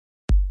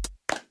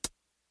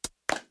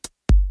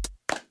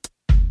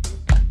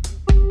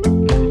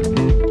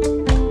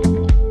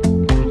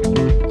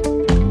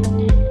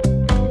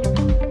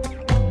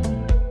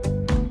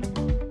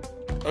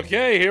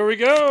Okay, here we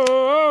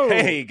go.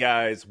 Hey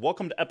guys,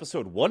 welcome to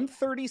episode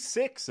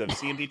 136 of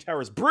CMD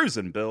Towers Brews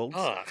and Builds.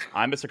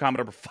 I'm Mr.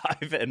 Commodore number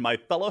 5, and my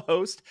fellow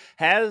host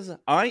has,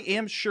 I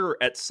am sure,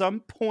 at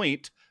some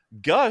point,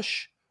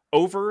 gush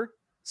over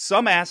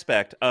some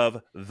aspect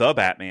of the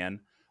Batman,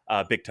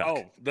 Big Tuck.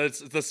 Oh, that's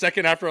the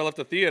second after I left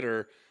the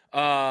theater.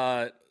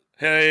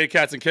 Hey,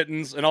 cats and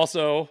kittens, and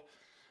also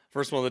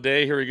first one of the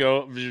day. Here we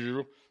go.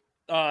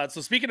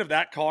 So speaking of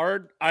that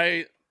card,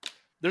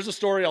 there's a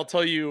story I'll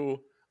tell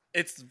you.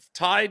 It's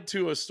tied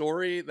to a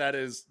story that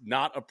is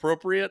not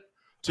appropriate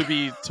to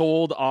be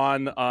told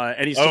on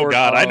any sort. Oh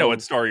God, I know what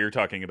story you're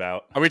talking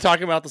about. Are we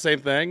talking about the same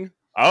thing?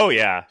 Oh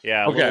yeah.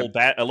 Okay.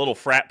 A little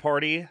frat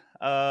party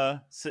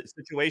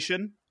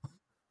situation.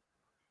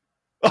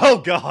 Oh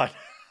God.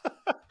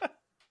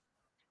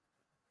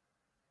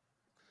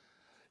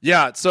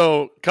 Yeah.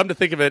 So come to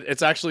think of it,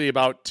 it's actually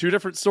about two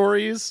different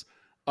stories.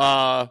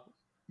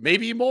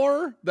 Maybe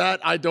more that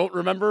I don't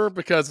remember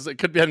because it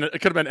could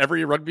have been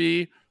every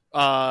rugby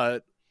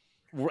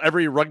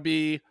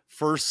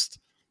first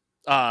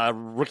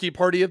rookie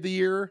party of the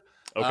year.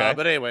 Okay.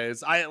 But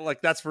anyways,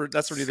 that's for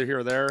neither here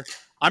or there.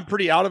 I'm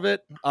pretty out of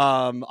it.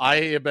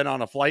 I have been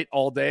on a flight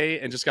all day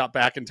and just got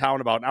back in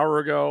town about an hour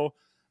ago.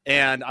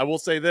 And I will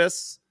say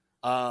this,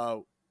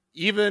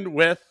 even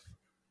with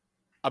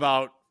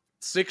about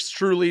 6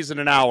 Trulies in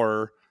an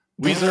hour,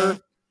 Weezer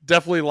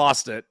definitely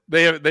lost it.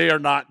 They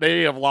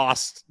have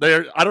lost.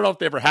 I don't know if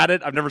they ever had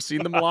it. I've never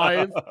seen them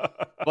live,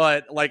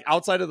 but like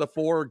outside of the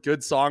 4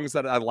 good songs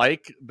that I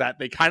like, that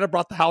they kind of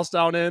brought the house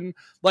down in.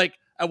 Like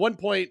at one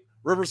point,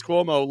 Rivers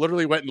Cuomo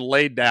literally went and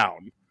laid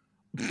down,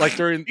 like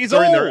during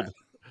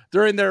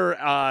their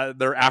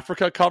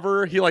Africa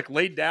cover. He like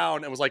laid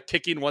down and was like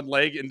kicking one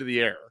leg into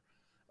the air.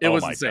 It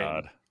was insane.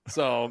 God.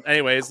 So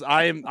anyways,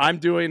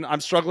 I'm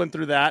struggling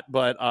through that,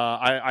 but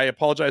I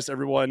apologize to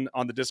everyone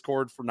on the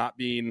Discord for not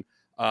being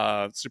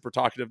super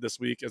talkative this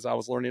week, as I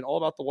was learning all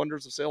about the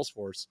wonders of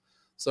Salesforce.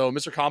 So,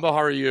 Mr. Combo, how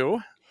are you?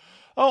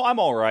 Oh, I'm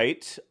all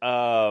right.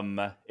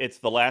 It's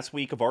the last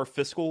week of our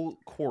fiscal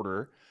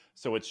quarter,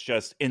 so it's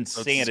just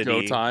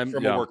insanity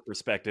from a work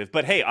perspective.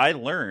 But hey, I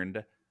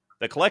learned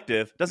the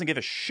collective doesn't give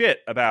a shit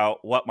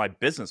about what my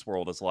business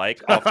world is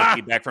like off the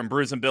feedback from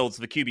Brews and Builds,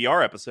 the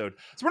QBR episode.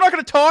 So we're not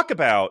going to talk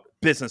about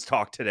business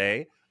talk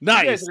today.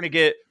 Nice. You guys are going to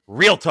get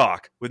real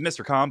talk with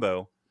Mr.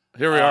 Combo.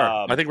 Here we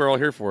are. I think we're all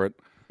here for it.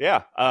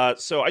 Yeah.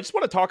 So I just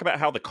want to talk about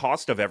how the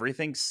cost of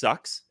everything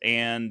sucks,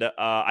 and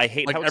I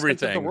hate how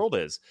expensive the world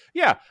is.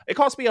 Yeah. It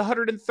cost me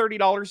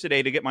 $130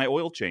 today to get my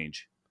oil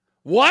change.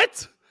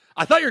 What?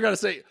 I thought you were going to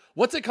say,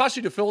 what's it cost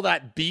you to fill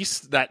that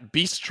beast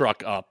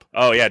truck up?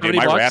 Oh, yeah, dude.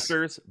 My bucks?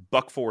 Raptors,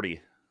 $140.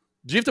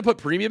 Do you have to put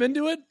premium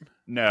into it?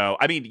 No.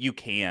 I mean, you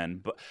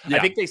can, but yeah. I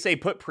think they say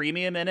put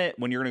premium in it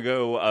when you're going to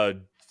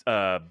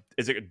go,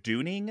 is it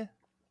duning?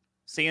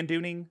 Sand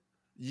duning?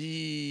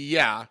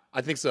 Yeah,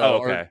 I think so.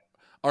 Oh, okay.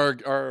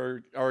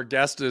 Our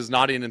guest is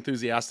nodding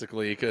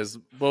enthusiastically because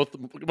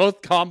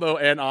both Combo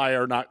and I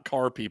are not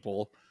car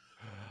people.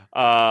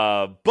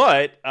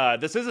 But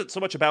this isn't so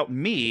much about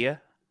me,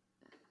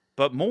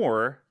 but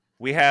more.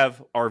 We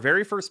have our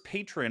very first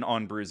patron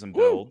on Brews and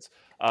Builds.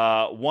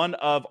 One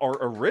of our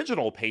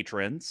original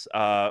patrons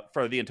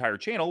for the entire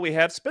channel. We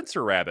have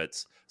Spencer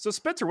Rabbits. So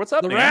Spencer, what's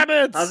up, man?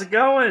 Rabbits! How's it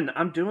going?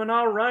 I'm doing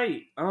all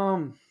right.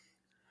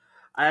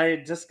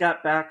 I just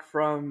got back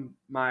from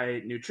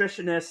my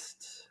nutritionist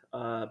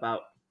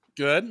about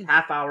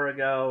half hour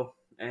ago,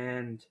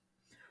 and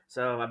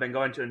so I've been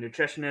going to a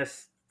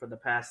nutritionist for the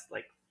past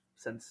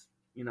since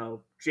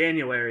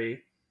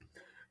January.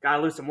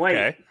 Gotta lose some weight.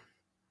 Okay.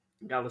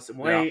 Gotta lose some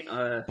weight.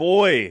 Yeah.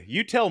 Boy,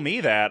 you tell me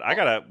that. I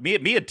gotta. Me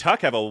and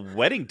Tuck have a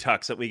wedding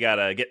tux that we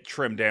gotta get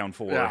trimmed down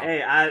for. Yeah.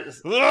 Hey,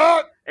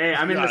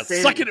 I'm in the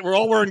same. Suck it. We're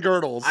all wearing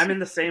girdles. I'm in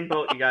the same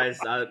boat, you guys.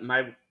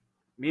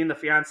 Me and the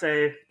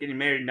fiance getting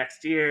married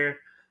next year.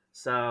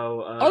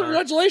 So.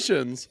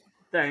 Congratulations.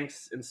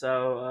 Thanks. And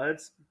so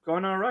it's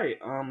going all right.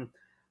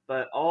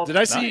 But all. Did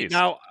I see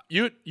now?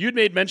 You'd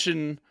made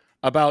mention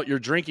about your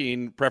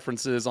drinking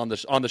preferences on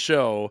the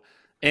show,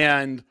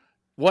 and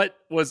what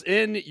was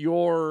in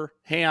your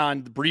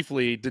hand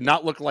briefly did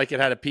not look like it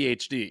had a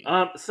PhD.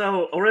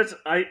 So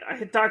I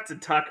had talked to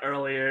Tuck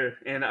earlier,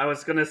 and I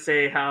was gonna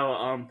say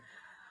how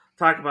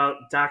talk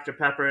about Dr.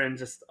 Pepper and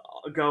just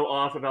go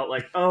off about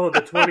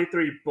the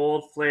 23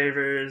 bold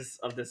flavors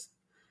of this,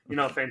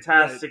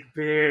 fantastic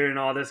beer and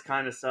all this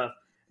kind of stuff.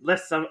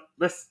 Lift some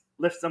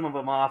of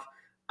them off.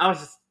 I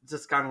was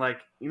just kind of like,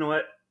 you know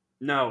what?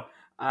 No,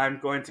 I'm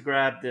going to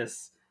grab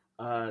this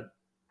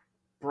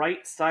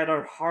bright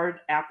cider, hard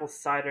apple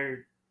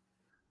cider.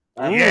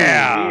 There we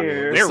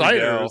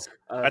go.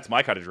 That's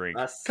my kind of drink.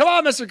 Come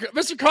on,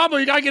 Mr. Combo,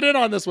 you gotta get in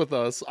on this with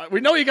us. We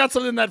know you got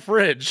something in that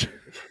fridge.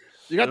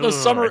 You got those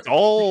summer. It's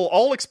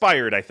all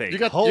expired, I think. You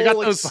got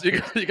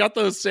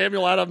those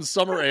Samuel Adams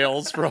summer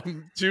ales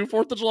from 2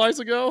 4th of Julys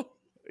ago.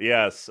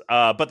 Yes,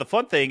 but the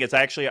fun thing is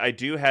actually I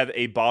do have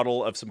a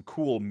bottle of some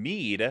cool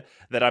mead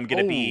that I'm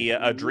going to be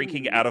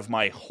drinking out of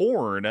my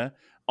horn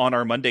on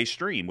our Monday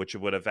stream, which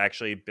would have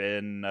actually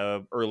been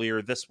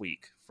earlier this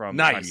week from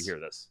the time you hear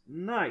this.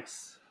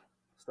 Nice.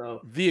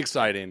 So the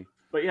exciting.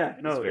 But yeah,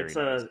 no, it's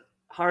nice. A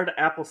hard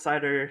apple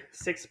cider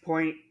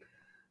 6-point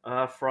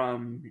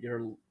from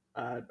your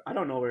I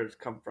don't know where it's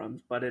come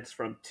from, but it's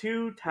from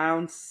Two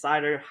Towns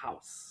Cider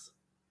House.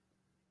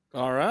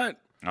 All right.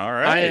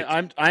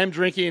 I am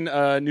drinking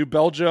New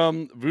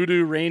Belgium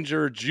Voodoo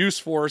Ranger Juice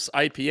Force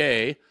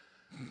IPA.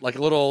 Like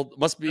a little,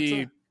 must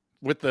be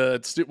with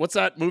the what's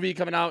that movie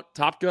coming out?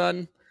 Top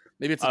Gun.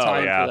 Maybe it's a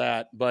time for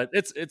that, but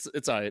it's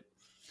all right.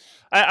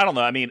 I don't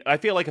know. I mean, I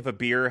feel like if a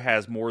beer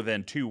has more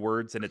than 2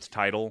 words in its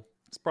title,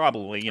 it's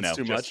probably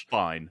too much.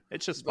 Fine.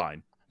 It's just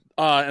fine.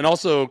 And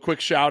also,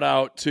 quick shout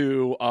out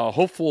to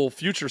hopeful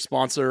future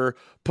sponsor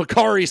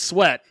Pocari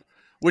Sweat,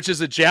 which is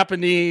a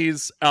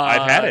Japanese.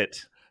 I've had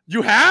it.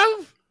 You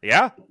have?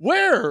 Yeah.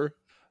 Where?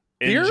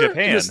 In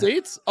Japan. In the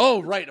States?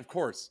 Oh, right. Of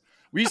course.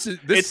 We used to.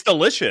 It's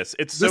delicious.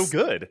 It's so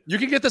good. You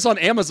can get this on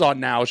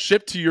Amazon now,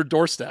 shipped to your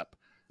doorstep.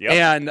 Yep.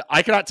 And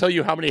I cannot tell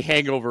you how many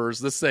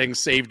hangovers this thing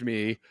saved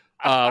me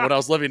when I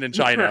was living in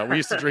China. We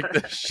used to drink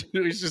this.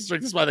 We used to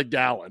drink this by the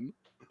gallon.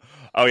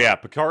 Oh yeah,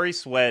 Pocari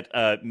Sweat.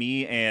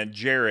 Me and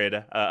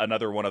Jared,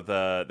 another one of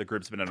the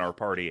groupsmen in our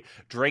party,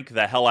 drank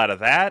the hell out of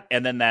that,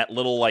 and then that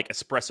little like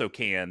espresso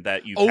can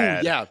that you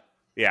had. Oh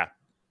yeah.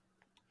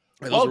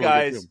 Well, really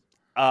guys,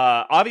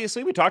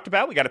 obviously we talked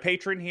about we got a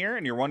patron here,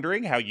 and you're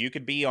wondering how you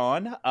could be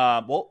on.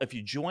 Well, if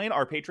you join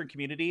our patron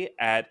community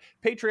at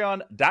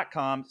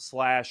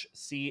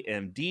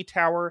patreon.com/CMD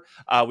Tower,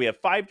 we have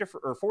 4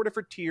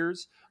 different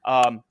tiers.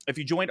 If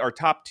you joined our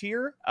top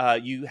tier,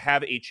 you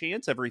have a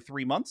chance every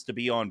 3 months to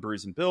be on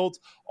Brews and Builds.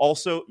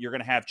 Also, you're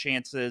going to have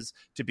chances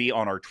to be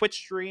on our Twitch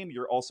stream.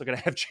 You're also going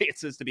to have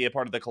chances to be a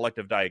part of the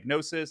Collective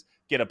Diagnosis,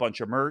 get a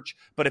bunch of merch.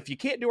 But if you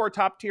can't do our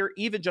top tier,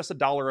 even just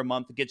 $1 a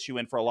month gets you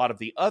in for a lot of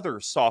the other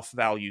soft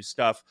value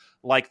stuff,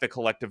 like the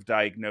Collective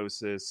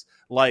Diagnosis,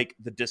 like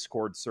the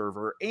Discord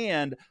server,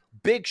 and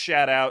big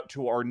shout out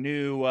to our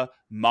new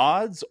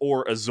mods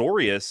or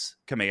Azorius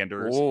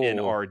commanders in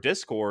our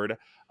Discord.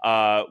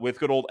 With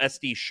good old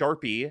SD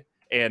Sharpie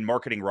and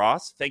Marketing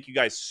Ross. Thank you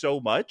guys so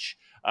much.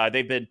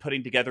 They've been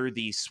putting together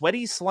the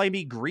Sweaty,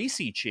 Slimy,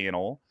 Greasy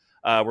channel,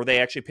 where they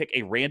actually pick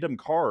a random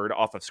card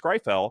off of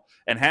Scryfell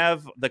and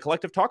have the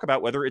collective talk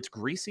about whether it's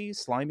greasy,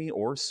 slimy,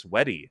 or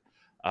sweaty.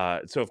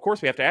 So, of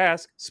course, we have to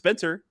ask,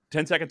 Spencer,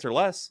 10 seconds or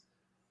less,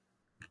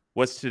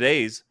 what's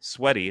today's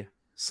sweaty,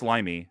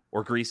 slimy,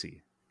 or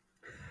greasy?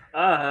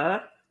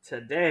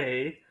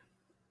 Today,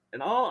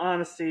 in all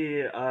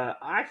honesty,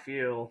 I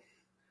feel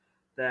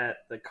that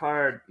the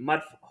card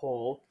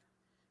Mudhole,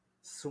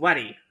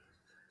 sweaty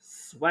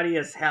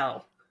as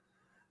hell.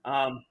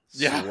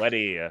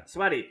 Sweaty. It's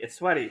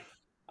sweaty.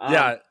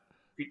 Yeah.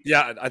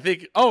 I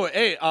think. Oh,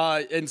 hey.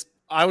 And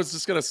I was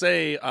just gonna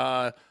say,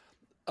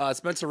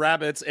 Spencer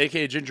Rabbits,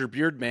 aka Ginger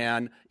Beard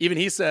Man. Even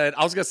he said,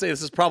 I was gonna say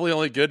this is probably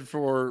only good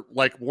for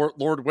like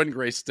Lord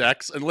Windgrace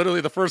decks. And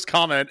literally, the first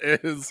comment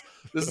is,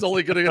 "This is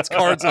only good against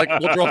cards like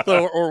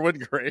Muldrotha or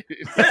Windgrace."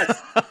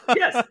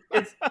 Yes.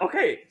 It's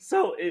okay.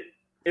 So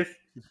if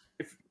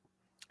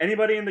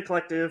anybody in the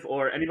collective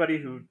or anybody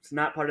who's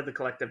not part of the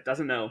collective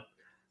doesn't know,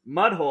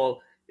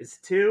 Mudhole is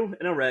 2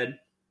 in a red,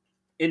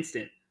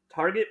 instant.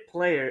 Target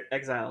player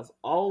exiles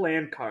all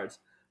land cards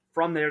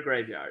from their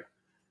graveyard.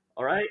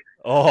 All right?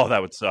 Oh,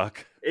 that would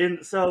suck.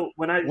 And so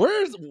when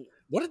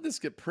what did this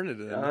get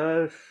printed in?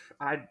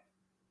 I'm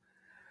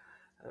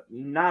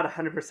not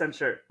 100%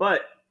 sure.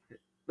 But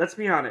let's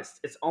be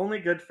honest, it's only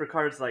good for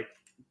cards like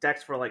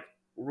decks for like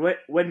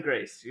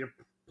Windgrace. You're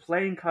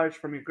playing cards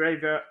from your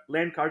graveyard,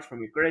 land cards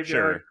from your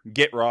graveyard. Sure.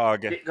 Get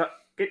Rog. Get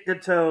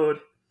Good Toad,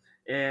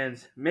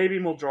 and maybe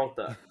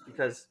Muldrotha,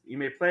 because you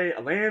may play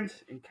a land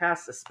and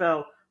cast a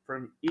spell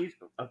from each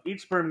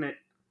permanent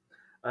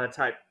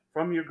type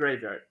from your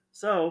graveyard.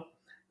 So,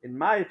 in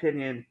my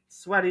opinion,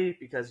 sweaty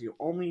because you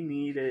only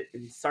need it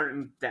in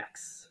certain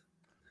decks.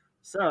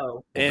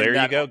 So there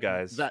you go,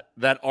 guys.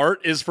 That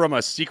art is from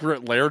a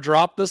secret lair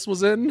drop this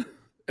was in.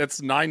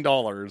 It's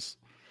 $9.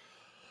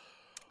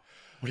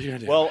 What are you gonna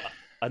do? Well,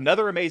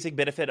 another amazing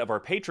benefit of our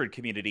patron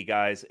community,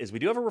 guys, is we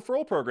do have a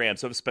referral program.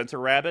 So if Spencer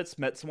Rabbits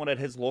met someone at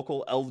his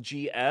local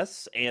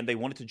LGS and they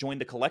wanted to join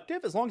the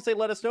collective, as long as they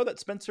let us know that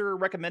Spencer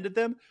recommended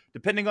them,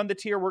 depending on the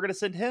tier, we're going to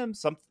send him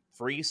some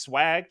free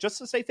swag just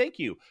to say thank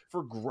you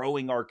for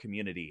growing our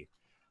community.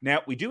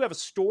 Now, we do have a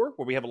store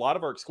where we have a lot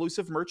of our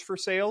exclusive merch for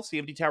sale,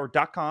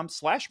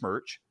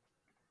 cmdtower.com/merch.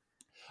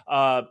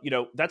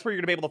 That's where you're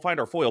going to be able to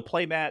find our foil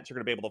playmats. You're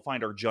going to be able to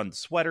find our Jund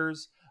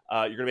sweaters.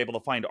 You're going to be able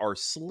to find our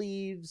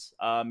sleeves.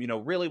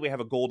 Really, we have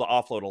a goal to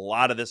offload a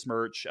lot of this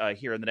merch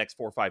here in the next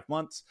 4 or 5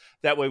 months.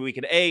 That way we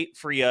can,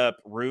 free up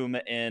room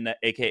in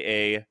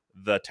AKA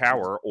the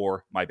tower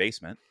or my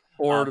basement.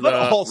 Or the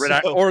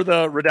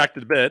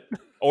redacted bit.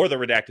 Or the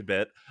redacted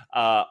bit.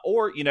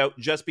 Or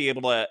just be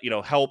able to,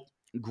 help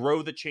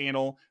grow the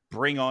channel,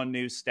 bring on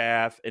new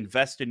staff,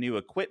 invest in new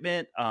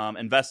equipment,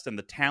 invest in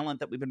the talent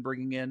that we've been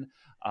bringing in,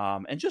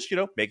 and just,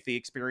 make the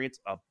experience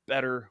a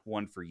better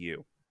one for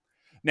you.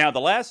 Now,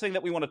 the last thing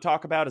that we want to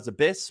talk about is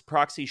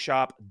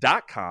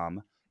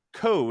AbyssProxyShop.com.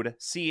 code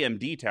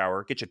CMD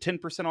Tower, get you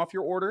 10% off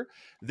your order.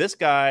 This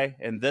guy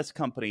and this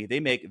company, they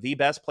make the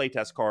best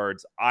playtest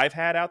cards I've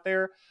had out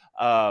there.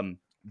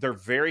 They're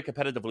very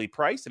competitively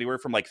priced, anywhere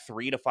from like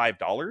 $3 to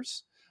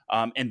 $5.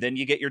 And then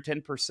you get your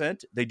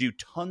 10%. They do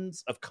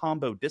tons of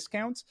combo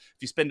discounts.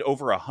 If you spend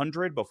over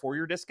 $100 before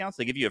your discounts,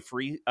 they give you a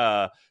free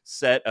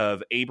set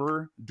of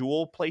Aber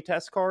dual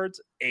playtest cards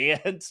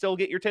and still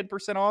get your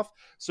 10% off.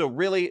 So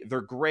really,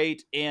 they're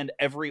great. And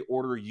every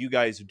order you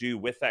guys do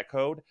with that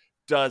code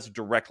does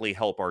directly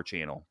help our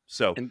channel.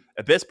 So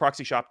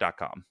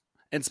abyssproxyshop.com.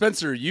 And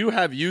Spencer, you've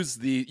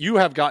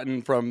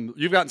gotten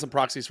some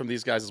proxies from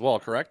these guys as well,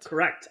 correct?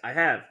 Correct. I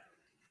have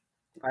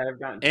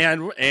gotten.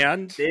 And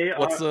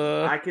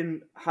I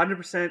can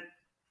 100%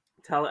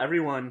 tell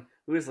everyone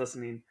who is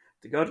listening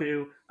to go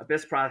to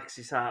Abyss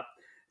Proxy Shop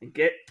and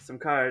get some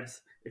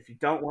cards if you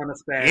don't want to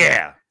spend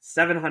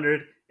 $700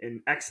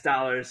 in X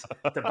dollars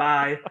to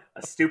buy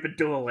a stupid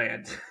dual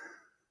land.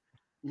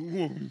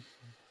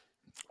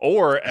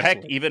 Or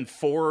heck, even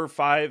 4 or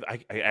 5.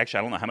 I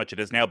don't know how much it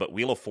is now, but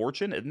Wheel of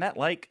Fortune, isn't that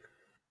like?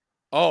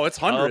 Oh, it's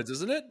hundreds,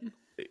 isn't it?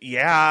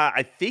 Yeah,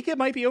 I think it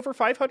might be over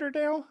 500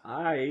 now.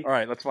 All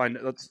right, let's find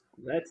it. Let's.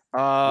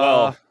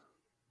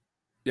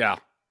 Yeah,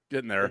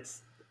 getting there.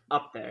 It's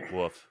up there.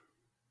 Woof.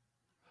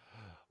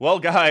 Well,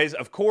 guys,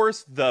 of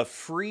course, the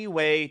free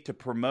way to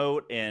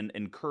promote and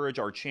encourage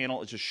our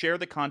channel is to share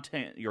the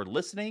content you're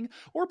listening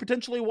or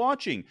potentially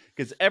watching,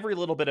 because every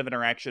little bit of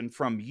interaction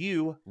from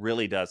you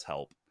really does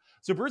help.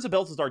 So Brews and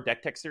Builds is our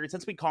deck tech series.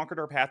 Since we conquered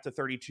our path to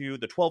 32,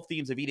 the 12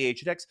 themes of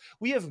EDH decks,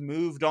 we have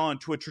moved on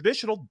to a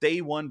traditional day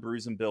one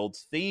Brews and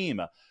Builds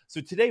theme. So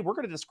today we're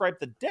going to describe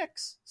the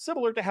decks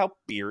similar to how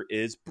beer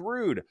is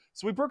brewed.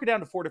 So we broke it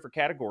down to 4 different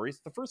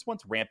categories. The first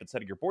one's rampant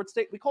setting your board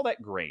state. We call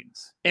that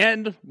grains.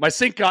 And my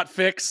sink got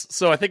fixed,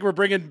 so I think we're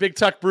bringing Big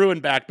Tuck Brewing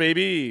back,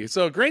 baby.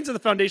 So grains are the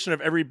foundation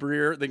of every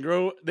brewer.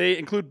 They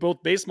include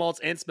both base malts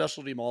and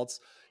specialty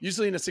malts,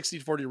 usually in a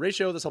 60-40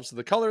 ratio. This helps with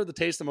the color, the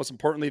taste, and most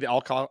importantly, the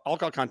alcohol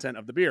content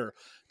of the beer.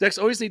 Decks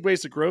always need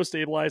ways to grow,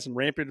 stabilize, and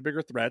ramp into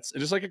bigger threats.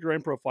 And just like a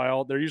grain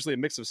profile, they're usually a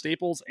mix of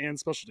staples and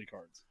specialty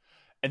cards.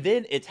 And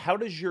then it's how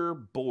does your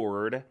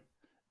board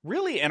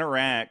really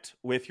interact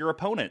with your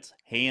opponents?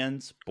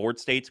 Hands, board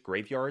states,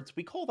 graveyards.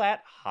 We call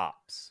that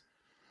hops.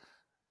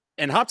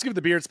 And hops give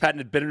the beer its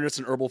patented bitterness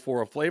and herbal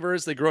floral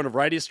flavors. They grow in a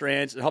variety of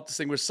strands and help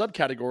distinguish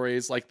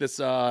subcategories like this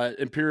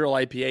Imperial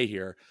IPA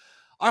here.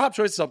 Our hop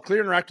choices help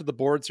clear and interact with the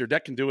board so your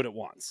deck can do what it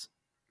wants.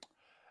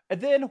 And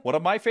then, one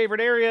of my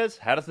favorite areas,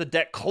 how does the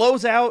deck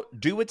close out,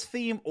 do its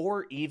theme,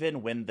 or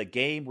even win the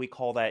game? We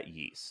call that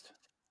yeast.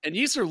 And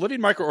yeast are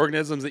living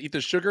microorganisms that eat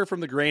the sugar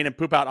from the grain and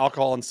poop out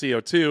alcohol and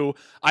CO2.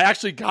 I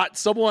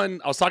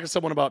was talking to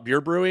someone about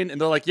beer brewing, and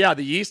they're like, yeah,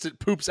 the yeast, it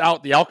poops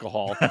out the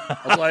alcohol.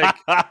 I was like,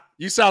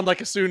 you sound like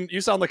a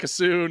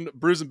soon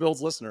Brews and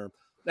Builds listener.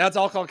 That's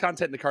alcohol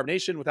content and the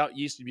carbonation. Without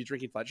yeast, you'd be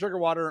drinking flat sugar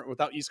water.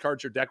 Without yeast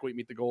cards, your deck wouldn't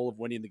meet the goal of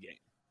winning the game.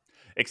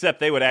 Except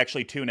they would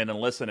actually tune in and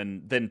listen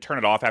and then turn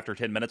it off after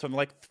 10 minutes when they're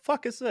like, the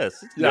fuck is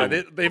this? Yeah,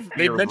 they've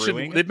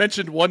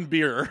mentioned one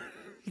beer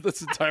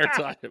this entire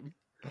time.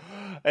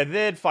 And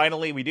then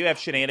finally, we do have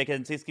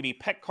shenanigans. These can be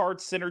pet card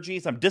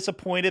synergies. I'm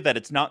disappointed that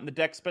it's not in the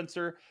deck,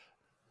 Spencer.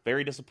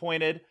 Very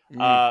disappointed.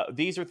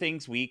 These are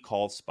things we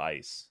call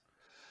spice.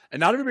 And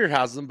not every beer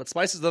has them, but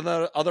spices and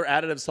other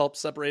additives help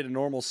separate a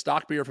normal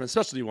stock beer from a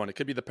specialty one. It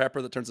could be the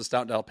pepper that turns the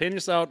stout into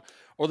jalapeno stout,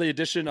 or the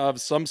addition of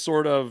some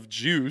sort of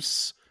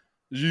juice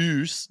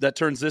that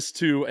turns this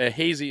to a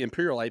hazy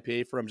Imperial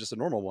IPA from just a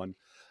normal one.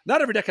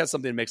 Not every deck has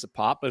something that makes it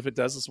pop, but if it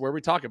does, this is where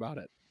we talk about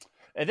it.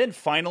 And then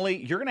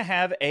finally, you're going to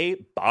have a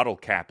bottle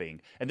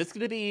capping. And this is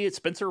going to be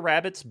Spencer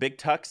Rabbit's Big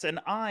Tucks and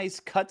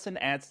Eyes cuts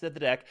and adds to the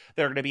deck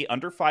that are going to be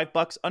under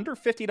 $5, under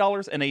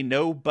 $50, and a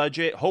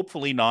no-budget,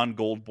 hopefully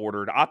non-gold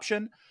bordered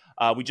option.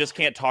 We just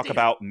can't talk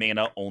about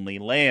mana-only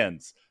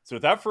lands. So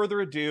without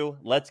further ado,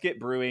 let's get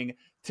brewing.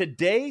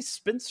 Today,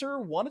 Spencer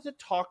wanted to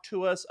talk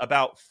to us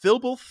about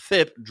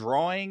Filblethip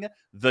drawing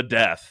the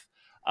death.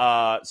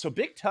 So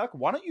Big Tuck,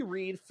 why don't you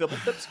read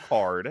Filblethip's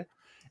card?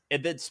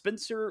 And then,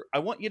 Spencer, I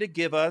want you to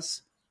give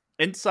us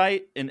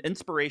insight and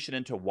inspiration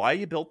into why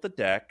you built the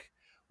deck,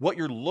 what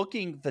you're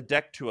looking the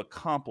deck to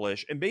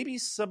accomplish, and maybe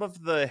some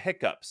of the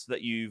hiccups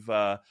that you've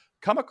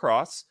come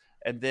across.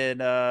 And then,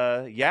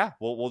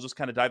 we'll just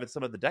kind of dive into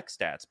some of the deck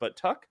stats. But,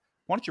 Tuck,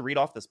 why don't you read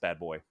off this bad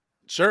boy?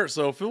 Sure.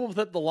 So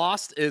Filblethip the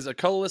Lost is a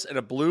colorless and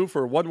a blue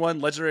for 1/1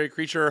 legendary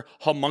creature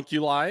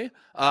homunculi.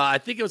 I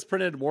think it was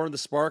printed more in the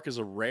Spark as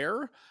a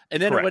rare.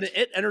 And then when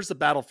it enters the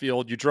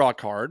battlefield, you draw a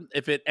card.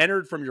 If it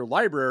entered from your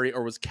library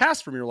or was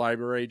cast from your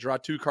library, draw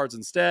 2 cards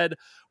instead.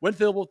 When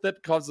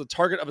Filblethip becomes the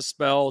target of a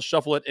spell,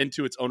 shuffle it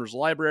into its owner's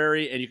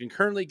library. And you can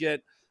currently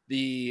get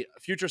the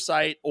Future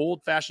Sight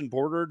Old Fashioned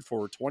Bordered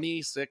for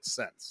 26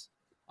 cents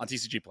on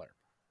TCG Player.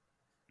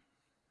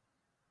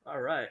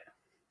 All right.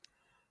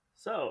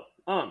 So,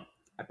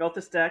 I built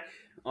this deck.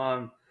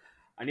 I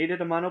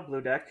needed a mono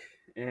blue deck,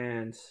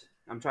 and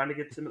I'm trying to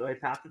get to my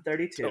path to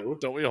 32.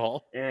 Don't we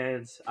all?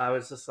 And I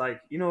was just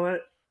like, you know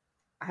what?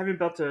 I haven't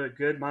built a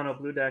good mono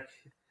blue deck.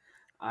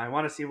 I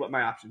want to see what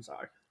my options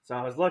are. So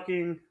I was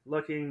looking,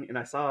 and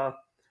I saw,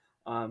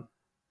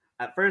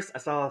 at first I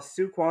saw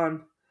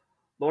Suquan,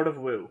 Lord of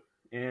Wu,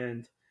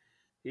 and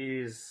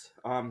he's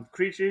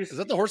creatures. Is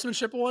that the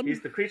horsemanship one?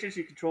 He's the creatures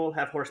you control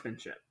have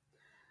horsemanship.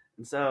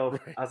 And so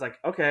I was like,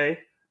 okay,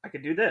 I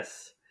could do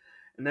this.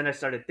 And then I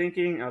started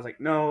thinking, I was like,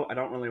 no, I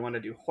don't really want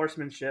to do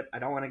horsemanship. I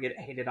don't want to get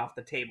hated off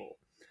the table.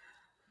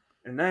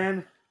 And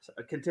then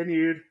I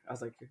continued. I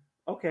was like,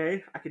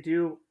 okay, I could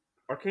do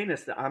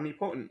Arcanus, the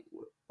Omnipotent.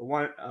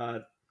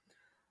 1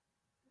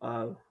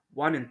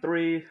 and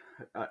 3.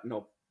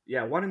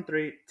 1 and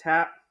 3.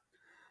 Tap.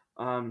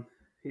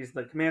 He's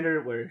the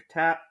commander where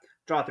tap,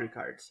 draw 3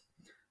 cards.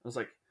 I was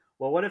like,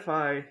 well, what if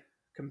I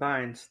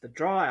combined the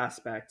draw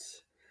aspect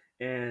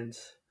and,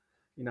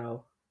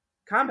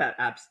 combat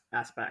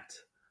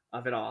aspect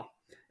of it all?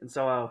 And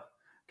so I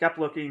kept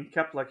looking,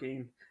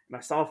 and I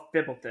saw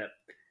Fibblethip.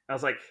 I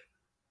was like,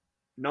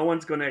 no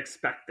one's going to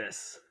expect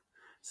this.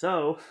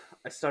 So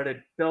I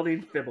started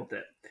building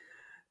Fibblethip.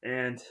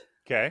 And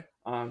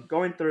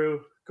going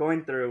through,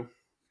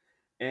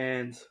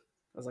 and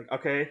I was like,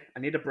 okay, I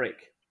need a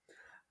break.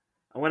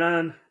 I went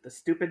on the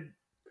stupid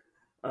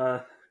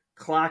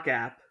clock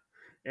app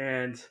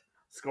and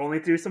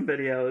scrolling through some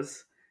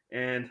videos,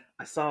 and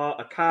I saw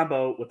a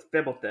combo with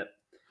Fibblethip.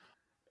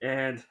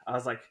 And I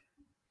was like,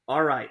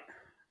 all right,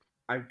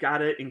 I've got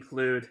to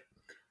include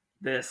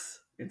this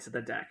into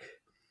the deck.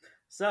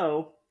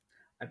 So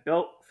I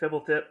built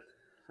Fibblethip,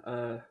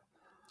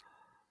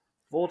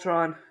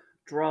 Voltron,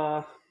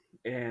 draw,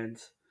 and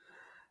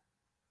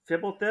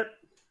Fibblethip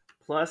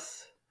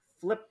plus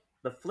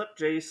the Flip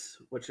Jace,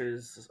 which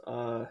is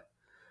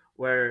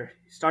where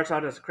he starts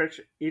out as a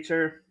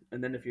creature,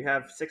 and then if you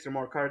have 6 or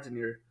more cards in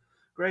your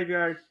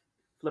graveyard,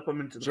 flip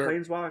them into the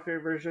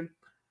Planeswalker version,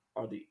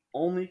 are the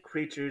only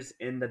creatures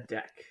in the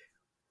deck.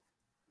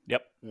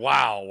 Yep.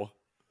 Wow.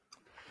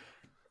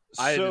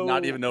 I did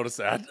not even notice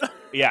that.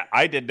 Yeah,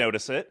 I did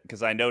notice it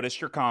because I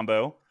noticed your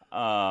combo,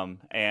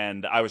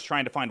 and I was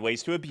trying to find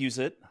ways to abuse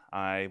it.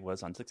 I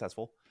was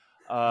unsuccessful.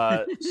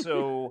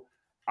 So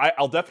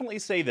I'll definitely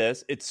say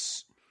this.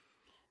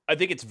 I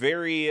think it's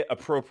very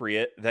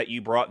appropriate that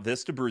you brought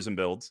this to Brews and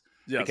Builds,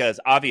 because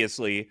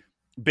obviously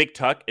Big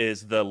Tuck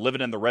is the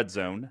living in the red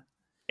zone,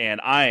 and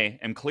I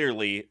am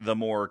clearly the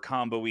more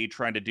combo-y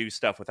trying to do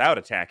stuff without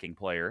attacking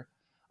player.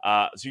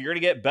 So you're going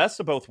to get best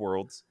of both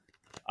worlds.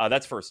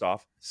 That's first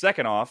off.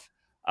 Second off,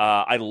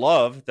 I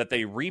love that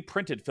they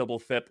reprinted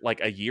Fibblethip like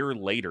a year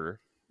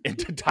later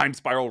into Time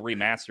Spiral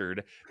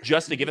Remastered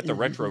just to give it the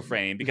retro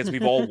fame, because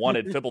we've all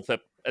wanted Fibblethip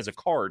as a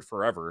card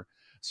forever.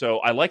 So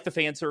I like the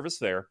fan service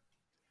there.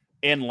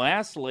 And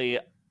lastly,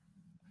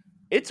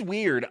 it's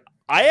weird.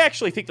 I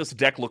actually think this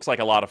deck looks like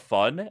a lot of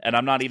fun, and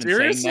I'm not even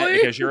saying that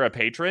because you're a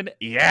patron.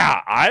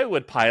 Yeah, I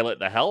would pilot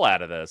the hell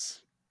out of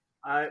this.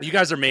 You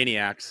guys are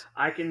maniacs.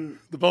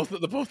 The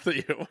both of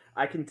you.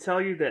 I can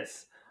tell you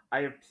this.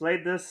 I have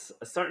played this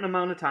a certain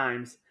amount of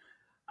times.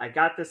 I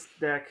got this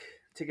deck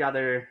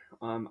together.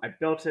 I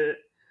built it.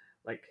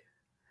 Like,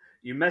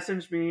 you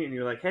messaged me and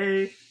you're like,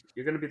 hey,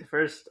 you're going to be the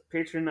first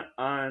patron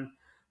on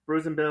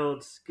Brews and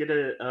Builds.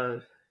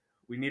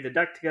 We need a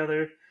deck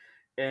together.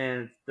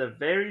 And the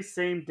very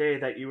same day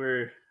that you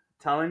were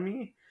telling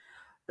me,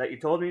 that you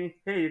told me,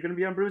 hey, you're going to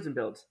be on Brews and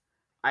Builds,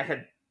 I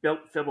had built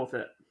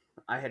Fibblethip.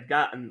 I had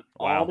gotten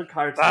all the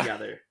cards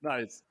together.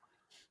 Nice.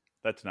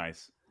 That's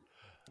nice.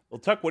 Well,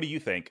 Tuck, what do you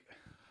think?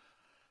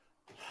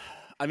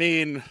 I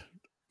mean,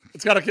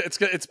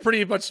 it's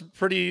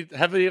pretty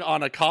heavy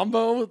on a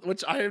combo,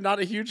 which I am not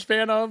a huge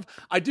fan of.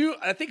 I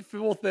think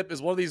Fibblethip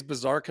is one of these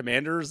bizarre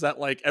commanders that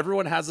like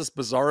everyone has this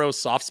bizarro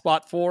soft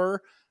spot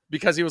for,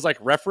 because he was like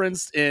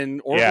referenced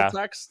in Oracle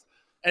text,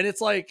 and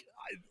it's like,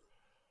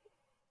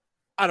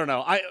 I don't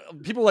know.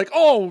 People are like,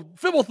 oh,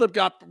 Fibblethip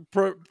got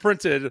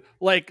printed,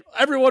 like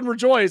everyone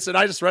rejoiced, and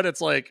I just read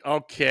it's like,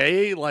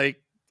 okay,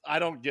 like I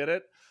don't get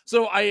it.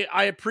 So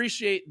I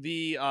appreciate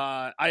the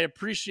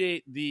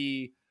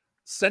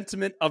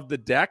sentiment of the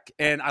deck,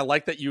 and I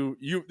like that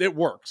it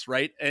works,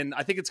 right? And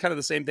I think it's kind of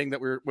the same thing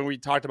that when we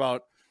talked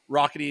about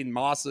Rocketing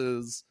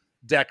Moss's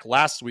deck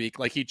last week.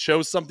 Like, he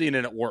chose something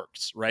and it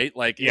works, right?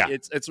 Like,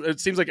 it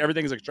seems like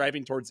everything is like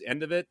driving towards the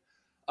end of it.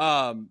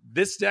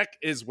 This deck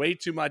is way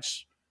too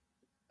much.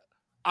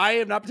 I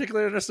am not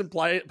particularly interested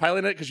in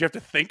piloting it because you have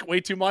to think way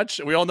too much.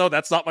 And we all know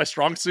that's not my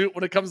strong suit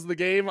when it comes to the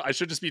game. I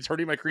should just be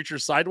turning my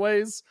creatures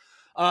sideways.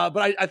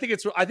 But I think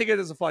it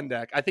is a fun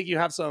deck. I think you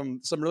have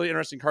some really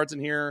interesting cards in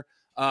here.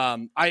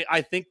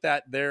 I think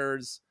that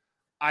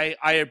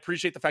I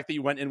appreciate the fact that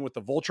you went in with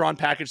the Voltron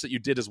package that you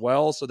did as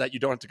well, so that you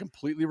don't have to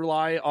completely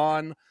rely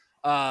on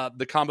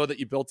the combo that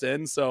you built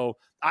in. So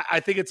I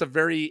think it's a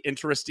very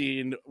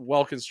interesting,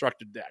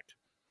 well-constructed deck.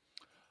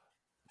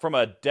 From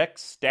a deck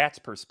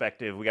stats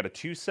perspective, we got a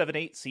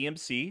 2/7/8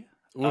 CMC.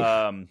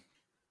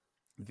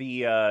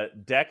 The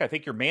deck, I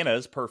think your mana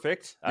is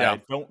perfect. Yeah.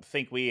 I don't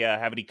think we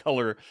have any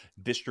color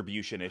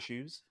distribution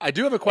issues. I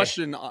do have a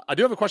question. I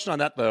do have a question on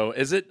that, though.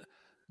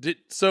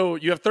 So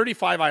you have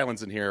 35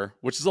 islands in here,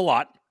 which is a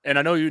lot, and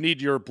I know you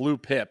need your blue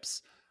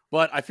pips.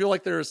 but I feel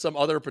like there's some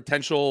other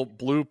potential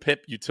blue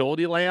pip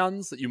utility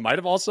lands that you might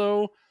have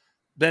also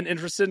been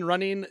interested in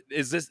running.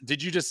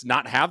 Did you just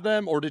not have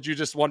them, or did you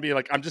just want to be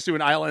like, I'm just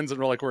doing islands and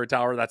Relic Warrior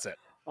Tower, that's it?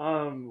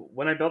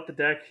 When I built the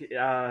deck,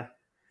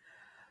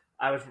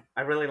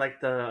 I really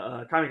liked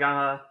the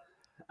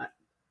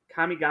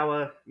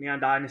Kamigawa Neon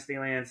Dynasty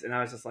lands, and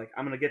I was just like,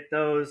 I'm gonna get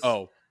those.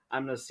 Oh,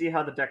 I'm gonna see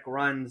how the deck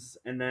runs,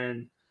 and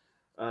then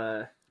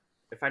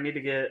if I need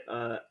to get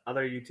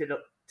other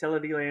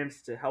utility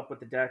lands to help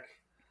with the deck,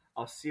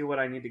 I'll see what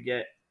I need to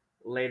get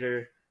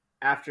later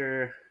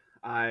after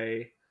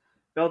I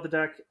build the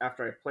deck,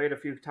 after I play it a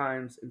few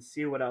times, and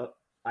see what else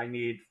I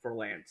need for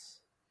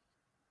lands.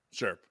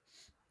 Sure.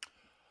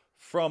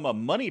 From a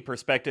money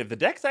perspective, the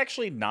deck's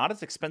actually not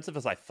as expensive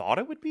as I thought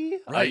it would be.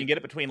 Right. You can get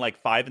it between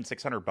like $500 and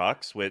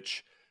 $600,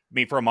 which, I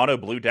mean, for a mono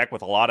blue deck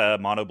with a lot of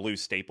mono blue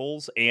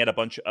staples and a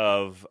bunch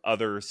of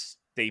other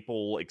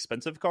staple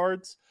expensive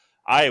cards,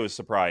 I was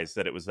surprised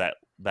that it was that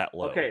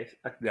low. Okay.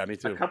 Yeah, me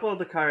too. A couple of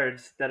the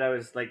cards that I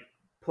was like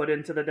put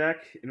into the deck,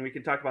 and we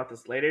can talk about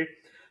this later,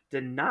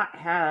 did not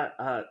have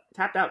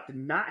tapped out. Did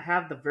not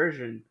have the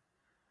version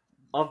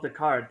of the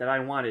card that I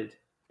wanted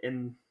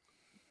in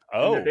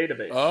their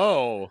database.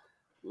 Oh.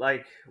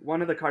 Like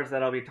one of the cards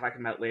that I'll be talking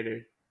about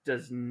later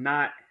does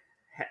not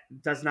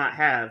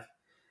have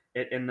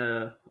it in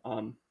the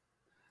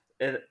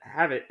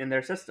have it in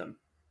their system,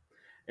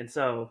 and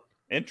so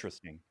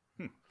interesting.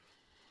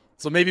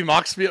 So maybe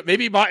Moxfield.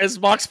 Is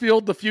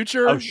Moxfield the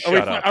future? Oh,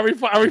 shut up. Are we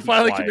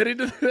finally committing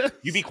to this?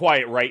 You be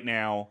quiet right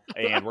now,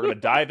 and we're going to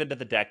dive into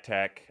the deck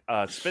tech.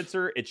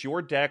 Spencer, it's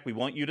your deck. We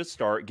want you to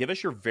start. Give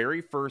us your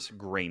very first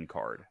grain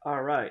card.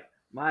 All right,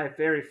 my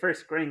very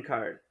first grain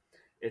card.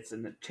 It's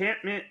an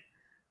enchantment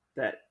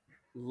that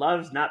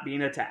loves not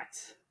being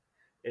attacked.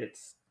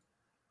 It's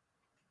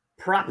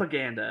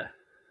Propaganda.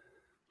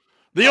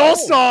 The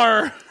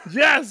All-Star!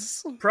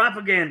 Yes!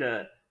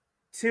 Propaganda.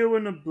 2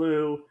 in the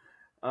blue.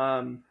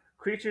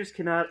 Creatures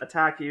cannot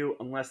attack you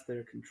unless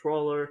their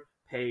controller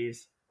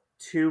pays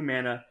 2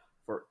 mana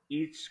for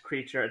each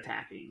creature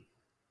attacking.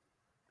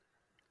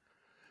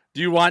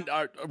 Do you want...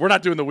 we're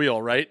not doing the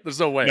wheel, right? There's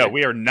no way. No,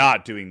 we are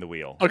not doing the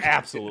wheel. Okay.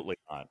 Absolutely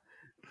not.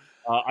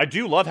 I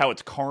do love how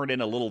it's carved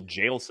in a little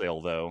jail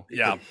cell, though.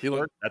 Yeah.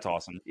 That's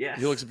awesome. Yes.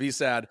 He looks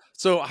V-sad.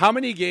 So how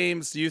many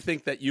games do you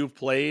think that you've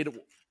played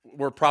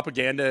where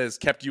Propaganda has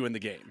kept you in the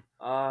game?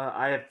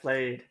 I have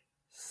played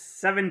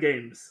 7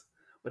 games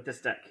with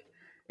this deck.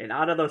 And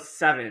out of those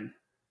 7,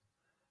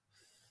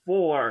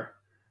 4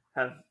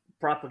 have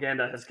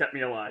Propaganda has kept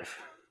me alive.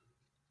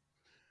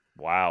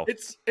 Wow.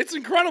 It's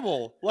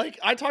incredible. Like,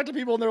 I talk to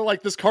people and they're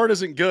like, this card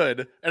isn't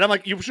good. And I'm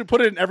like, you should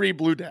put it in every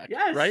blue deck,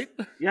 yes. right?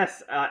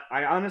 Yes,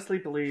 I honestly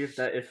believe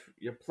that if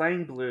you're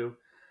playing blue,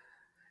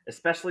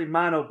 especially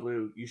mono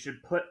blue, you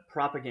should put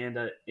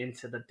Propaganda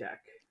into the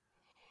deck.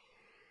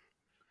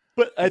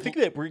 But I think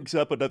that brings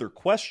up another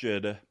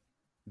question.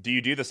 Do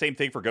you do the same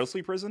thing for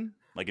Ghostly Prison?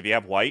 Like, if you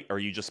have white, are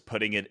you just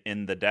putting it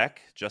in the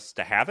deck just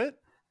to have it?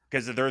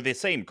 Because they're the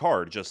same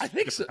card, just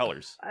different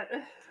colors.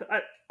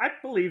 I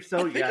believe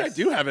so, yes. I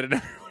do have it in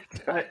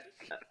every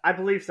I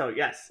believe so,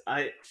 yes.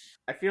 I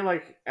feel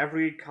like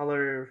every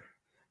color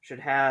should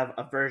have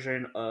a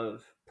version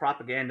of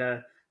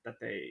Propaganda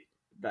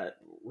that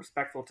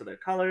respectful to their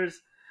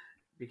colors,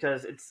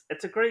 because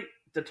it's a great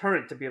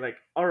deterrent to be like,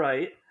 all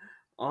right,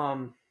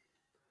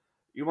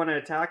 you want to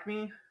attack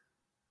me?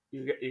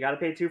 You got to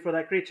pay 2 for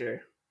that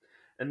creature.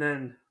 And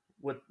then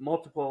with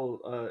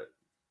multiple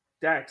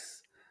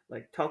decks,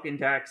 like token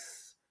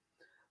decks,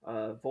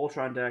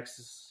 Voltron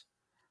decks,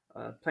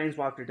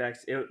 Planeswalker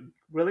decks, it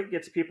really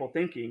gets people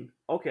thinking,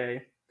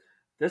 okay,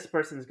 this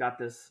person's got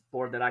this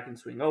board that I can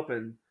swing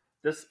open.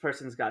 This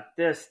person's got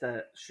this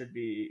that should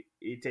be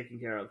taken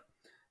care of.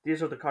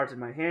 These are the cards in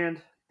my hand.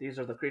 These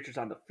are the creatures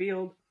on the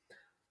field.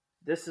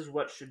 This is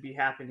what should be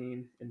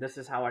happening, and this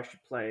is how I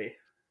should play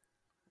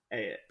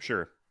it.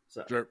 Sure.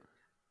 Sure.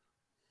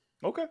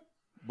 Okay.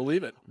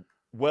 Believe it.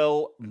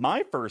 Well,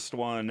 my first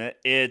one,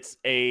 it's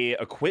a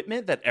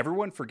equipment that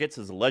everyone forgets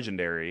is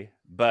legendary,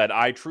 but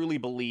I truly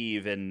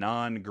believe in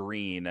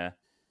non-green,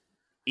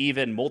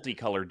 even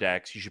multicolor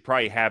decks, you should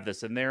probably have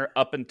this in there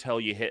up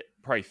until you hit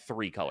probably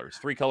 3 colors.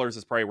 3 colors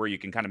is probably where you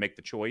can kind of make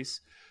the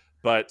choice.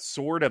 But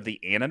Sword of the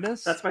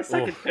Animus, that's my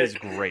second pick. Is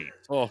great.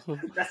 Oh, hey,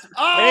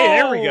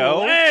 there we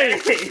go.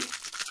 Hey,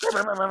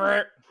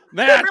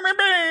 Matt.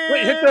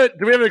 Wait, hit the.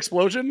 Do we have an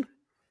explosion?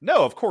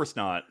 No, of course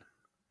not.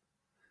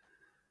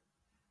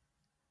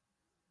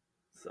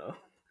 So,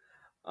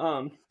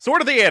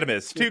 Sword of the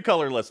Animus, 2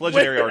 colorless,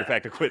 legendary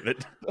artifact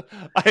equipment.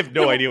 I have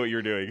no idea what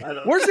you're doing.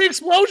 Where's the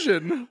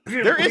explosion?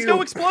 There is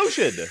no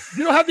explosion.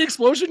 You don't have the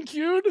explosion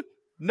queued?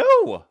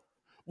 No.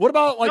 What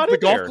about like the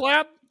golf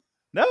clap?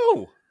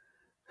 No.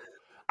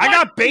 I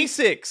got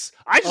basics.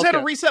 I just had to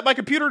reset my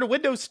computer to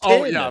Windows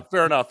 10. Oh yeah,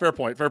 fair enough. Fair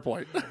point.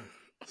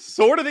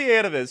 Sword of the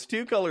Animus,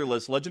 2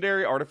 colorless,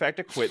 legendary artifact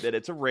equipment.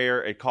 It's a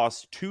rare. It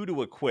costs 2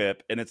 to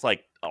equip, and it's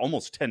like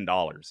almost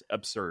 $10.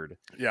 Absurd.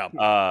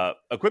 Yeah.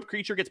 Equipped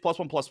creature gets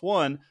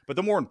 +1/+1, but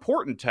the more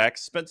important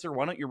text, Spencer,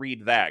 why don't you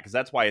read that? Because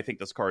that's why I think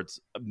this card's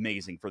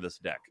amazing for this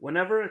deck.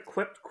 Whenever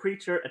equipped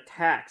creature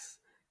attacks,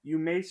 you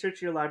may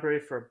search your library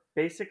for a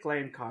basic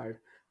land card,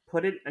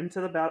 put it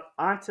onto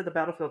the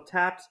battlefield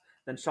tapped,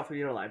 then shuffle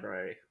your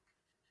library.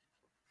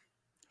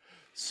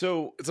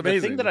 So it's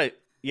amazing. The thing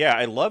that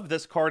I love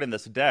this card in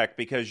this deck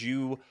because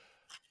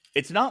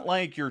it's not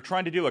like you're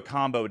trying to do a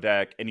combo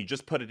deck and you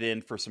just put it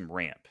in for some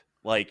ramp.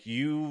 Like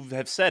you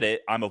have said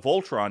it, I'm a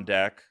Voltron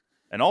deck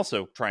and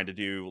also trying to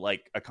do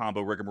like a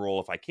combo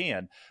rigmarole if I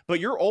can, but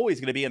you're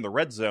always going to be in the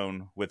red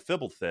zone with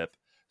Fibblethip.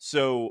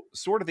 So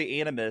Sword of the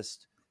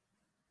Animist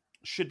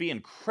should be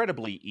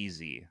incredibly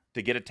easy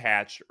to get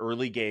attached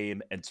early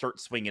game and start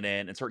swinging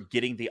in and start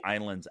getting the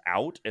islands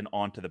out and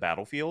onto the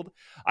battlefield.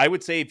 I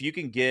would say if you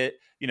can get,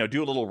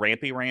 do a little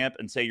rampy ramp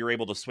and say you're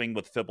able to swing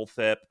with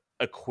Fibblethip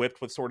equipped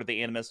with Sword of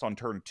the Animist on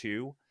turn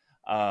 2,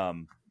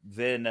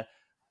 then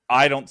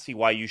I don't see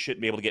why you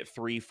shouldn't be able to get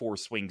 3-4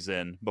 swings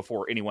in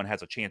before anyone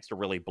has a chance to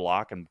really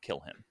block and kill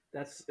him.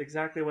 That's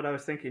exactly what I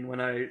was thinking when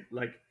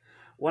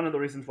one of the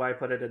reasons why I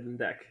put it in the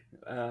deck.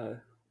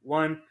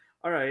 One,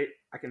 all right,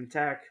 I can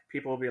attack.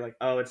 People will be like,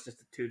 oh, it's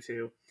just a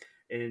 2/2.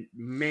 And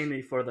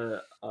mainly for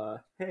the,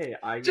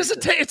 it's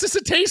just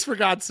a taste for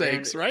God's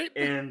sakes, right?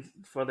 And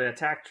for the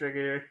attack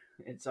trigger,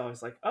 it's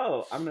always like,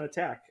 oh, I'm going to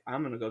attack.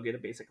 I'm going to go get a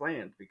basic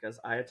land because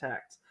I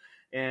attacked.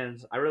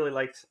 And I really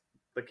liked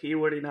the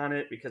keywording on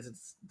it because it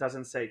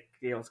doesn't say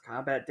deals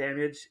combat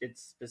damage. It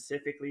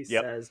specifically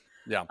says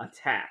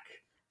attack.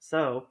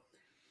 So,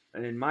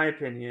 in my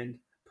opinion,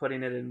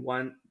 putting it in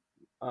 1,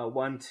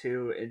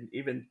 2, and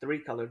even 3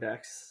 color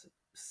decks,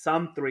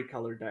 some 3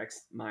 color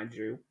decks, mind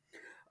you,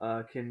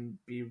 can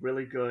be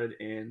really good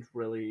and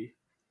really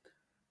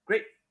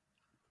great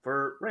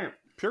for ramp.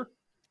 Sure.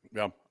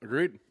 Yeah,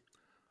 agreed.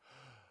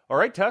 All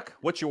right, Tuck,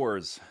 what's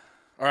yours?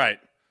 All right.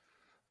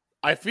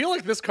 I feel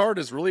like this card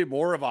is really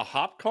more of a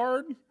hop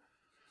card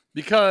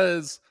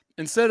because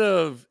instead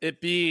of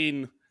it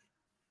being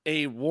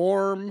a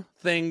warm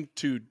thing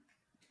to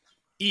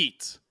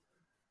eat,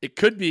 it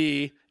could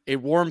be a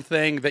warm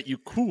thing that you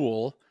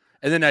cool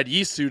and then add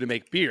yeast to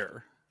make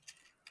beer.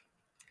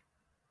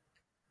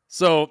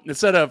 So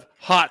instead of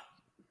hot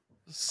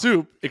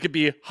soup, it could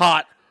be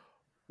hot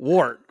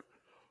wort.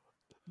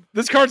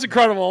 This card's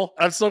incredible.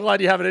 I'm so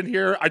glad you have it in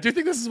here. I do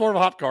think this is more of a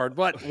hop card,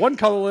 but 1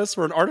 colorless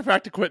for an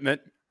artifact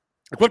equipment.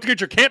 Equipped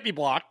creature can't be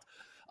blocked.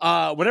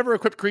 Whenever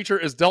equipped creature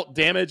is dealt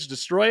damage,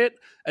 destroy it.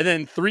 And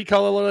then 3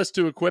 colorless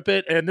to equip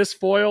it. And this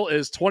foil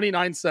is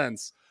 29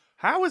 cents.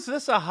 How is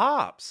this a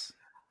hops?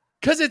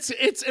 Because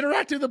it's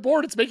interacting with the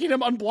board. It's making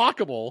him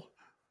unblockable.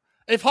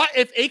 If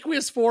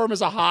Aqueous Form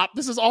is a hop,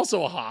 this is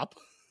also a hop.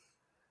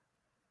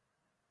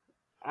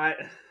 I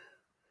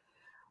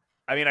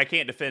mean, I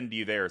can't defend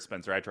you there,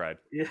 Spencer. I tried.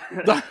 Yeah.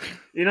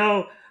 We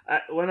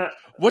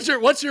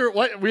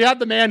have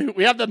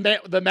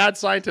the mad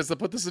scientist that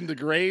put this into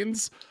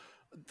grains.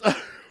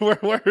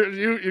 where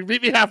you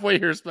meet me halfway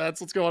here, Spence.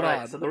 What's going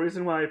on? So the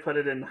reason why I put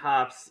it in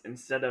hops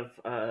instead of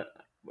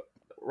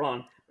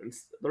wrong.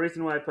 The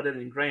reason why I put it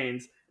in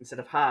grains instead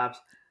of hops,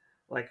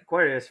 like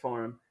Aquarius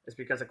Form, is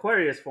because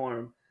Aquarius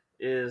Form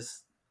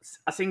is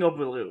a single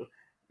blue.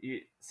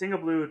 Single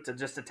blue to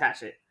just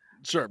attach it.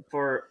 Sure.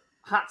 For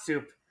hot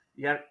soup,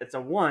 it's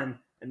a 1,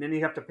 and then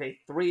you have to pay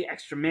 3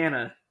 extra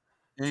mana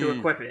to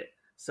equip it.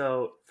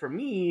 So for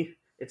me,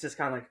 it's just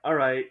kind of like, all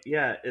right,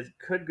 yeah, it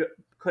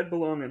could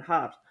belong in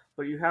hops,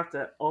 but you have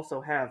to also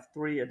have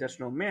 3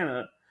 additional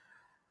mana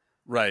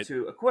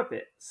to equip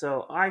it.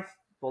 So I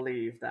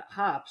believe that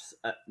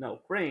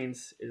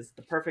grains is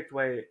the perfect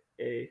way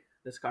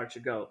this card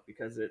should go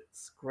because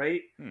it's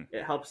great.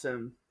 It helps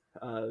him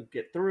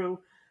get through,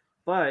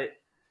 but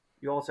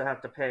you also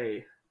have to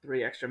pay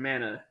 3 extra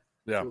mana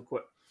to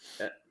equip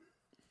it.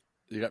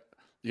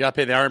 You got to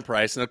pay the iron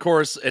price, and of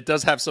course, it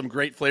does have some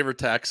great flavor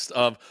text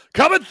of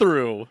coming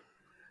through.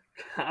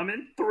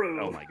 Coming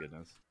through. Oh my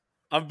goodness!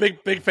 I'm a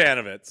big fan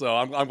of it. So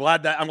I'm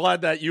glad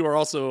that you are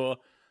also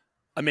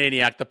a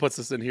maniac that puts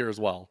this in here as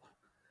well.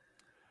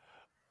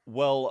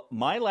 Well,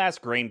 my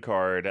last grain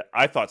card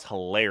I thought's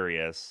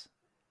hilarious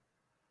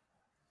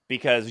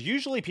because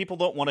usually people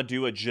don't want to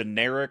do a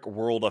generic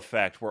world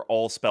effect where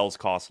all spells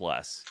cost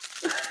less.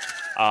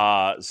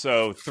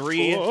 So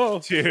 3,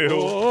 2,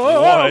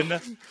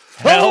 1.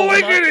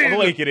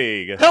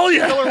 Awakening! Hell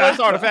yeah! Colorless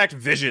artifact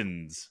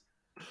Visions.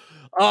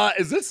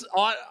 Is this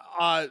on?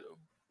 I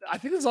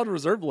think it's on the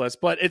reserved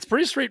list, but it's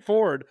pretty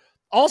straightforward.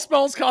 All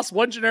spells cost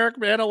 1 generic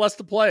mana less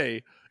to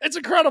play. It's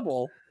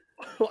incredible.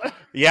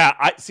 Yeah,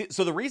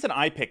 so the reason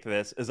I picked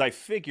this is I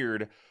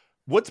figured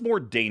what's more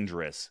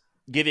dangerous,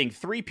 giving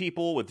 3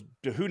 people with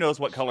who knows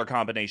what color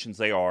combinations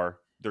they are,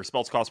 their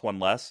spells cost 1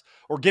 less,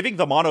 or giving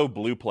the mono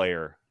blue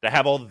player to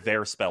have all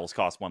their spells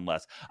cost 1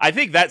 less. I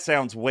think that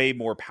sounds way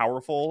more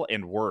powerful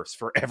and worse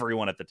for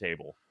everyone at the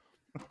table.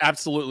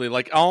 Absolutely.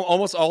 Like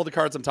almost all the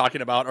cards I'm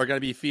talking about are going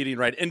to be feeding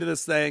right into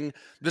this thing.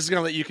 This is going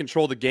to let you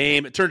control the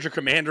game. It turns your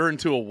commander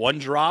into a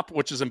 1-drop,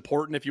 which is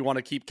important if you want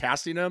to keep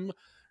casting him,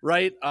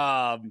 right?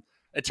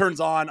 It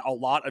turns on a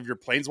lot of your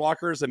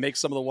planeswalkers and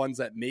makes some of the ones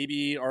that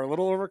maybe are a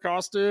little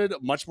overcosted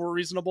much more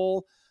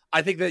reasonable.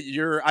 I think that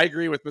I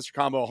agree with Mr.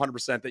 Combo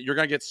 100% that you're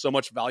going to get so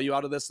much value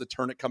out of this the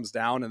turn it comes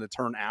down and the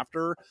turn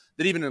after,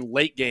 that even in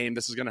late game,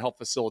 this is going to help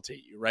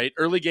facilitate you, right?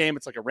 Early game,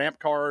 it's like a ramp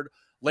card.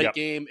 Late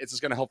game, it's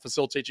just going to help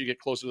facilitate you get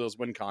closer to those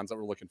win cons that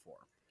we're looking for.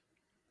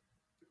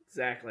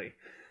 Exactly.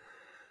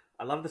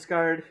 I love this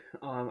card.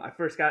 I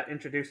first got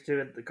introduced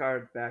to the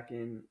card back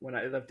when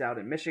I lived out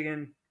in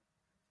Michigan,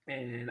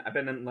 and I've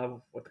been in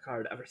love with the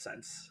card ever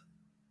since.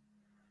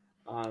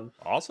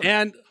 Awesome.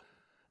 And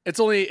it's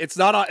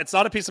not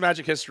a piece of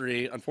Magic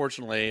history,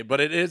 unfortunately,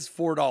 but it is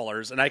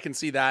 $4, and I can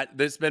see that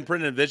it's been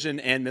printed in Vision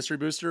and Mystery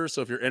Booster.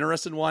 So if you're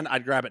interested in one,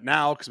 I'd grab it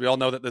now because we all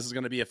know that this is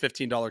going to be a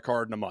 $15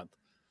 card in a month.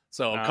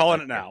 So I'm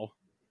calling it now.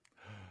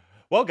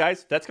 Well,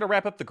 guys, that's going to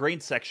wrap up the grain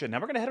section. Now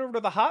we're going to head over to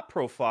the hot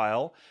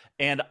profile,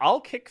 and I'll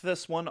kick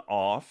this one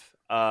off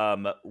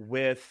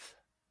with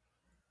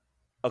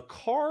a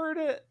card.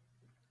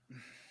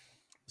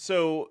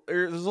 So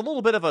there's a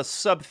little bit of a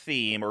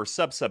sub-theme or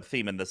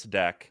sub-theme in this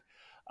deck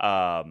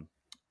of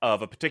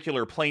a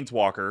particular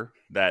planeswalker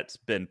that's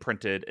been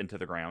printed into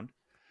the ground.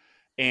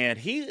 And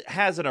he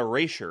has an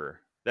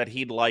erasure that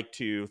he'd like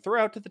to throw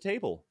out to the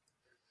table.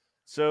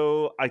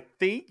 So I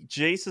think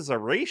Jace's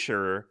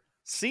erasure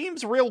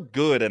seems real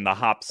good in the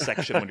hop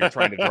section when you're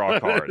trying to draw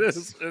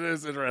cards. It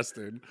is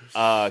interesting.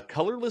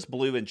 Colorless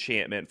blue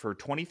enchantment for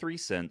 23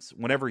 cents.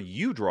 Whenever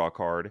you draw a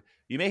card,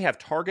 you may have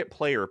target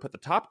player put the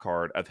top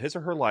card of his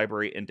or her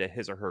library into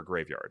his or her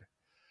graveyard.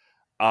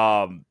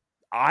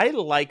 I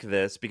like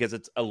this because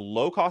it's a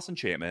low-cost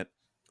enchantment.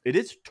 It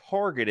is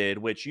targeted,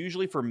 which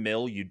usually for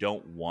mill you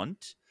don't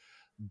want.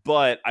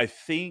 But I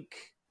think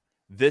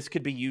this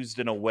could be used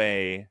in a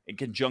way in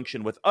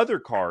conjunction with other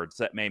cards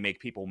that may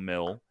make people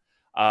mill,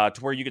 to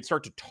where you could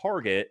start to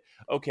target,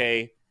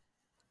 okay,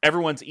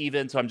 everyone's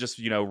even, so I'm just,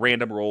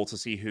 random roll to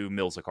see who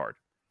mills a card.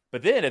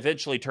 But then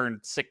eventually turn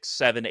 6,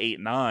 7,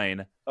 8,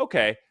 9,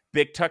 okay,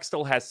 Big Tuck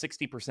still has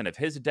 60% of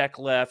his deck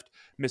left.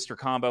 Mr.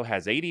 Combo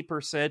has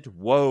 80%.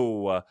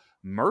 Whoa,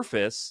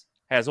 Murphys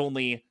has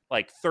only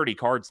like 30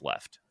 cards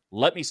left.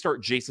 Let me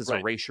start Jace's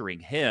erasuring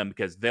him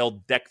because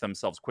they'll deck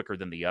themselves quicker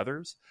than the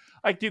others.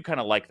 I do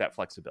kind of like that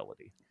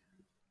flexibility.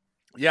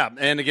 Yeah,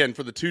 and again,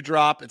 for the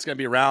 2-drop, it's going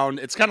to be around.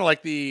 It's kind of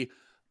like the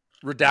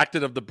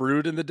Redacted of the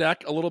Brood in the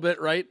deck a little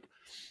bit, right?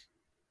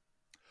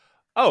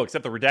 Oh,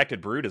 except the Redacted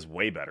Brood is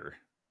way better.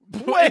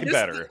 Way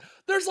better.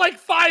 There's like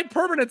 5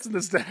 permanents in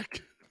this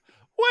deck.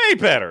 Way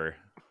better.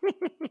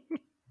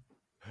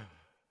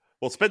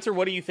 Well, Spencer,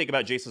 what do you think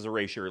about Jace's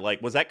erasure? Like,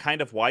 was that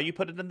kind of why you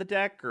put it in the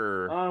deck,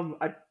 or?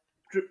 I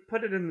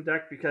put it in the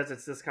deck because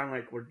it's just kind of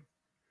like we're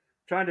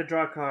trying to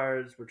draw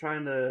cards, we're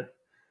trying to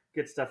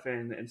get stuff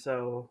in, and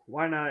so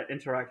why not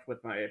interact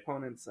with my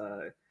opponent's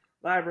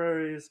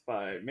libraries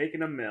by making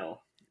them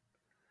mill?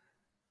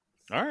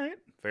 All right,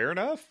 fair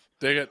enough.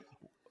 Dig it.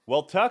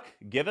 Well, Tuck,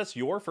 give us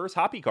your first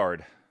Hoppy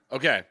card.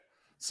 Okay,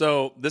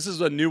 so this is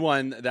a new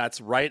one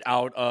that's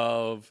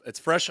it's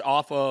fresh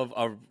off of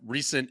a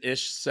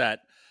recent-ish set,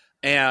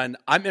 and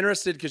I'm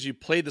interested because you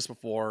played this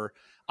before.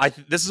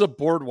 This is a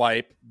board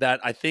wipe that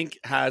I think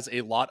has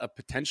a lot of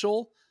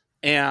potential,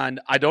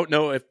 and I don't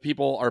know if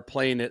people are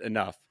playing it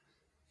enough.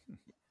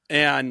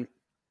 And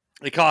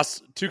it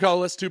costs 2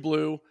 colorless, 2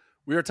 blue.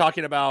 We are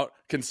talking about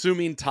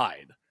Consuming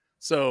Tide.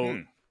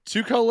 So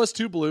 2 colorless,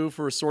 2 blue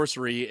for a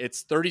sorcery.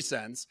 It's 30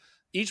 cents.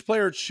 Each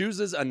player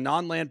chooses a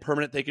non-land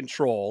permanent they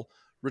control.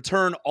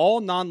 Return all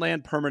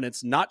non-land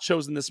permanents not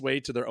chosen this way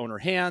to their owner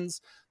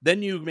hands.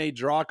 Then you may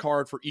draw a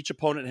card for each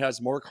opponent who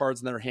has more cards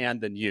in their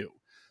hand than you.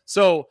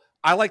 So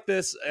I like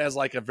this as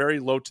like a very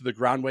low to the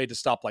ground way to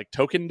stop like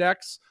token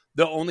decks.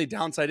 The only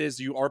downside is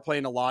you are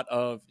playing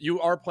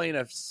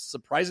a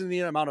surprisingly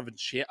amount of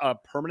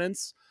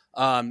permanents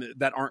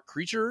that aren't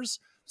creatures.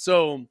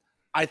 So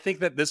I think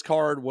that this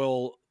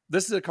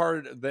is a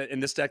card that in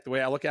this deck, the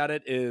way I look at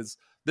it is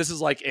this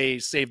is like a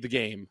save the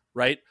game,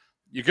 right?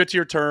 You get to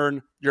your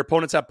turn, your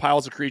opponents have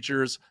piles of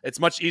creatures. It's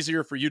much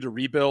easier for you to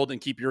rebuild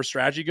and keep your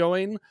strategy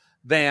going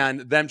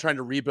than them trying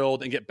to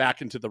rebuild and get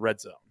back into the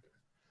red zone.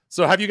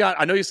 So I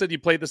know you said you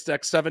played this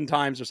deck 7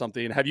 times or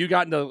something. Have you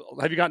gotten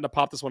to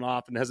pop this one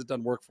off, and has it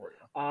done work for you?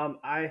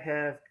 I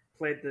have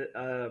played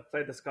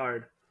this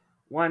card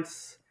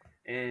once,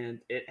 and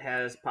it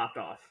has popped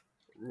off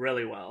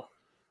really well.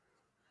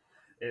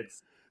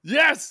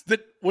 Yes!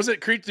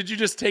 Did you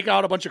just take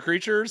out a bunch of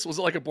creatures? Was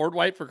it like a board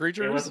wipe for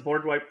creatures? It was a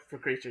board wipe for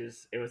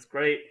creatures. It was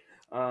great.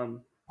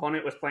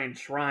 Opponent was playing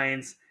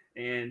Shrines,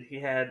 and he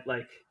had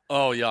like...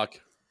 Oh, yuck.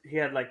 He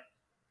had like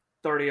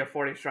 30 or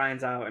 40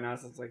 shrines out, and I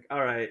was just like,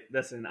 all right,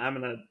 listen, I'm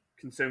going to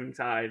Consuming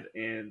Tide,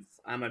 and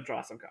I'm going to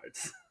draw some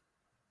cards.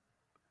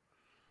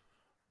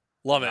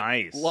 Love it.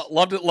 Nice.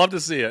 Love to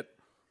see it.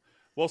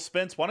 Well,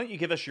 Spence, why don't you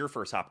give us your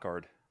first hop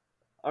card?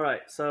 All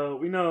right, so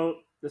we know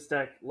this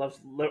deck loves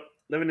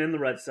living in the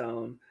red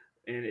zone,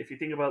 And if you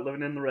think about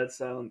living in the red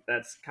zone,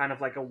 that's kind of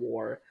like a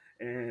war.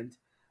 And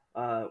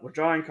we're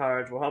drawing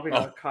cards. We're helping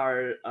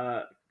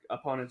our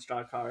opponents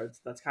draw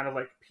cards. That's kind of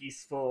like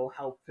peaceful,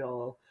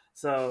 helpful.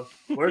 So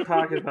we're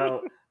talking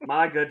about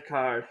my good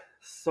card,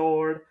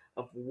 Sword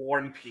of War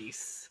and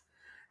Peace.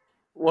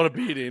 What a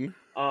beating.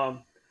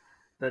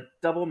 The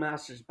Double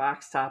Masters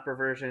box topper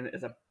version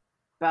is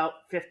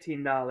about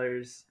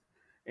 $15,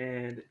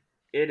 and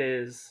it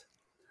is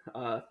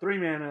 3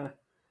 mana,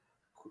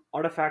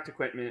 artifact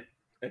equipment.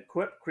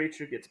 Equipped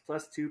creature gets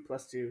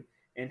 +2/+2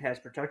 and has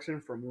protection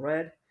from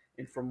red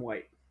and from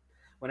white.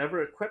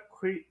 Whenever equipped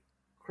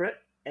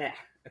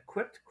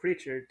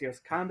creature deals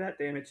combat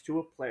damage to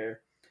a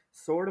player,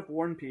 Sword of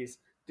War and Peace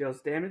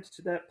deals damage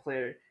to that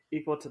player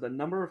equal to the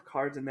number of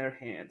cards in their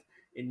hand,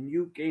 and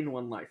you gain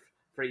 1 life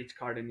for each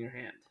card in your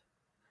hand.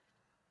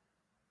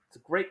 It's a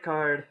great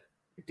card.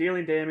 You're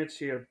dealing damage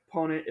to your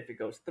opponent if it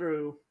goes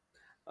through,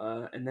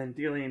 and then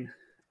dealing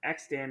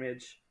X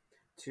damage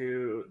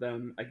to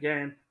them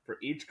again for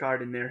each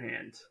card in their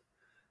hand,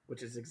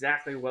 which is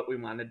exactly what we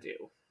want to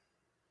do.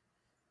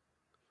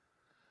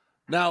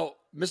 Now,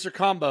 Mr.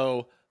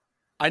 Combo,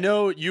 I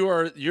know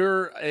you're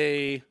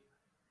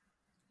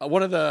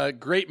one of the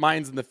great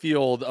minds in the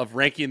field of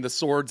ranking the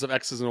swords of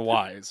X's and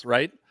Y's,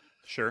 right?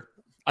 Sure.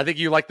 I think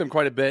you like them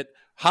quite a bit.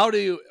 How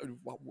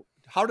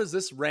does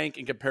this rank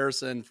in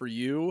comparison for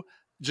you,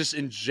 just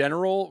in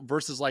general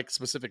versus like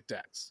specific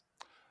decks?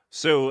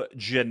 So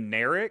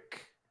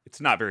generic, it's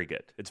not very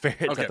good. It's at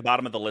the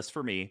bottom of the list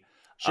for me.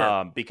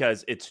 Sure.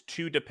 Because it's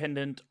too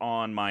dependent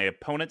on my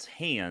opponent's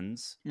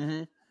hands,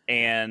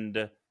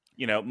 and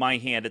my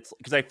hand. It's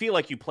because I feel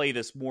like you play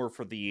this more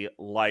for the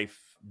life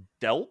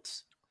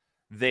dealt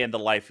than the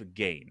life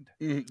gained.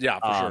 Yeah,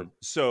 for sure.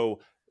 So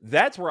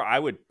that's where I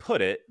would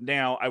put it.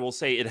 Now, I will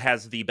say it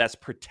has the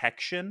best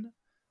protection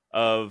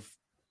of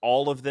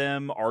all of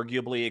them,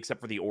 arguably, except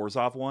for the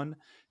Orzhov one,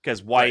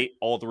 because white,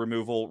 all the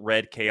removal,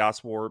 red,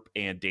 Chaos Warp,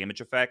 and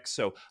damage effects.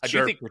 So I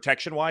do think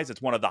protection-wise,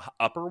 it's one of the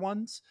upper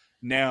ones.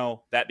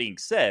 Now, that being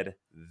said,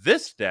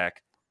 this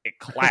deck, it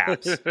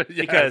claps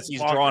because he's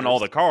drawn all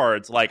the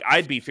cards. Like,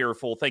 I'd be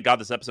fearful. Thank God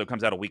this episode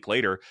comes out a week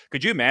later.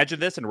 Could you imagine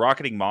this in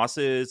Rocketing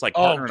Moss's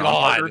partner and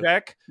partner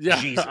deck?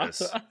 Yeah.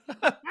 Jesus.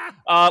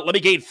 Let me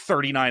gain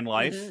 39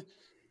 life.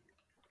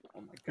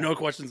 Oh my God. No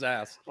questions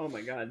asked. Oh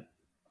my God.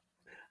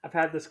 I've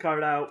had this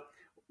card out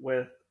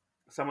with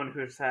someone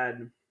who's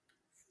had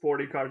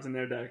 40 cards in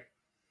their deck.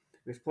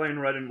 He was playing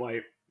red and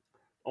white.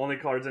 Only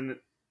colors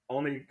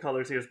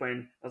he was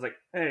playing. I was like,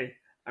 hey,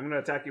 I'm going to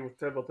attack you with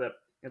Triple Tip.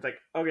 It's like,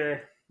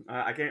 okay,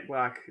 I can't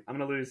block. I'm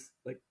going to lose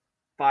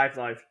 5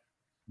 life.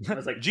 I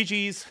was like,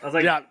 GG's. I was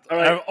like, yeah, all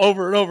right.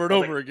 Over and over and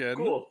over again.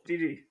 Cool,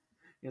 GG.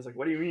 He was like,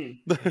 what do you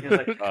mean? He was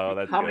like,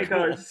 how many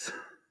cards?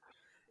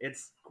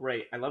 It's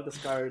great. I love this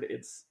card.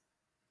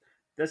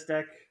 This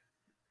deck,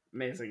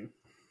 amazing.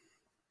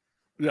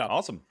 Yeah.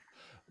 Awesome.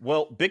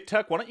 Well, Big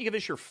Tuck, why don't you give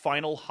us your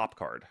final hop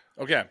card?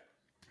 Okay.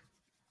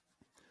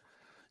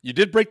 You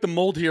did break the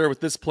mold here with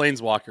this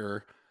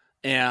Planeswalker,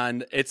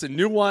 and it's a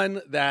new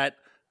one that,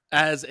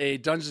 as a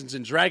Dungeons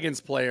 &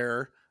 Dragons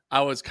player,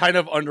 I was kind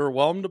of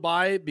underwhelmed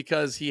by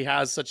because he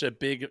has such a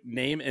big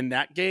name in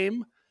that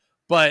game,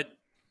 but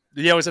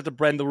you always have to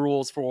bend the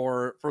rules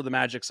for the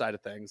Magic side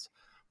of things.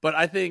 But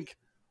I think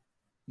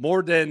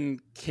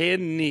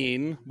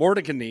Mordenkainen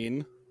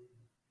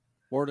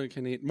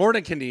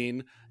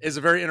is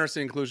a very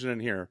interesting inclusion in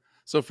here.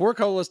 So 4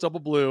 colorless double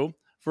blue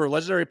for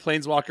legendary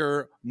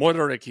Planeswalker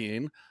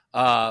Mordenkainen.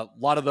 A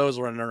lot of those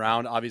running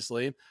around,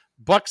 obviously.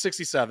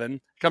 $1.67,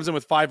 comes in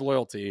with 5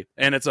 loyalty,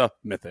 and it's a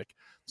mythic.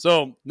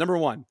 So, number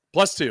 1,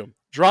 +2,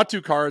 draw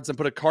 2 cards and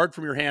put a card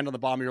from your hand on the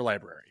bottom of your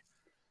library.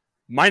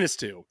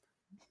 -2,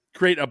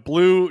 create a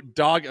blue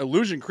dog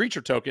illusion creature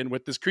token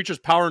with this creature's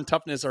power and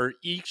toughness are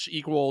each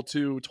equal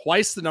to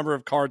twice the number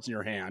of cards in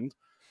your hand,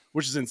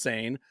 which is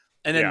insane.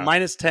 And then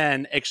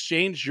 -10,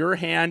 exchange your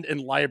hand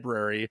and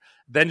library,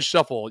 then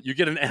shuffle. You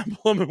get an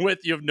emblem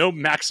with you have no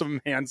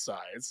maximum hand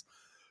size.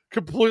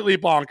 Completely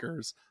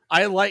bonkers.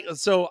 I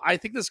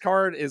think this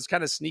card is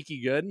kind of sneaky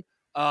good.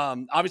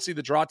 Obviously,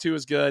 the draw 2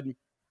 is good.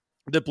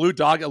 The blue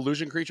dog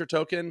illusion creature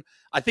token,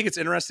 I think it's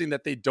interesting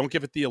that they don't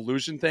give it the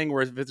illusion thing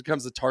where if it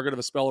becomes the target of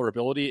a spell or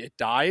ability, it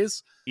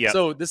dies. Yeah.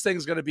 So this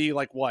thing's going to be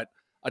like what?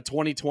 A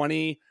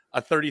 20/20,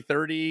 a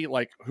 30/30,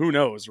 like who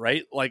knows,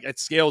 right? Like it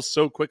scales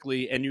so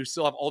quickly and you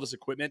still have all this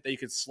equipment that you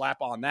could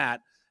slap on that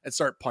and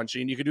start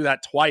punching. You could do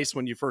that twice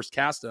when you first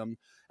cast them.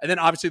 And then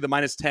obviously the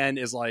 -10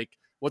 is like,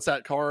 what's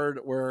that card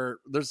where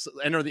there's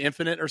Enter the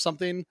Infinite or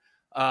something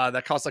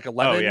that costs like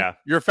 11? Oh, yeah.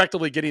 You're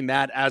effectively getting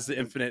that as the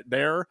Infinite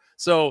there.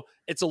 So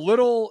it's a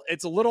little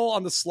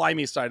on the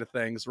slimy side of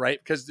things, right?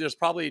 Because there's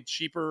probably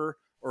cheaper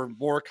or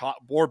more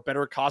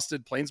better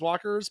costed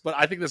Planeswalkers, but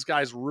I think this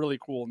guy's really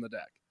cool in the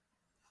deck.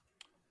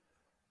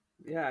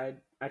 Yeah,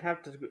 I'd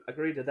have to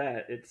agree to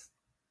that. It's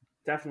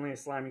definitely a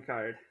slimy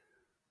card.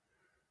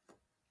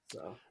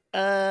 So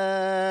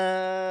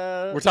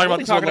we're talking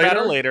about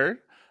it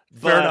later.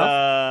 Fair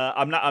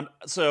enough.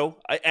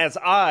 As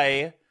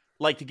I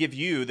like to give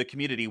you, the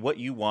community, what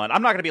you want.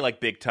 I'm not going to be like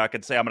Big Tuck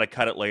and say I'm going to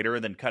cut it later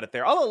and then cut it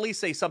there. I'll at least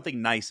say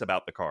something nice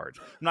about the card.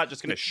 I'm not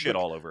just going to shit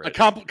all over it. A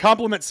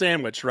compliment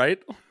sandwich,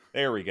 right?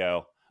 There we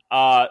go.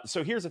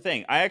 So here's the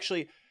thing.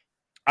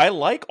 I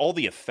like all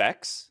the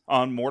effects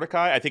on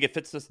Mordecai. I think it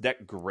fits this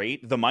deck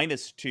great. The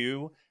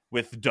 -2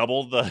 with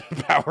double the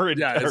power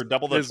or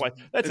double the twice.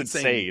 That's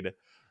insane.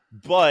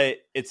 But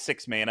it's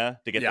 6 mana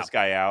to get this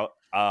guy out.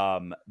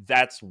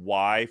 That's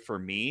why for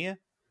me,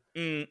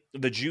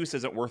 the juice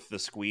isn't worth the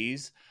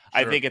squeeze.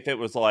 Sure. I think if it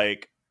was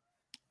like,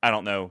 I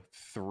don't know,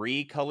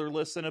 3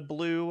 colorless and a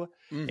blue,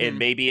 and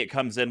maybe it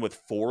comes in with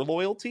 4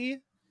 loyalty.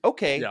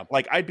 Okay,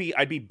 like I'd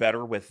be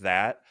better with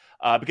that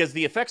because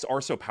the effects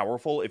are so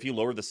powerful. If you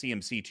lower the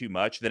CMC too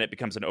much, then it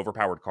becomes an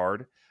overpowered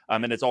card,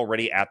 and it's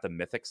already at the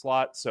mythic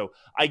slot. So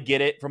I get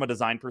it from a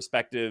design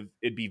perspective.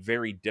 It'd be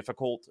very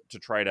difficult to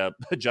try to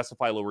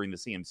justify lowering the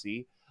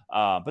CMC,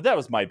 but that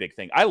was my big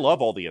thing. I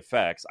love all the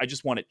effects. I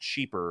just want it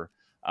cheaper.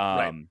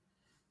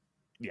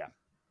 Yeah,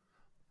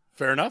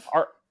 fair enough.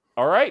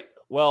 All right.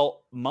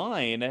 Well,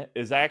 mine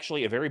is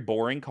actually a very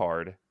boring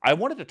card. I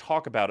wanted to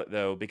talk about it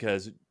though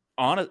because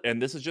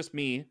and this is just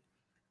me,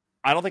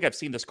 I don't think I've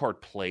seen this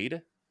card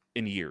played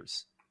in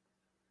years.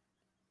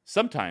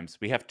 Sometimes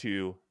we have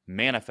to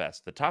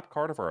manifest the top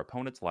card of our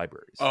opponent's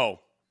libraries. Oh.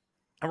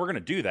 And we're going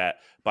to do that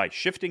by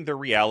shifting their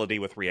reality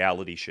with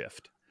Reality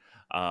Shift.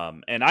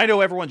 And I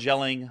know everyone's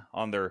yelling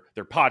on their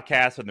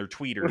podcasts and their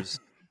tweeters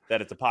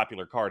that it's a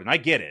popular card, and I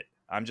get it.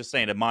 I'm just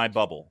saying, in my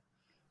bubble.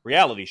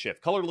 Reality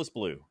Shift, colorless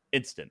blue,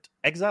 instant.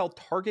 Exile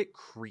target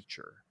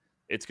creature.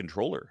 Its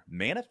controller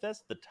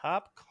manifests the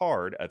top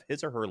card of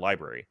his or her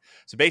library.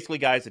 So basically,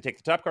 guys, they take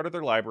the top card of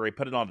their library,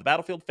 put it on the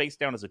battlefield face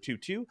down as a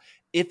 2/2.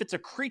 If it's a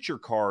creature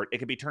card, it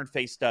can be turned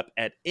face up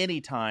at any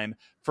time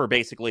for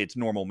basically its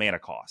normal mana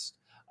cost.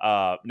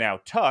 Now,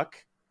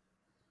 Tuck,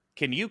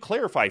 can you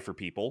clarify for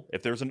people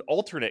if there's an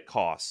alternate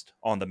cost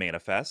on the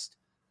manifest?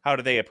 How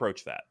do they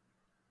approach that?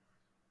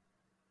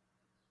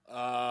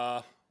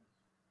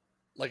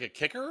 Like a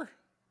kicker?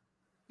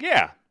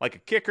 Yeah, like a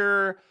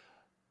kicker,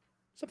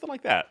 something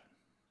like that.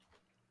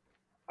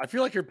 I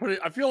feel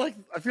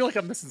like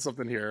I'm missing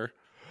something here.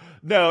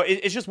 No,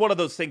 it's just one of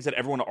those things that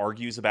everyone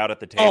argues about at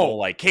the table.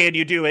 Like, can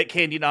you do it?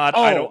 Can you not?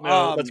 I don't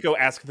know. Let's go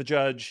ask the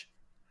judge.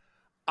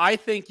 I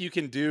think you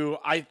can do.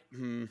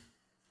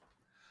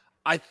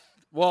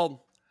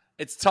 Well,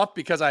 it's tough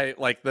because I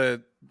like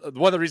one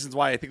of the reasons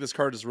why I think this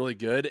card is really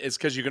good is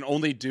because you can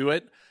only do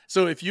it.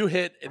 So if you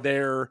hit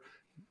their,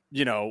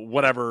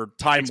 whatever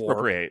time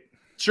expropriate.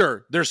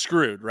 Sure, they're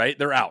screwed, right?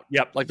 They're out.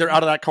 Yep. Like they're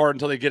out of that card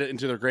until they get it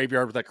into their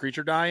graveyard with that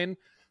creature dying.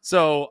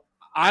 So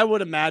I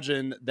would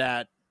imagine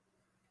that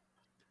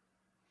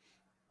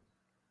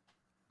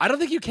I don't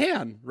think you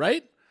can,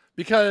 right?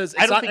 Because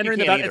it's not entering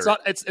the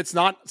it's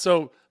not.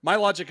 So my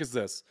logic is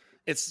this: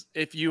 it's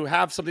if you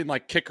have something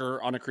like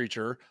kicker on a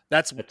creature,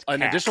 that's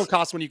an additional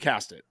cost when you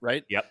cast it,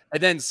 right? Yep.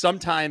 And then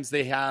sometimes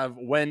they have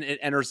when it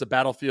enters the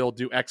battlefield,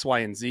 do X, Y,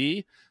 and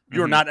Z.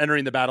 You're not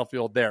entering the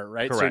battlefield there,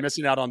 right? Correct. So you're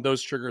missing out on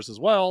those triggers as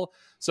well.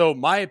 So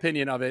my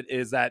opinion of it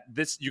is that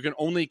you can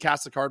only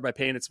cast the card by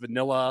paying its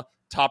vanilla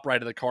top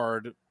right of the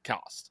card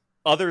cost.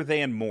 Other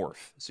than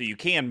morph. So you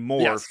can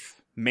morph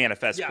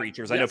manifest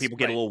creatures. I know people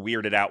get a little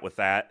weirded out with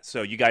that.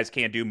 So you guys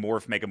can do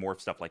morph, mega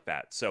morph, stuff like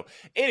that. So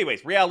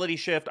anyways, Reality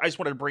Shift. I just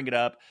wanted to bring it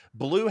up.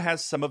 Blue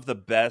has some of the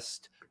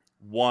best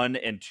 1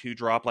 and 2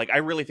 drop. Like I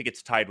really think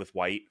it's tied with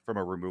white from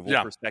a removal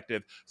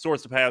perspective.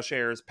 Swords to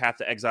Plowshares, Path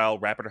to Exile,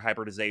 Rapid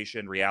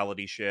Hybridization,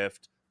 Reality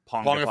Shift,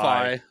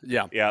 Pongify.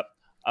 Yep.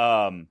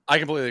 I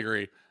completely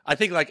agree. I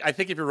think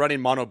if you're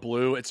running mono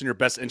blue, it's in your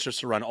best interest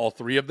to run all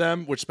 3 of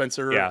them, which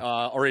Spencer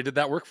already did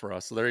that work for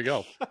us. So there you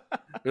go.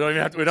 we don't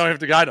have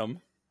to guide them.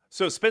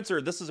 So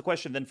Spencer, this is a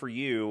question then for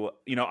you.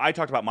 I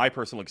talked about my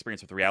personal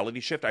experience with Reality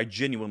Shift. I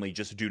genuinely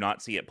just do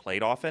not see it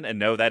played often. And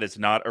no, that is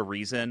not a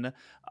reason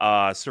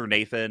Sir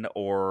Nathan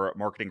or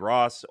Marketing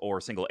Ross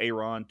or Single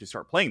Aaron to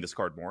start playing this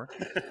card more.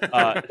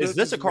 Is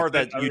this a card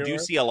that you do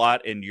see a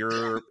lot in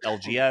your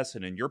LGS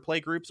and in your play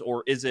groups?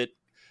 Or is it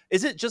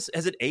just,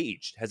 has it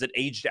aged? Has it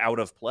aged out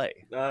of play?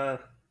 I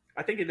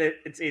think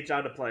it's aged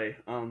out of play.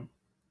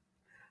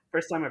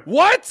 First time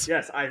What?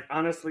 Yes, I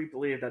honestly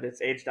believe that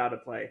it's aged out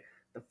of play.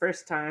 The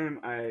first time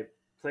I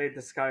played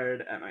this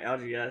card at my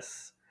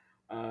LGS,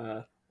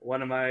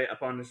 one of my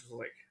opponents was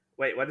like,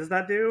 wait, what does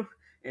that do?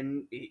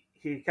 And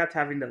he kept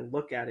having to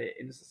look at it,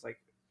 and it's just like,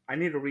 I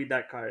need to read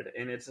that card.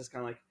 And it's just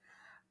kind of like,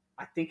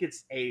 I think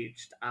it's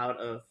aged out.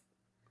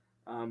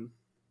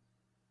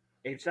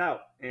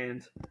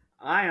 And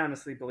I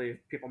honestly believe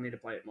people need to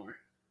play it more.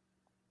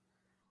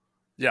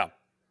 Yeah.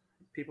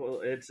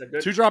 It's a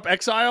good 2-drop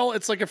Exile.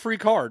 It's like a free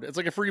card. It's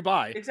like a free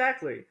buy.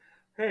 Exactly.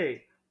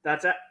 Hey,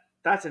 that's an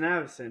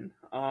Avacyn.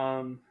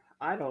 I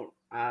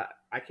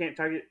can't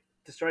target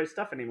destroy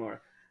stuff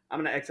anymore. I'm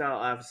gonna exile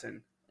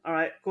Avacyn. All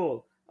right,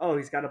 cool. Oh,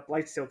 he's got a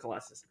Blightsteel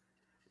Colossus.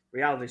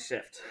 Reality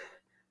Shift.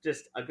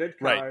 Just a good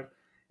card. Right.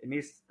 It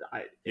needs.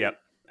 I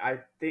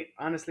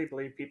honestly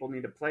believe people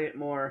need to play it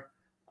more.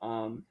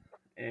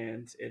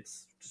 And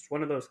it's just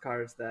one of those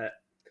cards that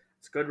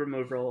it's good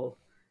removal.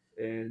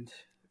 and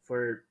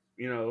for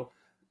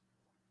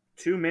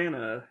 2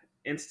 mana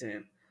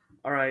instant.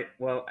 All right,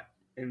 well,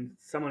 and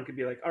someone could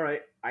be like, all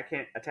right, I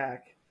can't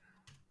attack.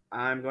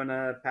 I'm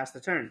gonna pass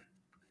the turn.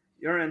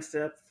 You're in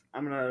step.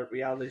 I'm gonna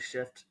reality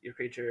shift your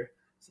creature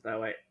so that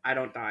way I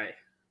don't die.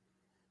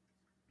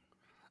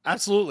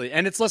 Absolutely,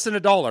 and it's less than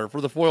 $1 for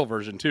the foil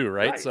version too,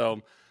 right?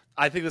 So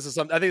I think this is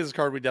a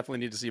card we definitely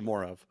need to see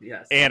more of.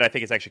 Yes, and I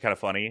think it's actually kind of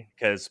funny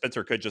because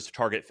Spencer could just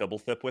target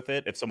Fibblethip with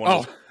it if someone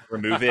will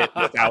remove it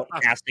without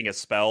casting a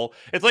spell.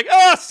 It's like,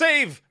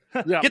 save,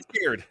 get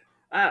scared.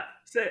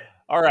 Sit.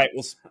 All right,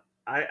 well,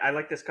 I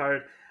like this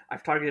card.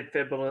 I've targeted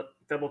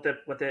Fibblethip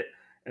with it,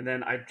 and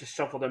then I just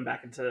shuffled them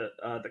back into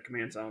the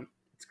command zone.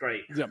 It's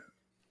great.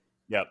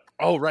 Yep.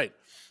 Oh, right.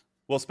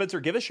 Well, Spencer,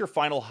 give us your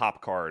final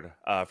hop card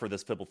for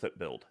this Fibblethip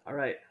build. All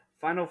right,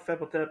 final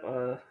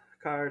Fibblethip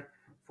card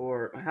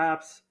for my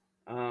hops.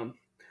 Don't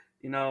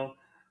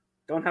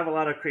have a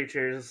lot of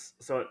creatures,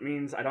 so it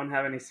means I don't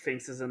have any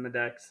Sphinxes in the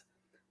decks.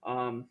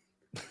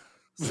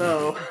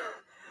 So,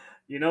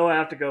 I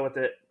have to go with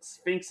it.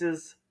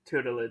 Sphinxes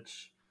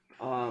tutelage.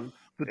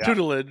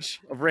 Tutelage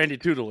of Randy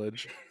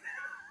Tutelage.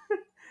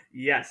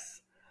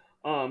 Yes.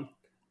 2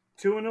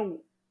 and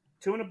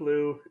a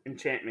blue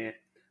enchantment.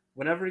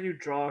 Whenever you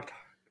draw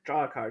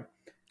a card,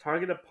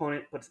 target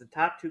opponent puts the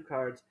top 2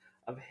 cards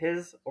of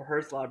his or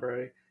her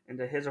library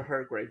into his or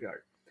her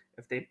graveyard.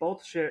 If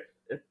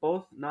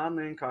both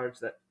non-land cards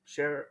that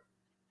share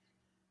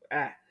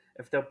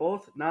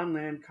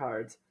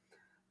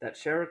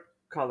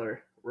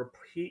color,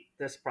 repeat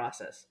this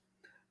process.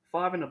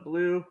 5 and a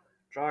blue,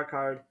 draw a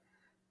card,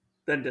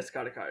 then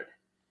discard a card.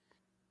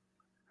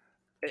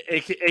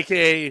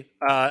 AKA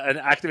an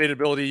activated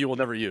ability you will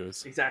never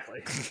use.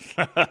 Exactly.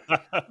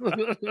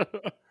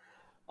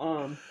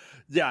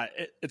 Yeah,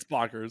 it's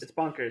bonkers. It's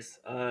bonkers.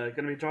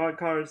 Gonna be drawing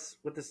cards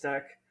with this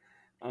deck.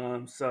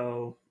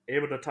 So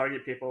able to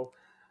target people.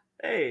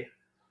 Hey,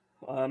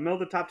 mill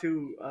the top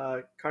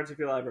 2 cards of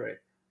your library.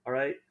 All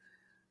right,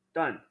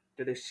 done.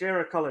 Do they share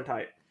a color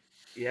type?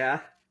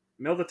 Yeah.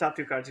 Mill the top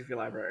 2 cards of your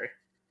library.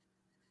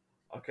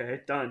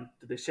 Okay, done.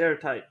 Do they share a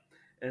type?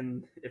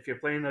 And if you're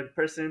playing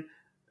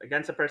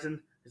against a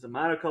person who's a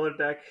monocolored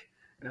deck,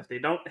 and if they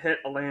don't hit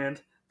a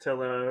land till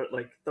they're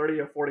like 30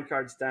 or 40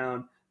 cards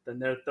down, then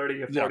they're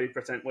 30 or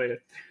 40% weighted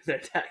through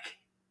their deck.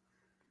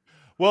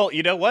 Well,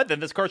 you know what? Then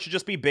this card should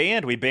just be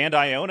banned. We banned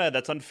Iona.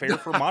 That's unfair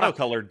for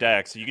monocolored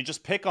decks. You can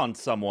just pick on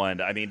someone.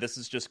 I mean, this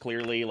is just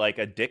clearly like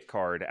a dick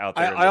card out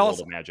there in the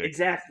world of Magic.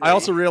 Exactly. I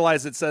also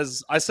realize it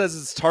says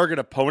it's target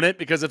opponent,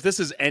 because if this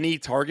is any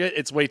target,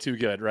 it's way too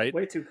good, right?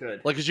 Way too good.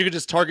 Like, because you could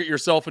just target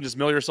yourself and just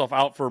mill yourself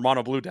out for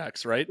mono blue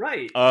decks, right?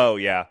 Right. Oh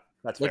yeah,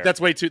 that's like fair.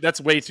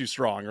 that's way too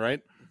strong, right?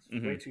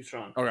 Mm-hmm. Way too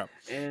strong. Okay.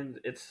 And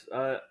it's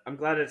I'm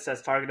glad it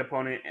says target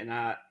opponent and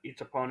not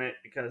each opponent,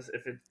 because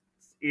if it's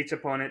each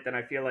opponent, then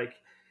I feel like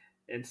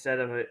instead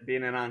of it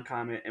being an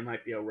uncommon, it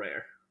might be a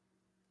rare.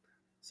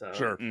 So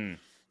sure.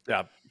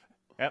 Yeah.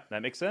 Yep,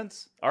 that makes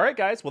sense. All right,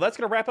 guys. Well, that's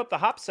going to wrap up the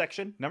hop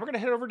section. Now we're going to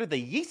head over to the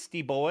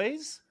Yeasty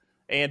Boys.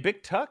 And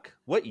Big Tuck,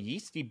 what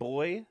Yeasty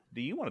Boy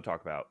do you want to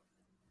talk about?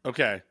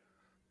 Okay.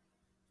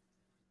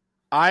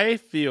 I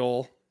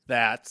feel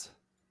that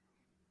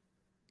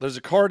there's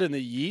a card in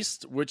the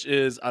Yeast which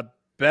is a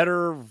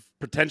better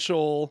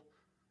potential.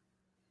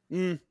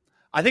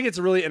 I think it's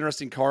a really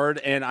interesting card,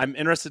 and I'm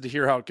interested to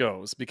hear how it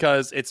goes,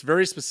 because it's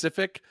very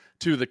specific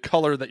to the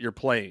color that you're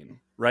playing,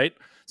 right?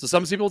 So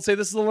some people would say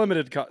this is a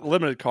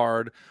limited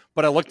card,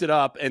 but I looked it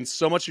up, and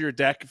so much of your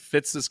deck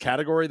fits this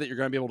category that you're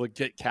going to be able to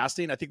get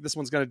casting. I think this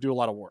one's going to do a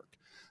lot of work.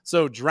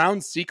 So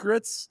Drowned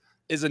Secrets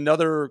is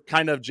another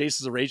kind of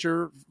Jace's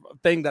Erasure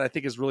thing that I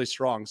think is really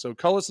strong. So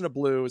colorless and a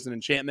blue is an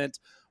enchantment.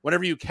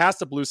 Whenever you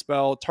cast a blue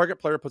spell, target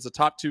player puts the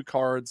top 2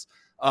 cards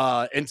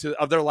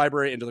of their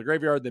library into the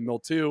graveyard. They mill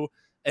 2.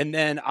 And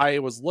then I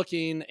was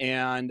looking,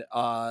 and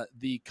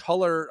the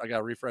color, I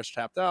got refresh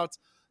tapped out,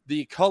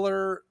 the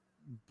color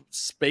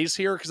space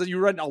here, because you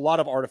run a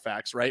lot of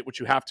artifacts, right, which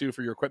you have to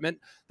for your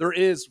equipment. There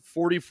is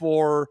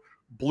 44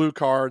 blue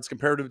cards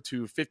compared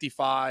to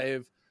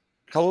 55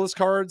 colorless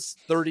cards,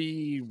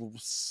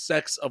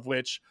 36 of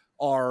which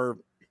are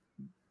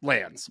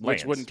lands,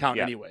 which wouldn't count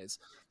anyways.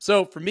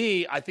 So for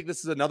me, I think this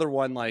is another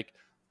one, like,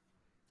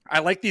 I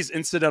like these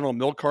incidental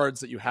mill cards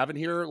that you have in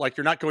here. Like,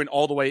 you're not going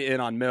all the way in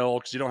on mill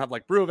because you don't have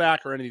like Bruvac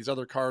or any of these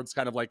other cards,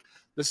 kind of like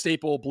the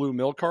staple blue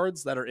mill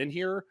cards that are in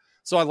here.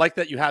 So I like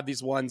that you have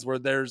these ones where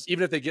there's,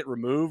 even if they get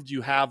removed,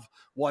 you have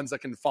ones that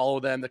can follow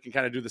them that can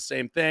kind of do the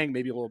same thing,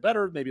 maybe a little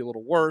better, maybe a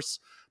little worse.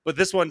 But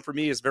this one for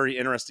me is very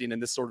interesting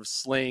in this sort of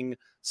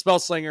spell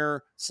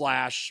slinger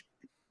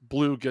 /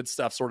 blue good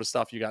stuff sort of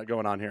stuff you got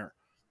going on here.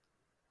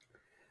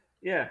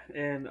 Yeah,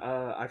 and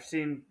I've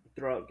seen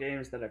throughout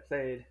games that I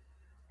played,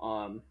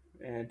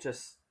 and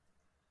just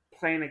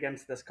playing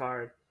against this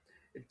card,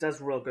 it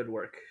does real good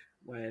work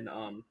when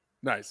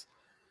nice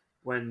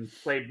when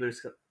played blue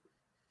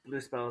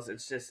spells.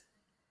 It's just,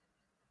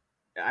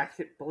 I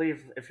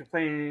believe if you're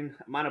playing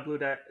mono blue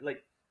deck,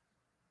 like,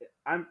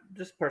 I'm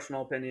just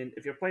personal opinion,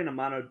 if you're playing a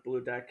mono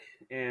blue deck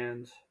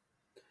and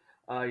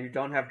you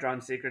don't have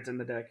Drawn Secrets in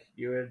the deck,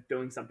 you're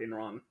doing something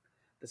wrong.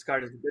 This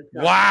card is a good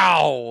card.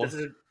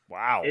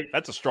 Wow.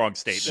 That's a strong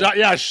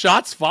statement.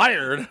 Shots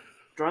fired.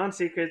 Drawn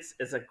Secrets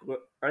is a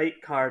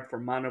great card for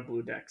mono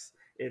blue decks.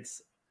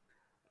 It's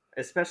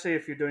especially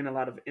if you're doing a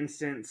lot of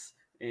instants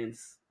and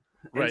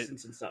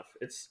stuff.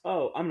 It's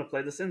I'm gonna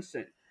play this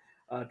instant.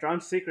 Drawn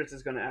Secrets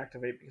is gonna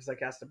activate because I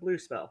cast a blue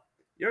spell.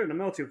 You're gonna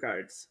mill 2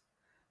 cards.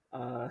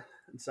 And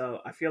so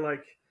I feel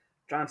like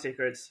Drawn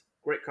Secrets,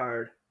 great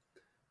card,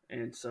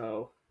 and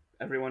so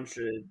everyone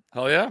should.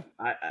 Hell yeah!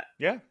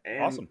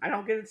 Awesome. I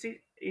don't get to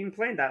even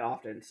playing that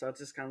often, so it's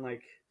just kind of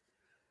like,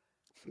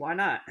 why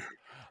not?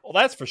 Well,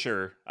 that's for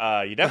sure.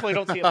 You definitely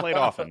don't see it played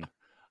often.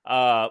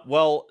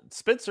 Well,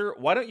 Spencer,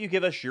 why don't you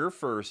give us your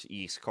first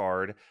Yeast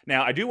card?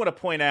 Now, I do want to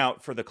point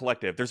out for the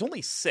collective, there's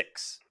only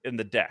 6 in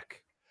the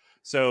deck.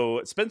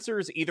 So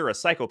Spencer's either a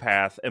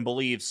psychopath and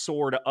believes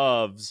Sword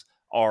ofs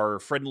are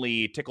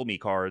friendly tickle me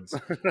cards,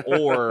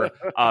 or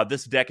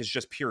this deck is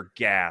just pure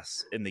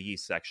gas in the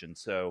Yeast section.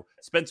 So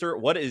Spencer,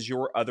 what is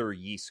your other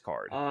Yeast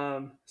card?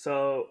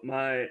 So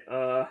my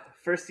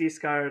first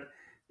Yeast card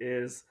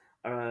is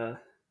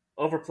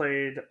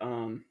overplayed,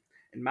 in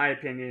my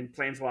opinion,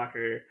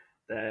 Planeswalker.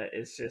 That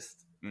is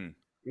just, you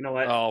know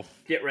what?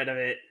 Get rid of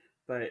it.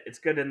 But it's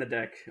good in the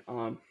deck.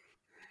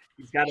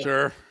 He's got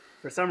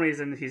for some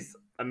reason he's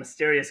a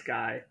mysterious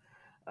guy.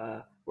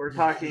 We're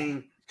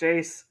talking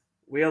Jace,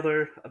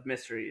 Wielder of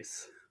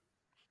Mysteries.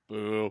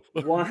 Boo.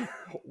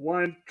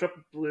 one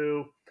triple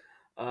blue,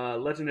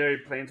 legendary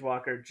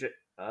Planeswalker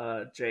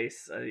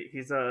Jace.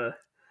 He's a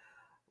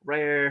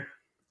rare.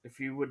 If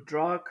you would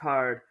draw a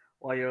card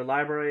while your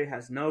library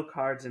has no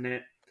cards in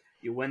it,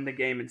 you win the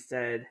game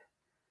instead.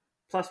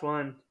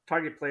 +1,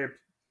 target player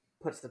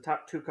puts the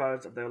top 2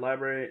 cards of their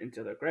library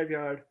into their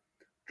graveyard,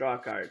 draw a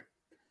card.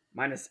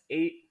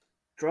 -8,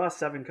 draw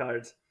 7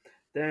 cards.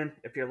 Then,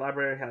 if your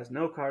library has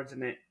no cards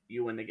in it,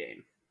 you win the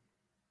game.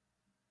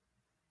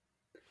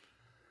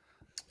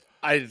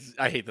 I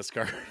hate this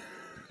card.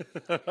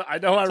 I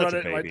know I run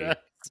it in my deck.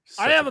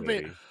 I am a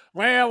baby.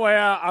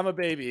 Well, I'm a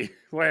baby.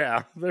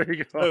 Well, there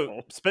you go.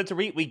 So, Spencer,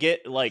 we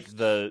get like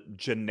the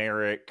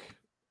generic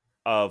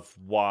of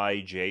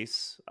why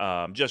Jace.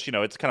 Just,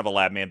 it's kind of a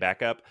lab man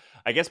backup.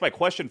 I guess my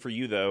question for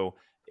you, though,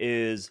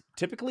 is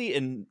typically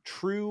in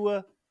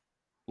true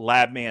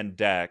lab man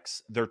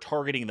decks, they're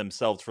targeting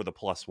themselves for the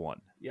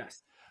 +1.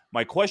 Yes.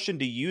 My question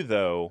to you,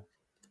 though,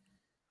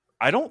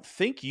 I don't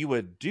think you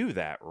would do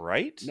that,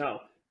 right?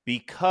 No.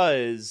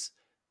 Because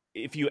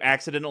if you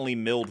accidentally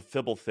milled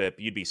Fibblethip,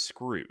 you'd be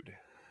screwed.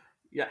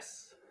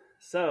 Yes.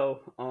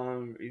 So,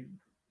 don't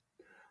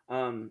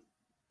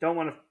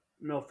want to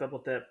mill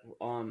Fibblethip.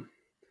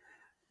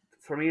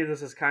 For me,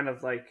 this is kind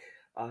of like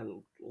a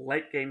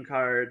late game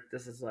card.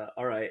 This is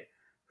alright.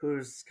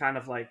 Who's kind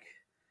of like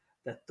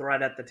the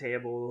threat at the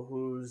table?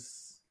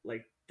 Who's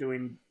like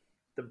doing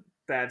the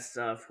bad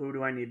stuff? Who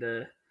do I need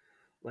to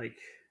like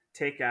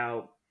take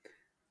out?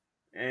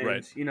 And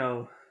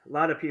a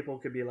lot of people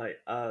could be like,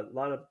 a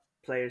lot of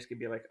players could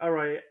be like, all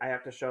right, I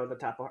have to show the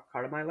top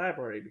card of my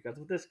library because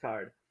of this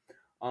card.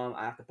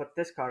 I have to put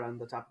this card on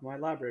the top of my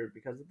library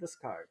because of this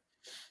card.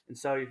 And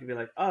so you can be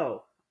like,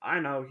 oh, I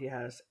know he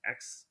has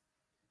X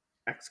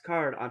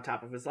card on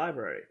top of his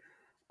library.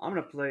 I'm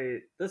going to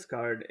play this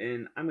card,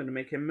 and I'm going to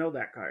make him mill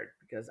that card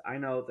because I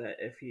know that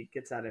if he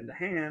gets that into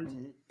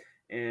hand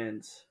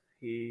and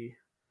he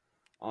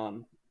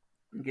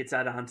gets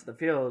that onto the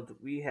field,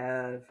 we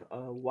have a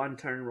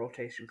 1-turn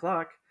rotation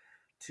clock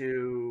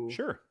to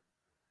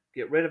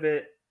get rid of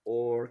it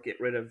or get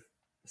rid of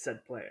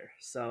said player.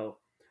 So,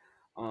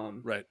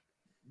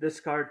 this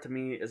card to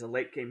me is a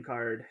late game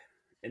card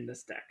in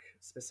this deck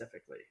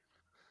specifically.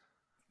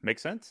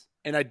 Makes sense.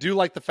 And I do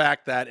like the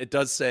fact that it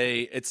does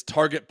say it's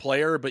target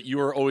player, but you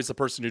are always the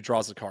person who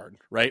draws a card,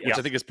 right? Which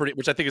I think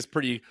is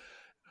pretty,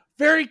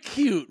 very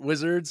cute,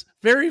 Wizards.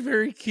 Very,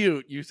 very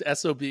cute, you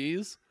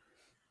SOBs.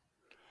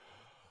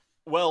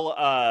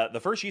 Well,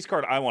 the first Yeast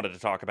card I wanted to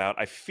talk about,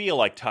 I feel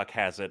like Tuck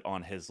has it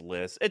on his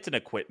list. It's an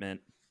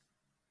equipment.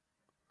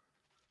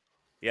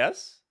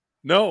 Yes?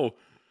 No.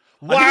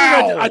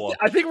 Wow.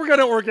 I think we're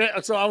going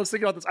to so I was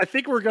thinking about this. I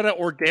think we're going to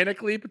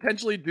organically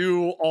potentially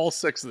do all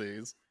 6 of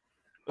these.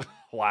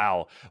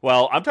 Wow.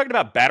 Well, I'm talking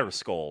about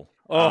Batterskull.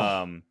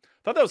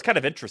 Thought that was kind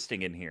of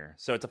interesting in here.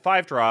 So it's a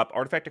 5-drop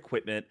artifact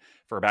equipment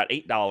for about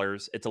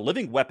 $8. It's a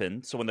living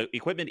weapon. So when the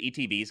equipment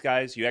ETBs,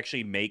 guys, you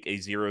actually make a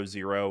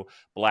 0/0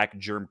 black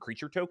germ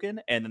creature token,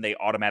 and then they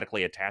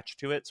automatically attach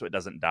to it so it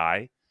doesn't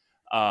die.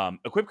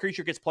 Equipped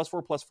creature gets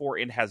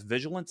 +4/+4 and has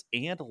vigilance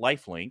and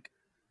lifelink.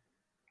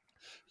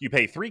 You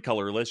pay 3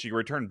 colorless. You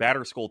return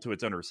Batterskull to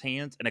its owner's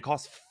hands, and it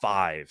costs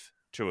 5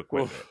 to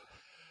equip it.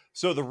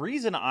 So the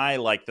reason I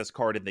like this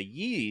card in the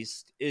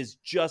Yeast is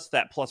just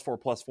that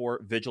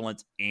 +4/+4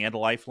 vigilance and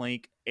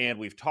lifelink. And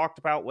we've talked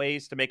about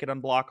ways to make it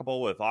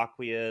unblockable with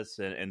Aqueous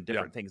and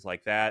different things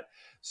like that.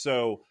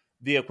 So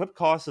the equip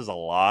cost is a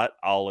lot.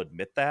 I'll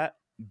admit that.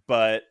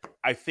 But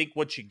I think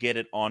once you get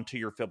it onto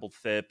your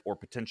Fibblethip or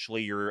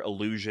potentially your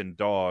Illusion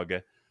Dog,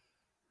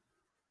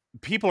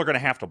 people are going to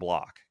have to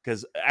block,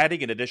 because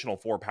adding an additional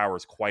 4 power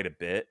is quite a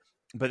bit.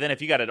 But then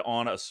if you got it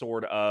on a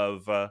Sword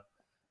of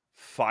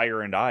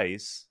Fire and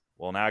Ice,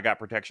 well, now I got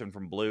protection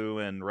from blue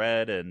and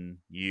red, and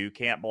you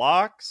can't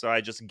block, so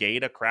I just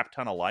gain a crap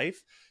ton of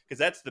life. Because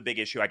that's the big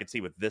issue I could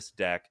see with this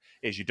deck,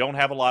 is you don't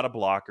have a lot of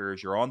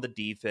blockers, you're on the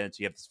defense,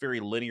 you have this very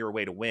linear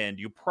way to win.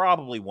 You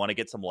probably want to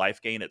get some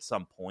life gain at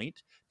some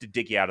point to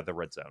dig you out of the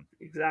red zone.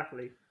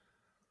 Exactly.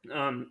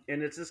 And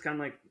it's just kind of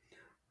like,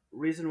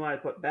 reason why I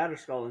put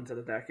Batterskull into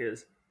the deck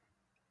is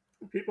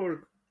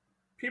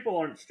people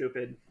aren't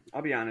stupid,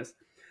 I'll be honest,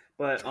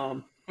 but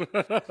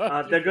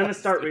they're going to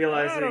start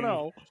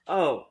realizing,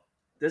 oh,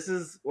 this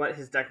is what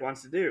his deck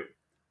wants to do.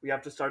 We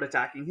have to start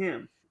attacking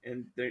him,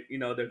 and they're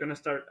going to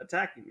start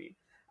attacking me.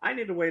 I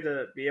need a way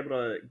to be able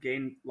to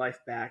gain life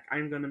back.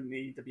 I'm going to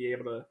need to be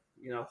able to,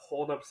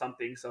 hold up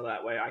something so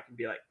that way I can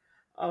be like,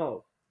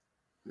 oh,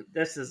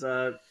 this is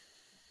the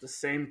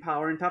same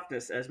power and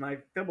toughness as my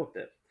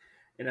Fibblethip.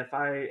 And if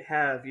I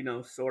have,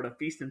 sort of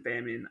Feast and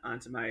Famine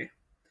onto my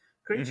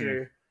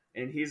creature,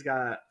 and he's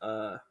got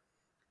a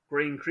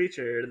green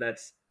creature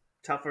that's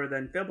tougher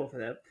than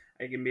Fibblethip,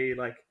 I can be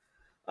like,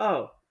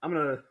 oh, I'm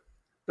going to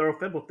throw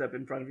Fibblethip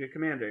in front of your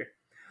commander.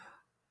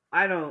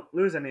 I don't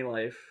lose any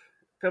life.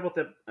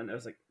 Fibblethip, and I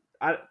was like,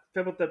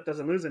 Fibblethip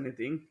doesn't lose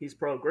anything. He's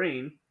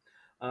pro-green.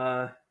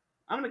 I'm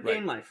going to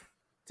gain life,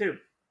 too.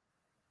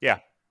 Yeah.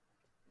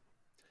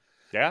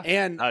 Yeah.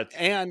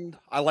 And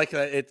I like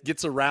that it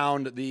gets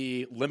around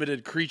the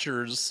limited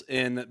creatures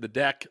in the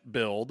deck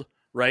build,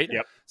 right?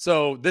 Yep.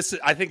 So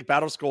I think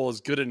Batterskull is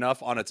good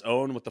enough on its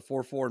own with the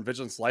 4/4 and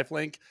Vigilance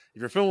Lifelink.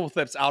 If your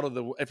Fibblethip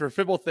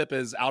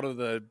is out of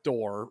the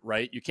door,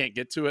 right, you can't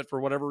get to it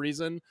for whatever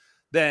reason,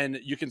 then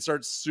you can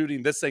start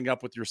suiting this thing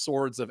up with your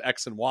swords of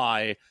X and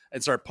Y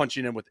and start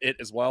punching in with it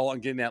as well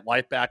and getting that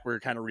life back where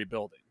you're kind of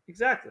rebuilding.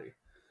 Exactly.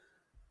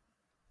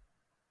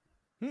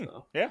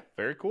 So. Yeah,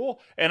 very cool.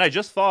 And I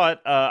just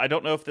thought, I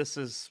don't know if this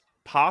is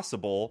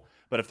possible,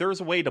 but if there was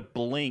a way to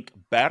blink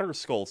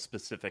Batterskull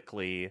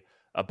specifically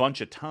a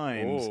bunch of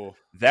times,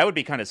 that would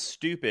be kind of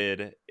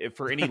stupid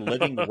for any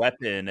living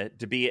weapon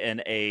to be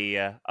in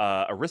a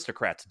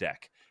Aristocrats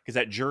deck, because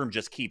that germ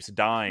just keeps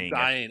dying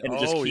and it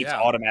just keeps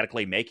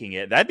automatically making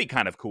it. That'd be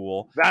kind of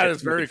cool. That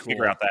is very cool.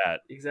 Figure out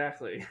that.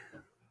 Exactly.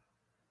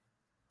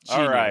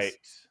 All right.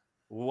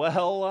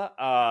 Well,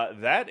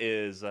 that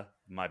is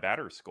my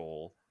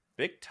Batterskull.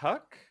 Big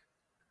Tuck,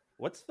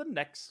 what's the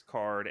next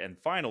card and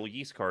final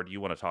Yeast card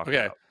you want to talk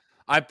about?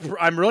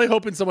 I'm really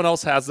hoping someone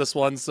else has this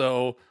one,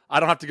 so I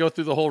don't have to go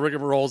through the whole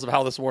rigmaroles of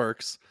how this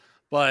works.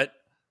 But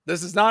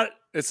this is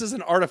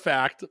an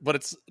artifact, but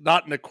it's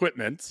not an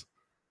equipment.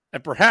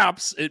 And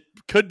perhaps it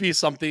could be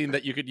something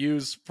that you could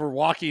use for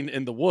walking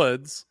in the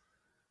woods.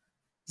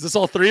 Is this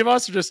all three of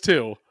us or just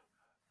two?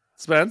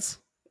 Spence?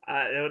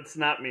 It's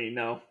not me,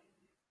 no.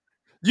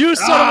 You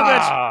son of a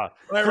bitch!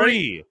 Right,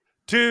 3,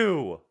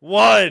 2,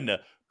 1.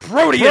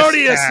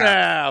 Proteus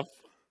Staff.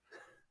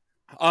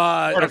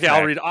 Okay,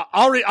 I'll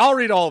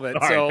read all of it.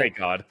 All right, thank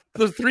God.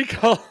 The 3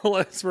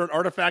 colorless for an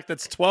artifact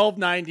that's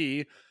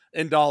 $12.90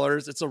 in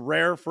dollars. It's a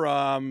rare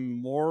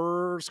from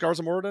Scars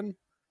of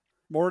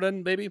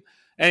Moradin, baby.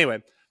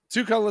 Anyway,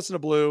 2 colorless and a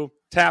blue.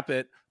 Tap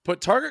it. Put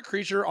target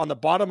creature on the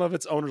bottom of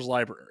its owner's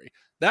library.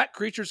 That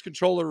creature's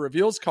controller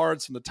reveals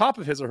cards from the top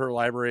of his or her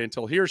library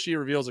until he or she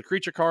reveals a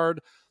creature card.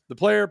 The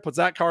player puts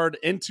that card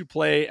into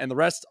play and the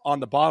rest on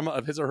the bottom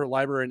of his or her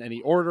library in any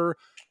order.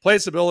 Play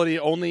this ability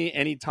only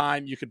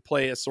anytime you could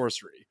play a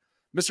sorcery.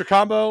 Mr.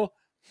 Combo,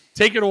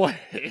 take it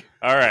away.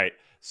 All right.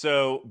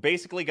 So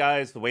basically,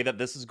 guys, the way that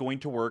this is going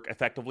to work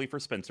effectively for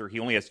Spencer,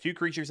 he only has 2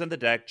 creatures in the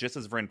deck, just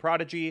as Vryn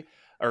Prodigy,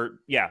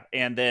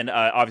 and then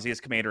obviously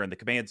his commander in the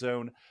command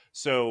zone.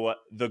 So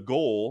the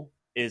goal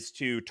is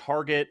to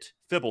target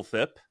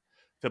Fibblethip.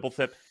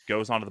 Fibblethip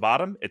goes onto the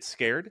bottom. It's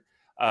scared.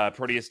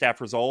 Proteus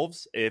Staff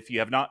resolves. If you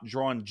have not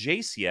drawn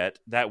Jace yet,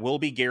 that will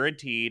be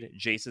guaranteed.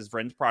 Jace's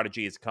Vryn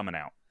Prodigy is coming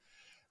out.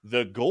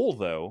 The goal,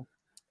 though,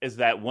 is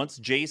that once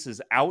Jace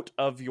is out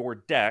of your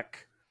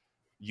deck,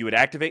 you would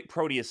activate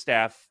Proteus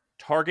Staff,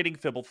 targeting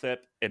Fibblethip,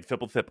 and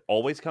Fibblethip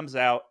always comes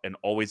out and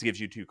always gives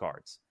you 2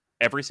 cards.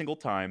 Every single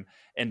time.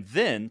 And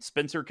then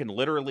Spencer can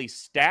literally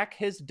stack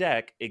his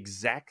deck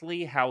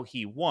exactly how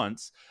he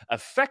wants,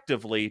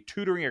 effectively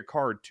tutoring a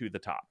card to the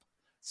top.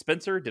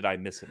 Spencer, did I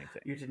miss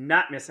anything? You did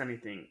not miss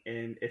anything.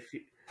 And if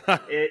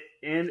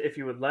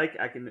you would like,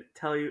 I can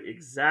tell you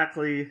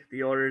exactly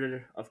the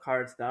order of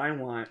cards that I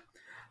want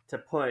to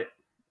put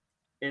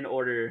in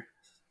order,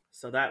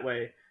 so that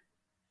way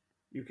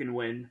you can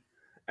win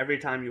every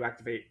time you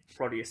activate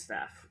Proteus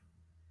Staff.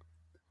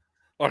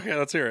 Okay,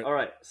 let's hear it. All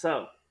right,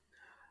 so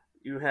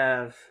you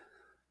have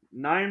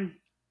 9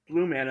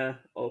 blue mana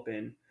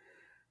open,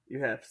 you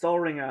have Soul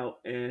Ring out,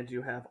 and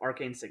you have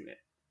Arcane Signet,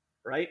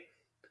 right?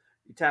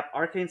 You tap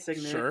Arcane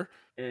Signet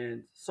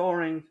and Soul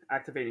Ring,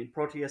 activating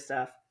Proteus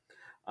Staff,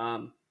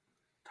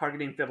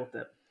 targeting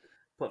Fibblethip.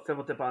 Put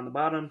Fibblethip on the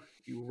bottom,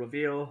 you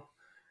reveal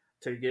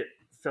to get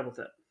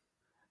Fibblethip.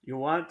 You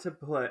want to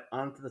put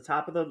onto the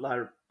top of the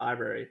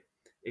library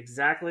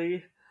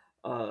exactly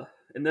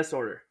in this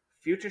order: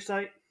 Future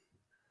Sight,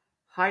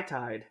 High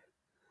Tide,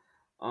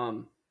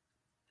 Helm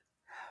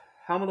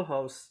of the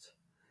Host,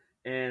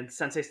 and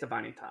Sensei's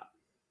Divining Top.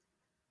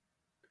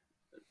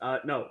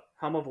 No,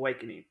 Helm of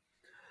Awakening.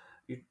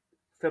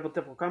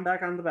 Fibletip will come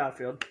back on the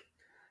battlefield.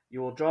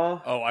 You will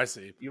draw. Oh, I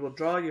see. You will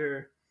draw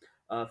your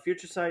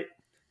Future Sight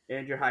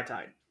and your High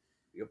Tide.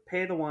 You'll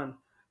pay the one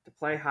to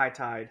play High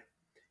Tide.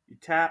 You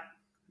tap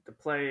to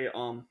play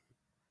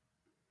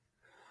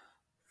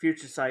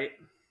Future Sight.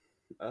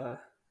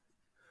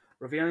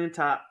 Revealing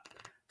top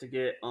to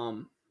get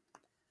the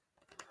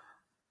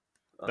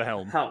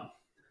Helm.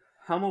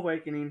 Helm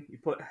Awakening. You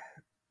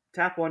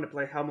tap one to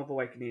play Helm of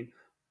Awakening,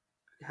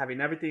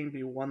 having everything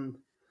be 1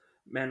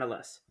 mana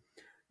less.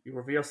 You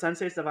reveal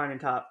Sensei's Divining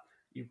Top.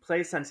 You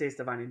play Sensei's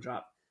Divining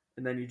Drop,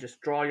 and then you just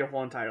draw your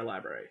whole entire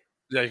library.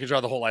 Yeah, you can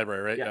draw the whole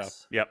library, right?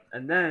 Yes. Yeah. Yep.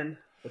 And then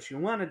what you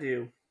want to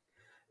do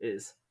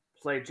is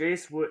play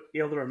Jace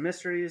Wielder of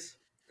Mysteries,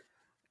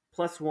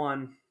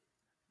 +1.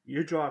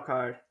 You draw a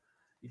card.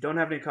 You don't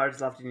have any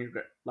cards left in your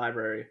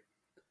library.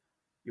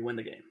 You win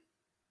the game.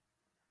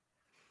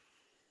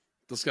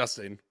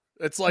 Disgusting.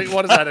 It's like,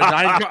 what is that, a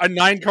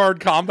 9-card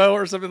combo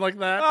or something like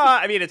that?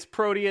 I mean, it's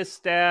Proteus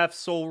Staff,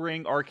 Soul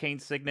Ring, Arcane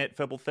Signet,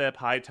 Fibblethip,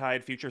 High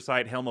Tide, Future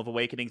Sight, Helm of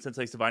Awakening,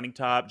 Sensei's Divining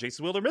Top,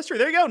 Jason Wielder Mystery.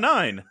 There you go,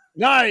 9.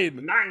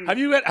 9. Have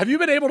you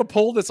been able to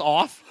pull this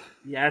off?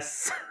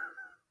 Yes.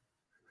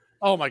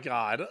 Oh my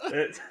god.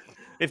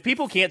 If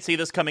people can't see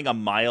this coming a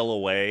mile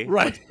away,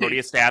 right?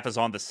 Proteus Staff is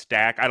on the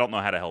stack. I don't know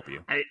how to help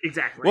you.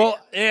 Exactly. Well,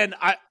 and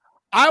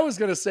I was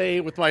going to say,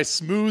 with my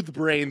smooth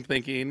brain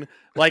thinking,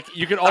 like,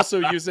 you could also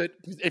use it,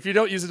 if you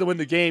don't use it to win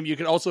the game, you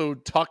can also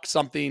tuck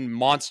something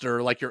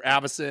monster, like your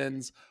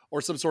Avacyn's,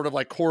 or some sort of,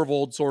 like,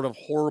 Corvold sort of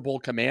horrible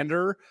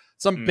commander,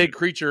 some big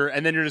creature,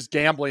 and then you're just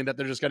gambling that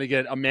they're just going to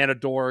get a mana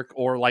dork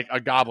or, like, a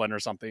goblin or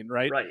something,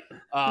 right? Right.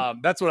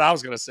 That's what I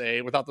was going to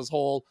say, without this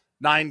whole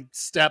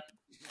 9-step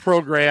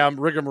program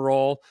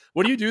rigmarole.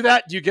 When you do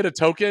that, do you get a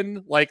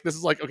token? Like, this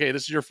is like, okay,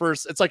 this is your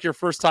first, it's like your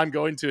first time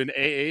going to an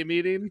AA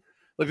meeting.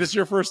 Like, this is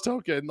your first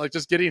token. Like,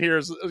 just getting here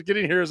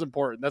is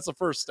important. That's the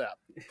first step.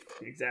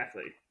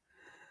 Exactly.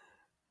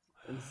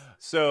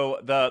 So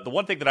the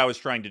one thing that I was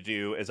trying to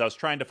do is I was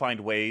trying to find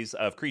ways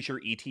of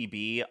creature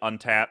ETB,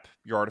 untap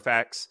your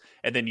artifacts,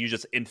 and then you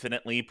just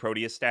infinitely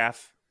Proteus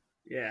Staff.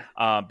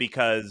 Yeah.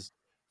 Because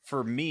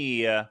for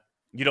me,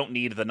 you don't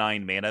need the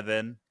 9 mana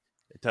then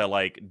to,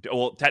 like,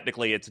 well,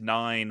 technically it's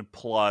 9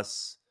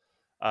 plus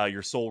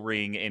your Soul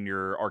Ring and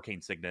your Arcane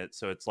Signet.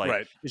 So it's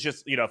like, It's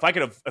just, you know,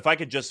 if I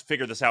could just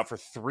figure this out for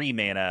 3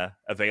 mana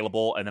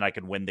available, and then I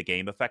could win the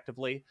game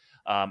effectively.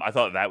 I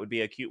thought that would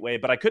be a cute way,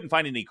 but I couldn't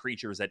find any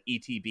creatures that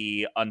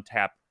ETB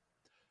untap.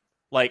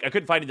 Like, I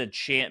couldn't find an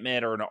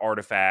enchantment or an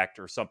artifact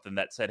or something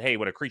that said, hey,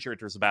 when a creature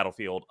enters the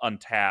battlefield,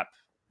 untap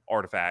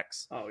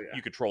artifacts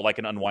you control, like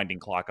an Unwinding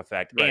Clock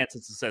effect. Right. And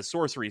since it says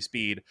sorcery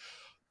speed,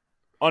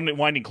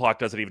 Unwinding Clock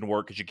doesn't even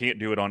work because you can't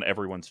do it on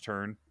everyone's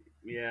turn.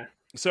 Yeah.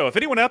 So if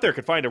anyone out there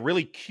could find a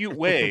really cute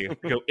way to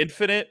go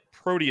infinite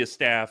Proteus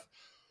Staff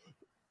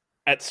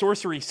at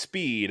sorcery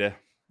speed,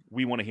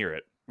 we want to hear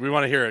it. We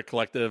want to hear it,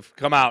 Collective.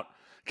 Come out,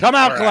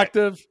 right.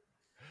 Collective.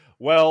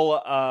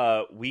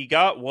 Well, we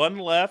got one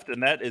left,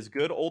 and that is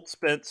good old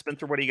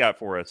Spencer. What do you got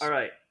for us? All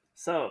right.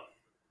 So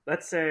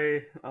let's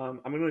say I'm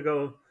going to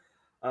go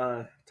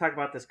talk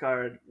about this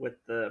card with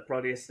the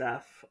Proteus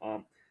Staff.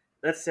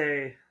 Let's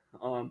say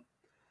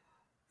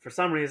for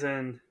some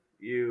reason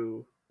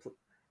you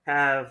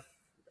have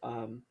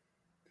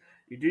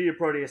you do your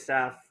Proteus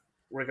Staff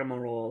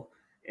rigmarole,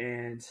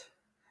 and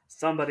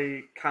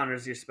somebody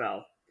counters your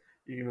spell.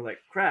 You can be like,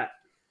 crap,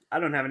 I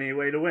don't have any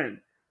way to win.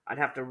 I'd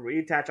have to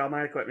reattach all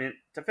my equipment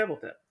to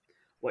Fibletip.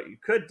 What you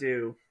could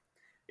do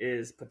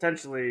is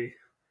potentially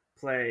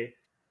play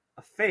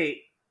a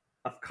Fate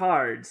of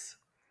cards.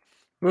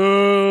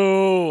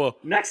 Boo!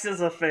 Nexus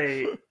of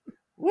Fate.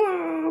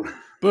 Woo!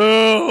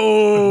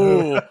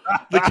 Boo!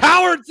 The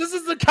cowards! This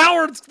is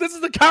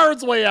the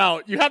cowards' way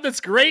out. You have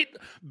this great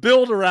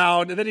build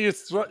around, and then you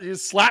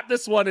slap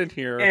this one in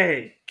here.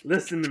 Hey,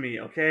 listen to me,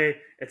 okay?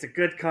 It's a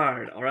good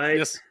card, all right?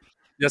 Yes,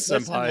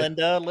 listen, senpai.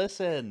 Linda,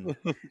 listen.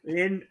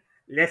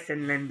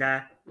 Listen,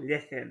 Linda,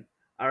 listen.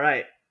 All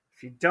right.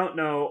 If you don't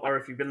know, or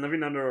if you've been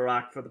living under a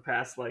rock for the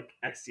past, like,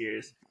 X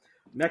years,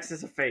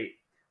 Nexus of Fate.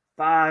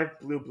 5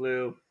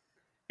 blue,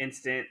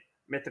 instant,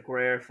 mythic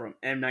rare from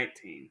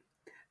M19.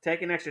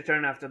 Take an extra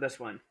turn after this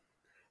one.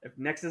 If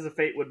Nexus of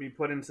Fate would be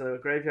put into the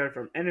graveyard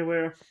from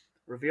anywhere,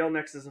 reveal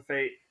Nexus of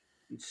Fate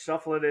and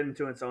shuffle it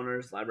into its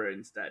owner's library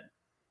instead.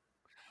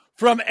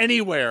 From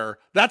anywhere.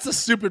 That's the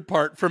stupid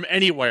part. From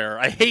anywhere.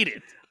 I hate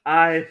it.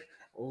 I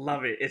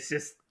love it. It's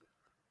just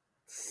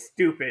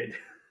stupid.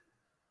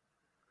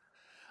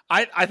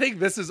 I think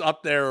this is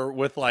up there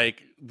with,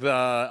 like,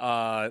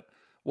 the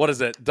what is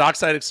it?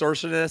 Dockside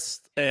Extortionist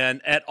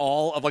and et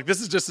al. Of, like,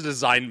 this is just a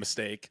design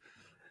mistake.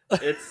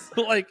 It's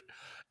like,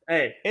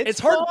 hey, it's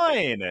hard.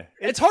 Fine.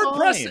 It's hard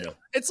pressed.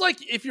 It's like,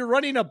 if you're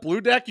running a blue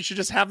deck, you should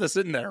just have this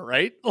in there,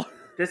 right?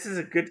 This is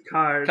a good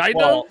card.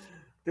 Kind of.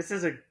 This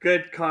is a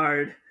good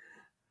card.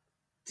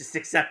 Just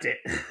accept it.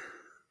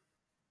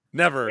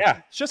 Never.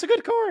 Yeah, it's just a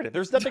good card.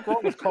 There's nothing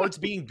wrong with cards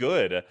being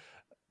good.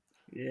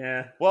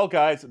 Yeah. Well,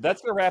 guys,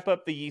 that's going to wrap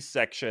up the yeast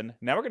section.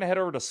 Now we're going to head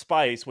over to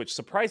Spice, which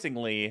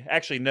surprisingly,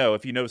 actually, no,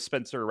 if you know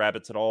Spencer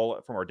Rabbits at all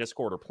from our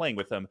Discord or playing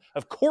with him,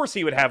 of course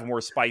he would have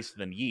more spice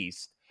than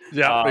yeast.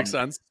 Yeah, makes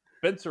sense.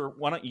 Spencer,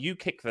 why don't you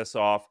kick this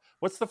off?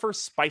 What's the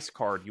first Spice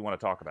card you want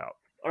to talk about?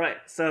 All right,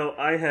 so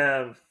I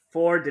have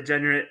 4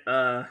 degenerate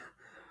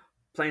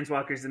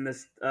planeswalkers in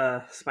this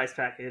Spice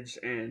package,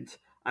 and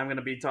I'm going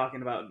to be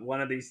talking about one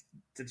of these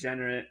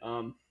degenerate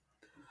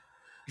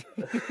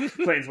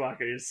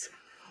planeswalkers.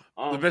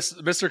 The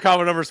Mr.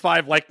 Combo numbers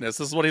 5 likeness.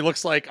 This is what he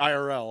looks like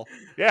IRL.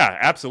 Yeah,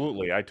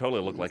 absolutely. I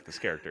totally look like this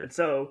character.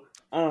 So,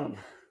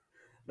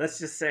 let's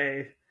just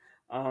say,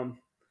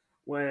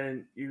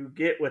 when you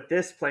get with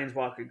this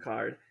Planeswalker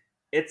card,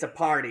 it's a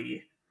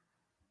party.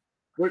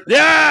 We're talking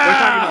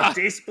about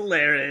Jace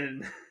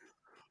Beleren.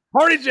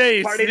 Party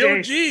Jace, Party the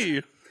Jace.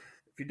 OG.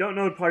 If you don't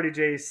know Party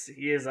Jace,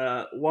 he is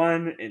a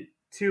 1 and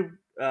 2,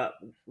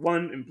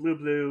 1 in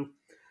blue,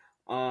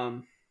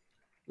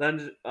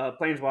 then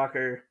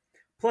Planeswalker.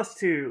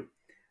 +2,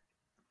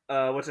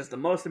 which is the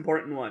most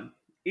important one.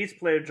 Each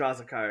player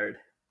draws a card.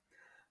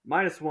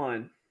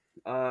 -1,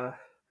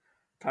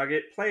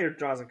 target player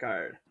draws a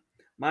card.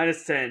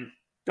 -10,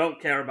 don't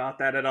care about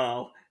that at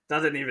all.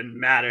 Doesn't even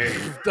matter.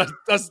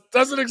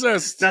 Doesn't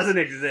exist. Doesn't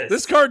exist.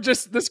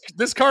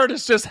 This card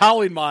is just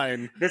Howling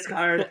Mine. This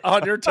card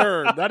on your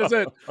turn. That is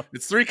it.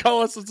 It's 3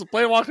 colors. It's a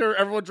Planeswalker.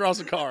 Everyone draws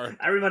a card.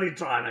 Everybody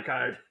drawing a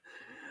card.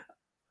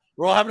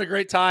 We're all having a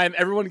great time.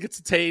 Everyone gets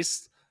a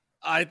taste.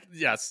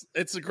 Yes,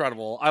 it's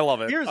incredible. I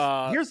love it.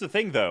 Here's the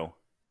thing, though,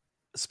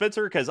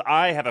 Spencer, because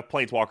I have a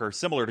Planeswalker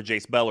similar to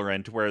Jace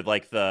Beleren, to where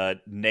like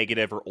the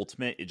negative or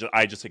ultimate,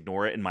 I just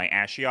ignore it in my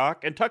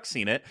Ashiok, and Tuck's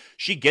seen it.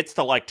 She gets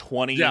to like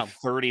 20,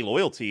 30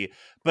 loyalty,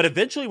 but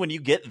eventually when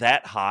you get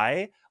that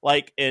high,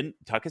 like, and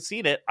Tuck has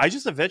seen it, I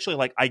just eventually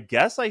like, I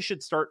guess I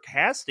should start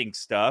casting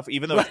stuff,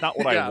 even though it's not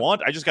what I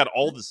want. I just got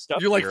all this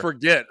stuff. You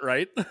forget,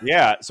 right?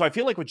 Yeah. So I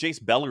feel like with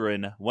Jace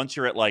Beleren, once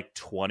you're at like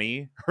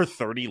 20 or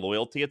 30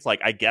 loyalty, it's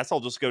like, I guess I'll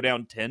just go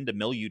down 10 to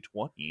mill you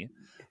 20.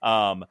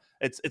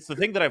 It's the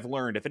thing that I've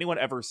learned. If anyone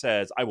ever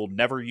says I will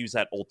never use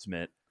that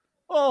ultimate,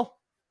 well,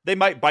 they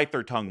might bite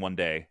their tongue one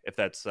day if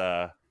that's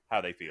how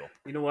they feel.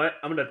 You know what?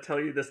 I'm going to tell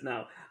you this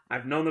now.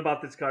 I've known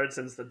about this card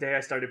since the day I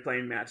started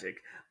playing Magic.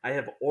 I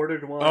have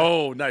ordered one.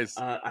 Oh, nice.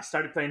 I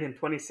started playing in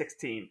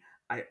 2016.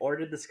 I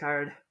ordered this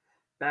card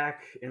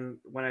back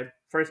when I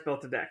first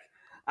built a deck.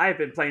 I have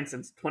been playing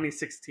since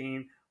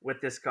 2016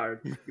 with this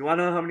card. You want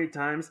to know how many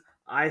times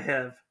I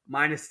have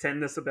 -10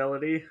 this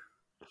ability?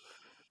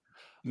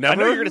 Never. I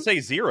know you're going to say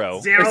 0.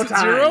 0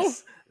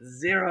 times.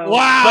 0.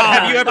 Wow. But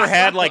have you ever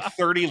had like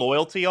 30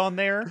 loyalty on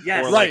there?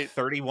 Yes. Or like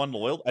 31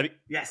 loyalty? I mean,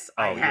 yes,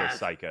 I have. You're a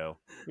psycho.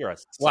 You're a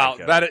psycho. Wow,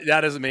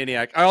 that is a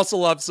maniac. I also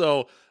love,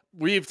 so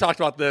we've talked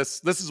about this.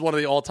 This is one of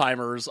the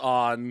all-timers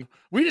on,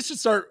 we just should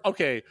start,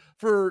 okay,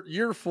 for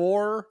year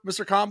 4,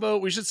 Mr. Combo,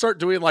 we should start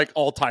doing like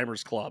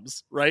all-timers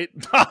clubs, right?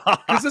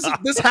 Because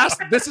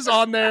this is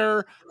on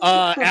there.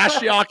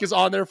 Ashiok is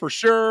on there for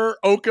sure.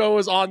 Oko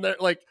is on there.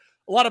 Like,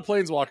 a lot of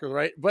planeswalkers,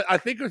 right? But I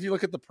think if you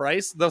look at the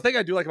price, the thing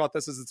I do like about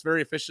this is it's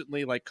very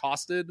efficiently like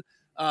costed,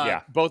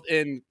 both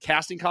in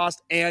casting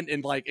cost and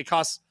in like it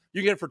costs,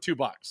 you get it for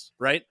 $2,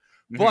 right?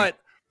 Mm-hmm. But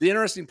the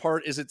interesting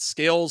part is it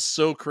scales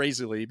so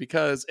crazily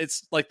because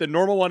it's like the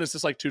normal one is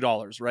just like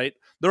 $2, right?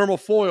 The normal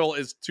foil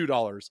is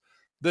 $2.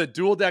 The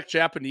dual deck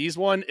Japanese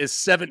one is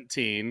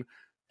 $17,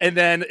 and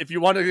then if you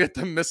want to get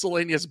the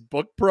miscellaneous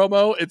book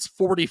promo, it's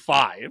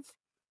 $45.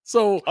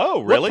 So,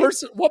 oh, really?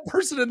 What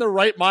person in their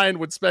right mind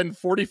would spend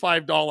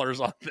 $45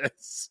 on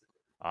this?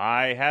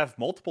 I have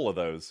multiple of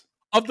those.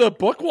 Of the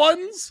book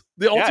ones?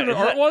 The alternate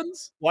art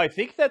ones? Well, I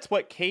think that's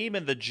what came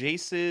in the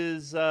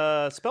Jace's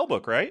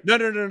spellbook, right?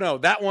 No.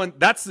 That one,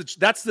 that's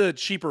the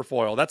cheaper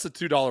foil. That's the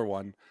 $2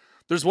 one.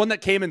 There's one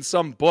that came in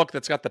some book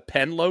that's got the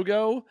pen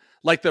logo,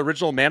 like the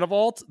original Mana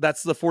Vault.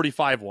 That's the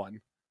 $45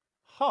 one.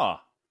 Huh.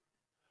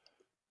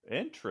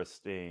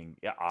 Interesting.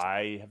 Yeah,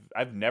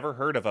 I've never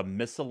heard of a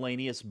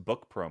miscellaneous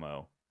book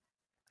promo.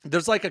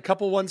 There's like a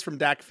couple ones from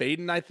Dak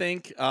Faden, I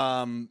think.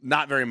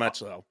 Not very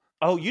much though.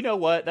 Oh, you know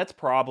what? That's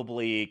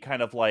probably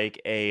kind of like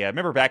I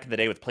remember back in the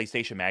day with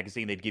PlayStation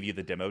Magazine, they'd give you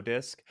the demo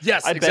disc.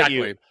 Yes,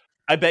 exactly.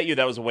 I bet you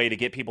that was a way to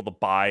get people to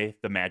buy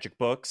the Magic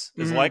books.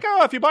 It's like,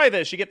 oh, if you buy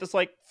this, you get this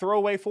like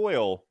throwaway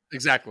foil.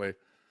 Exactly.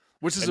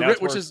 Which is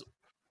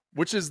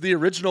the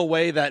original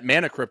way that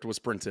Mana Crypt was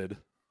printed.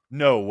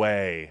 No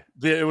way.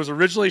 It was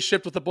originally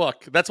shipped with a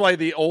book. That's why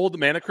the old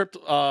Mana Crypt,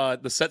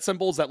 the set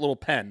symbol is that little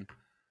pen.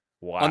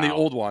 Wow. On the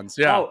old ones.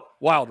 Yeah. Oh,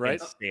 wild, right?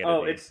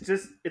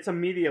 It's a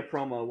media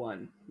promo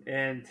one.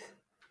 And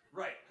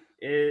right.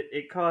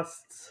 It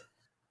costs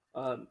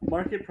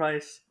market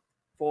price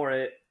for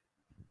it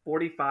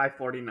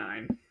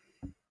 $45.49.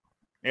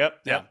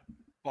 Yep.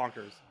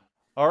 Bonkers.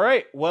 All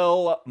right.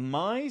 Well,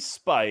 my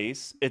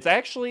Spice, it's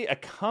actually a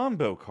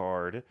combo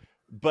card.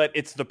 But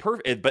it's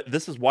but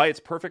this is why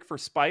it's perfect for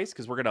Spice,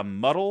 because we're gonna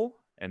muddle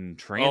and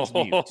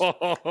transmute.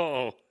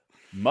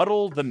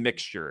 Muddle the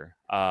Mixture.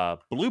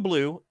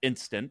 Blue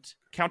instant.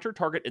 counter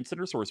target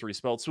instant or sorcery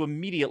spell, so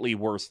immediately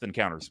worse than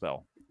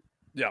counterspell.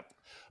 Yep.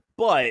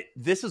 But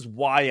this is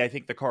why I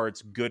think the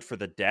card's good for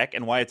the deck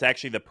and why it's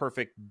actually the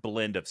perfect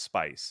blend of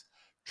spice.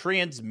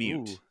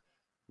 Transmute.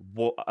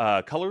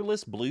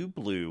 Colorless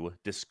blue,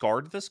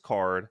 discard this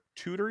card,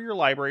 tutor your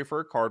library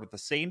for a card with the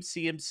same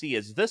CMC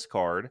as this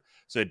card,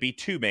 so it'd be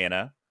 2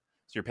 mana.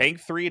 So you're paying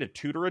 3 to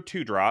tutor a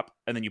 2-drop,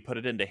 and then you put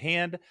it into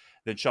hand,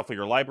 then shuffle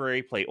your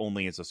library, play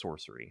only as a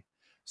sorcery.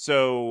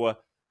 So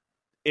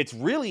it's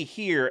really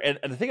here, and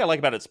the thing I like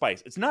about it,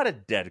 Spice, it's not a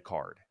dead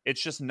card.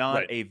 It's just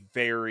not a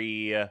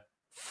very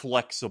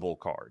flexible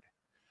card.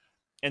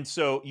 And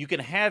so you can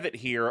have it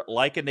here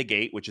like a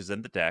negate, which is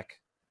in the deck,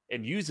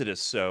 and use it as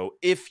so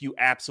if you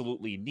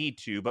absolutely need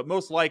to. But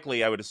most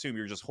likely, I would assume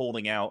you're just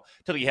holding out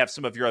till you have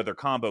some of your other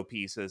combo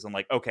pieces and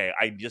like, okay,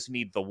 I just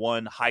need the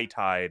one High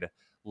Tide.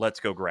 Let's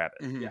go grab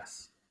it. Mm-hmm.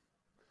 Yes.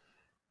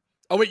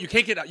 Oh wait, you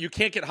can't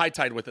get High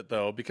Tide with it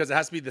though, because it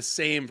has to be the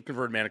same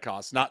converted mana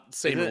cost, not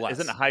same or less.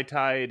 Isn't High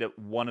Tide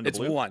 1 in the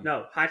blue? It's 1.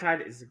 No, High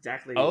Tide is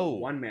exactly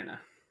 1 mana.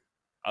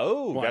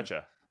 Oh,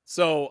 gotcha.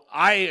 So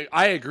I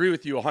agree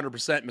with you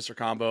 100%, Mr.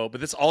 Combo,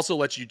 but this also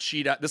lets you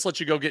cheat out. This lets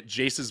you go get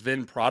Jace's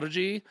Vin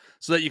Prodigy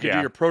so that you can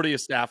do your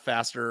Proteus Staff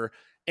faster,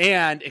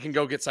 and it can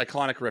go get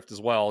Cyclonic Rift as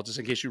well, just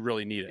in case you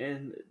really need it.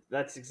 And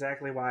that's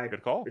exactly why.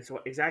 Good call. It's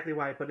exactly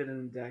why I put it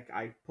in the deck.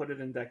 I put it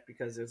in deck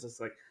because it's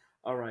just like,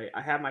 all right,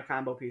 I have my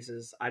combo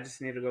pieces. I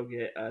just need to go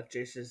get the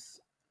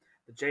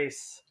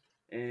Jace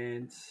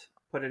and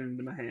put it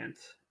into my hand.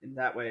 And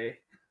that way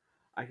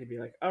I could be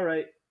like, all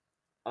right,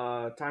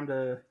 time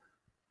to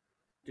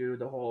do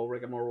the whole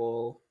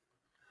rigmarole,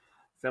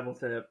 Febble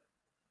Tip,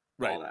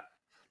 all that.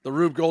 The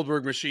Rube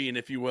Goldberg machine,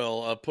 if you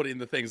will, of putting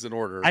the things in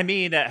order. I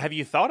mean, have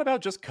you thought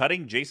about just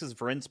cutting Jace's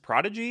Vryn's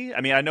Prodigy?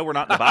 I mean, I know we're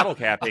not in the bottle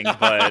capping,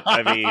 but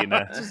I mean...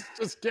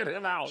 just get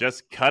him out.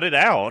 Just cut it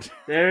out.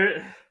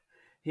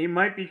 He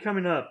might be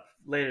coming up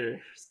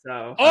later,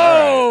 so...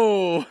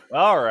 Oh!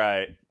 All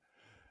right.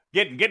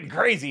 Getting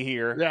crazy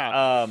here.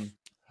 Yeah.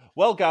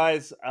 Well,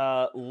 guys,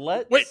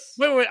 let's...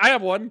 Wait. I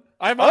have one.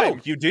 I have mine. Oh,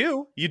 you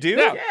do? You do?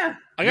 Yeah.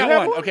 I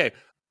got one. Okay.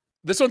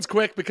 This one's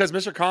quick because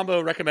Mr.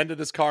 Combo recommended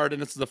this card,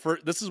 and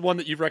this is one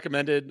that you've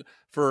recommended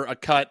for a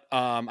cut.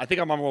 I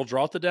think I'm on Roll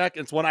Draw with the deck.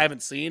 It's one I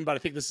haven't seen, but I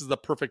think this is the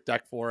perfect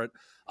deck for it.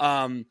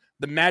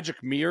 The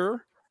Magic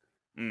Mirror,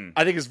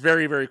 I think is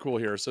very, very cool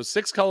here. So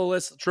 6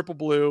 colorless, triple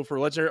blue for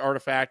legendary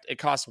artifact. It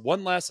costs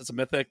 1 less. It's a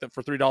mythic that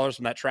for $3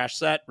 from that trash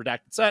set,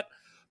 redacted set.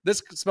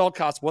 This spell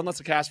costs 1 less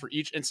to cast for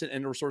each instant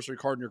and/or sorcery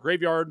card in your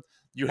graveyard.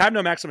 You have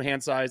no maximum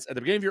hand size. At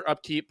the beginning of your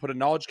upkeep, put a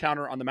knowledge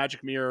counter on the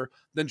Magic Mirror,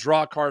 then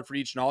draw a card for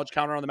each knowledge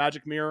counter on the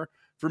Magic Mirror.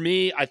 For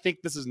me, I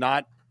think this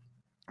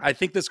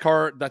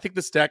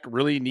deck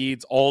really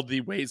needs all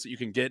the ways that you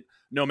can get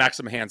no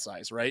maximum hand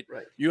size, right?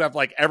 You have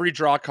like every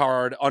draw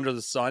card under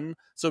the sun.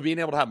 So being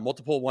able to have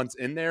multiple ones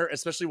in there,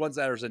 especially ones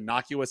that are as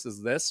innocuous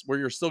as this, where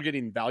you're still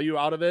getting value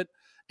out of it.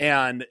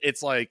 And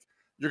it's like,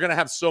 you're going to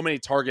have so many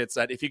targets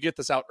that if you get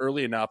this out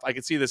early enough, I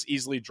could see this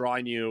easily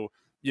drawing you,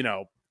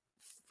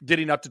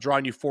 getting up to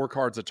drawing you 4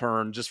 cards a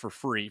turn just for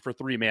free for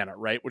 3 mana,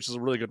 right? Which is a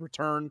really good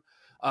return.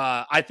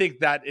 I think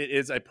that it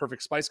is a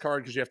perfect spice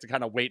card because you have to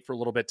kind of wait for a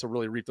little bit to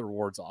really reap the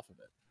rewards off of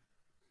it.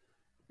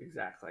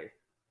 Exactly.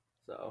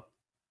 So,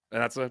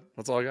 and that's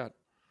all I got.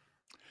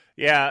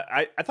 Yeah,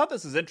 I thought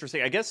this is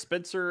interesting. I guess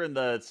Spencer, in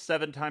the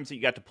 7 times that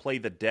you got to play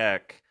the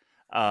deck,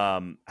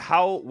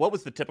 what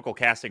was the typical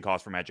casting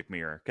cost for Magic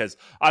Mirror? Because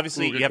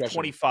obviously you have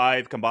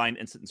 25 combined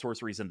instant and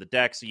sorceries in the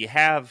deck, so you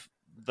have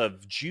the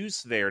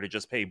juice there to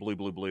just pay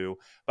blue.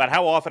 But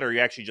how often are you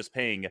actually just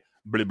paying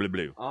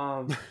blue?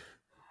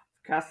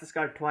 Cast this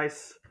card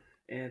twice,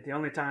 and the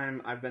only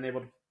time I've been able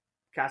to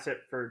cast it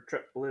for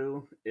trip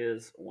blue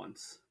is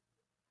once.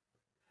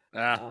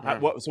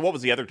 So what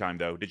was the other time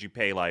though? Did you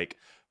pay like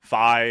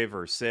 5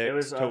 or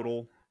 6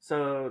 total?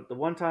 So the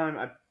one time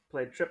I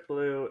played trip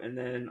blue, and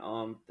then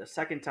the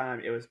second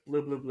time it was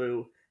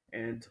blue,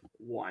 and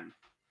 1.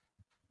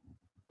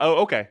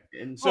 Oh, okay.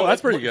 And so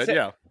that's pretty good.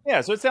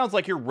 Yeah. So it sounds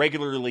like you're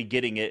regularly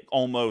getting it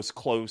almost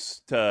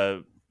close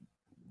to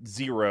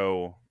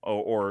 0,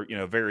 or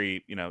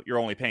very, you're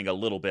only paying a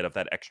little bit of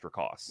that extra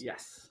cost.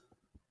 Yes.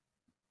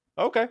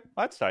 Okay,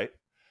 that's tight.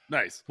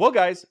 Nice. Well,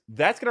 guys,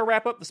 that's gonna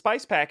wrap up the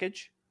spice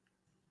package.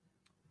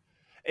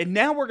 And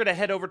now we're going to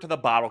head over to the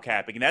bottle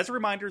capping. And as a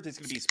reminder, there's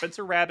going to be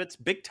Spencer Rabbit's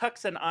Big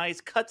Tucks and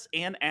Eyes cuts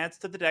and adds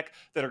to the deck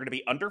that are going to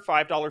be under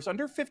 $5,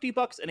 under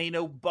 $50, and a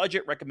no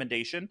budget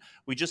recommendation.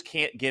 We just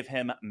can't give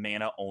him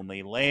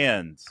mana-only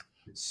lands.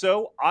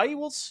 So I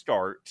will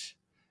start,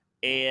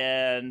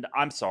 and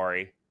I'm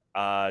sorry.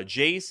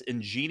 Jace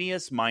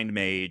Ingenious Mind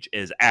Mage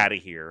is out of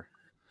here.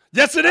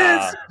 Yes, it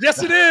is!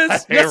 Yes, it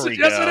is! Yes,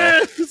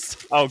 it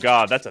is! Oh,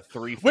 God, that's a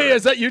 3. Wait,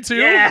 is that you too?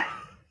 Yeah!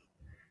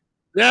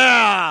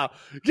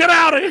 Get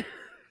out of here!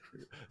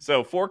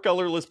 So 4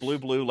 colorless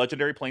blue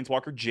legendary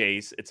planeswalker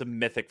Jace. It's a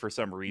mythic for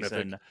some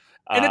reason.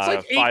 And it's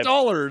like $8,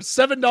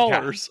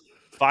 $7.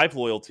 5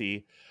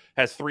 loyalty,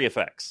 has 3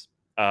 effects.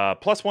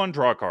 +1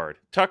 draw card.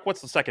 Tuck,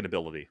 what's the second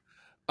ability?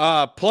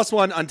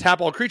 +1 untap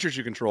all creatures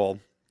you control.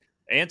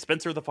 And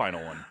Spencer, the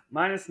final one.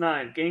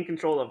 -9. Gain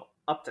control of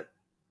up to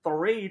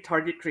 3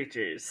 target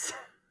creatures.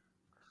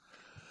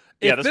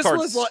 Yeah, this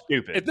card's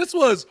stupid. If this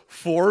was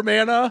 4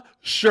 mana,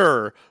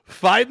 sure.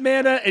 5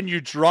 mana and you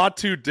draw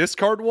 2,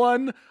 discard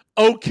 1,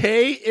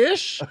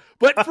 okay-ish.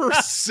 But for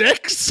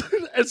 6,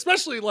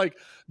 especially like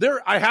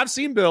I have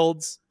seen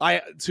builds.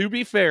 To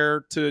be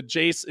fair to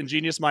Jace and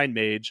Genius Mind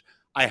Mage,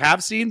 I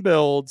have seen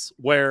builds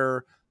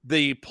where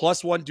the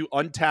 +1 to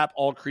untap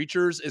all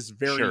creatures is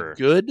very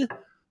good,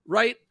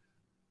 right?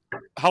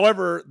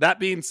 However, that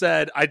being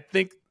said,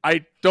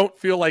 I don't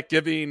feel like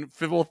giving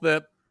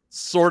Fibblethip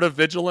sort of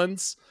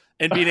vigilance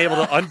and being able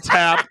to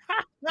untap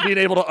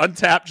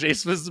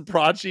Jace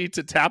Visitaprogeny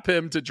to tap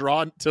him to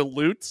draw to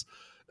loot,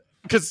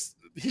 because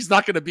he's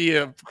not going to be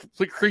a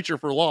complete creature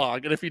for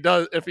long, and if he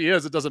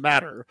is, it doesn't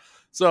matter.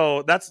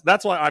 So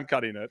that's why I'm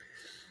cutting it.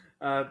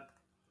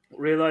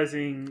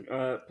 Realizing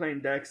playing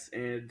decks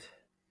and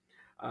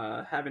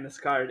having this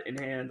card in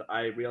hand,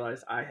 I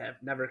realized I have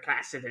never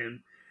casted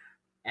him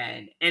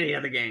in any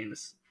other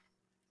games.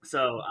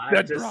 So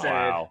I just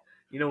said,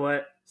 you know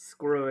what?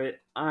 Screw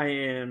it.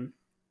 I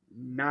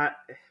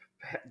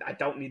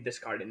don't need this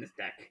card in this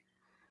deck.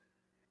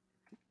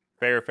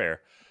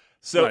 Fair.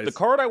 So the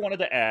card I wanted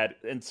to add,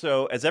 and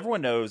so as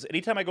everyone knows,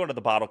 anytime I go into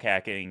the bottle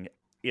cacking,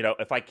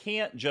 if I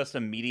can't just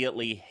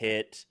immediately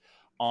hit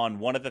on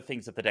one of the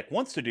things that the deck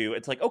wants to do,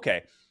 it's like,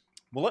 okay,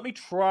 well, let me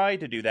try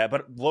to do that,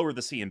 but lower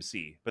the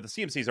CMC. But the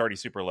CMC is already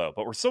super low,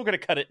 but we're still going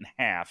to cut it in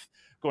half,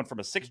 going from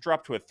a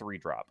 6-drop to a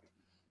 3-drop.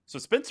 So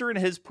Spencer in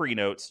his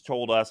pre-notes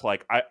told us,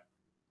 like,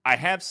 I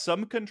have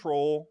some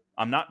control.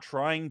 I'm not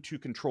trying to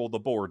control the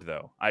board,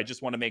 though. I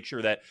just want to make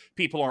sure that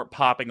people aren't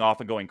popping off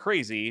and going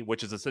crazy,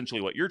 which is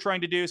essentially what you're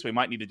trying to do. So we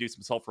might need to do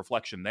some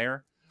self-reflection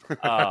there.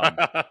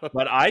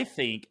 But I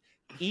think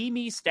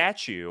Emi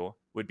Statue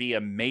would be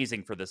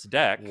amazing for this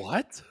deck.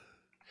 What?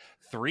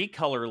 3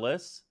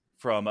 colorless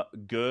from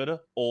good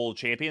old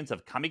Champions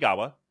of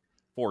Kamigawa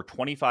for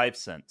 25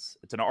 cents.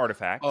 It's an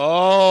artifact.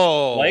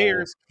 Oh.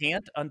 Players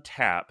can't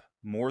untap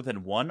more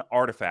than 1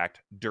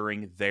 artifact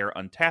during their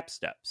untap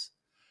steps.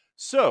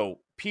 So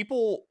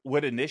people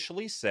would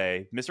initially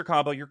say, Mr.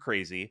 Combo, you're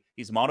crazy.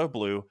 He's mono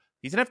blue.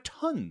 He's going to have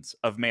tons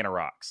of mana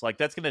rocks. Like,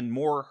 that's going to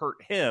more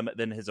hurt him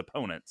than his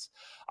opponents.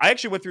 I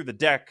actually went through the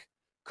deck.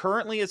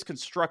 Currently as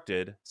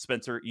constructed,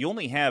 Spencer, you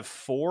only have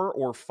 4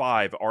 or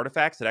 5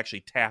 artifacts that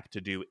actually tap to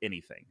do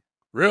anything.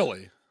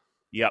 Really?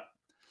 Yep.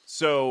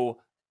 So,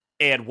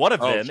 and one of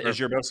them is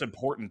your most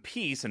important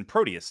piece in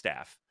Proteus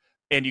Staff.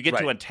 And you get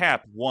to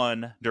untap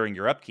 1 during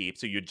your upkeep,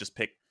 so you'd just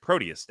pick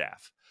Proteus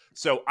Staff.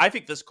 So I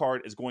think this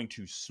card is going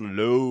to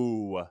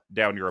slow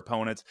down your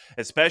opponents,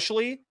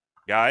 especially,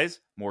 guys,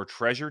 more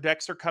treasure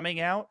decks are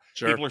coming out.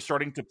 Sure. People are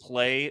starting to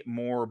play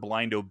more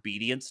blind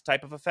obedience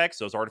type of effects.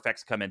 Those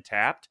artifacts come in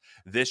tapped.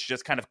 This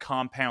just kind of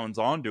compounds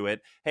onto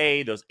it.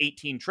 Hey, those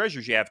 18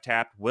 treasures you have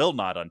tapped will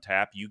not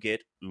untap. You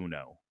get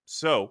Uno.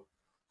 So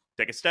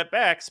take a step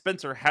back.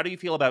 Spencer, how do you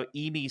feel about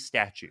Emi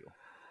Statue?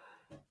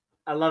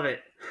 I love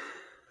it.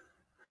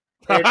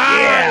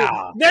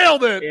 Yeah,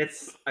 nailed it.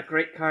 It's a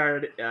great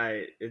card.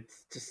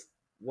 It's just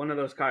one of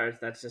those cards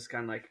that's just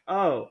kind of like,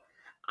 oh,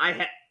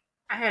 I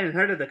hadn't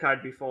heard of the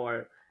card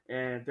before,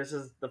 and this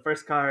is the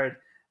first card,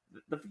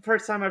 the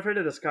first time I've heard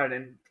of this card,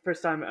 and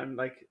first time I'm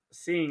like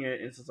seeing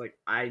it. It's just like,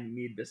 I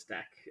need this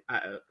deck.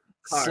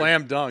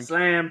 Slam dunk.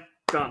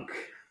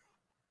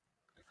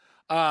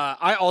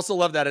 I also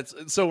love that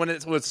when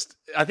it was,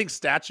 I think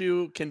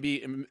statue can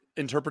be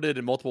interpreted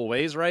in multiple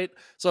ways, right?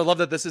 So I love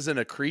that this isn't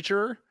a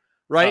creature.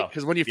 Right?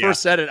 Because when you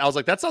first said it, I was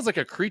like, that sounds like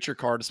a creature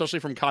card, especially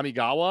from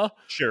Kamigawa.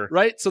 Sure.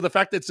 Right? So the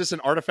fact that it's just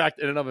an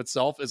artifact in and of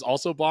itself is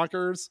also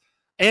bonkers.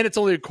 And it's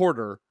only a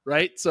quarter,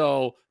 right?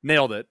 So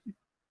nailed it.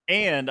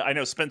 And I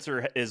know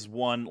Spencer is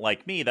one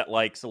like me that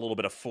likes a little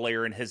bit of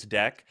flair in his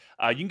deck.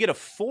 You can get a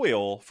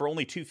foil for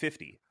only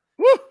 $250.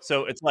 Woo!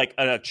 So it's like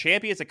a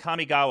Champions of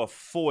Kamigawa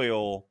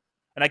foil.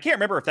 And I can't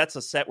remember if that's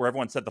a set where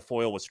everyone said the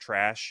foil was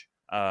trash.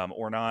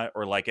 Or not,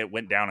 or like it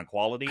went down in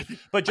quality.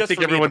 But just I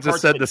think everyone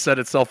just said the set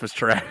itself is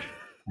trash.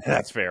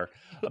 That's fair.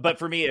 But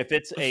for me, if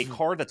it's a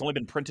card that's only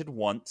been printed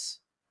once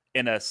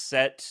in a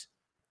set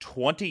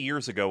 20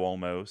 years ago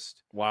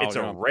almost, it's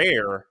a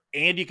rare,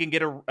 and you can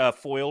get a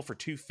foil for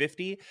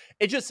 $250.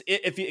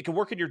 If it can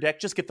work in your deck,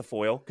 just get the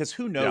foil, because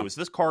who knows?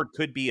 This card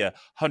could be a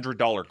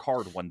 $100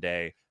 card one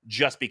day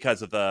just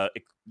because of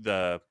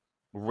the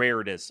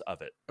rareness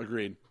of it.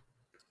 Agreed.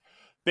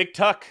 Big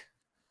Tuck,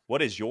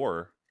 what is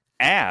your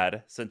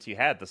add since you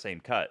had the same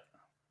cut?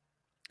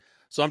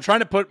 So I'm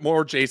trying to put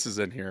more Jaces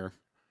in here.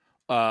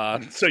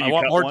 So you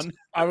cut one?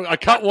 I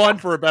cut one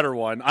for a better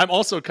one. I'm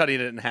also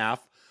cutting it in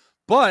half.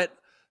 But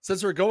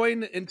since we're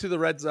going into the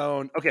red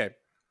zone, okay,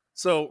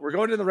 so we're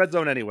going to the red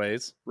zone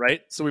anyways,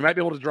 right? So we might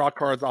be able to draw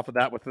cards off of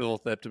that with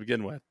Fibblethip to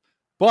begin with.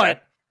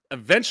 But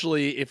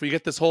eventually, if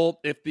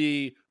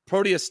the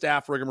Proteus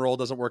Staff rigmarole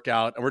doesn't work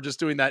out, and we're just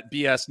doing that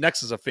BS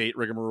Nexus of Fate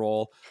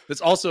rigmarole,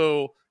 this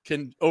also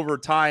can, over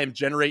time,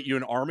 generate you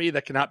an army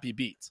that cannot be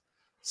beat.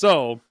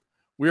 So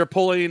we are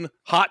pulling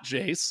Hot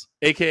Jace,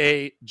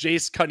 a.k.a.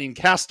 Jace Cunning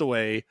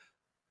Castaway,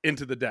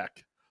 into the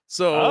deck.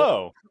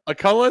 So a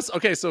colorless.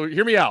 Okay, so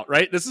hear me out.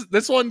 Right, this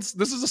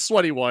is a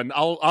sweaty one.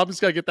 I'm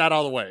just gonna get that out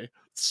of the way.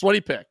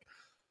 Sweaty pick.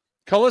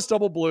 Colorless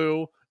double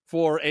blue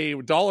for a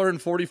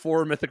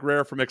 $1.44 mythic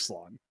rare from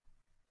Ixalan.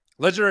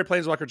 Legendary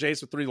Planeswalker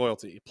Jace with 3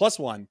 loyalty.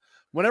 +1.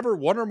 Whenever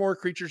one or more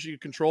creatures you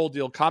control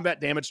deal combat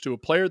damage to a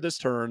player this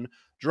turn,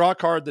 draw a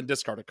card, then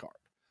discard a card.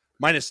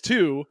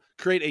 -2,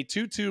 create a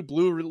 2/2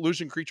 blue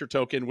illusion creature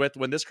token with,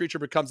 when this creature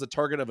becomes the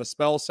target of a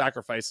spell,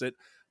 sacrifice it.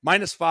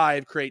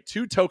 -5, create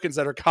 2 tokens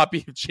that are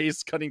copy of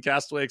Jace Cunning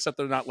Castaway, except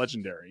they're not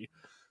legendary.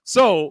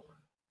 So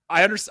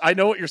I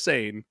know what you're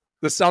saying.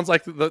 This sounds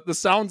like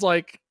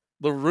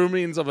the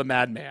roomings of a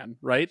madman,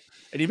 right?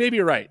 And you may be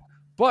right.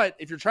 But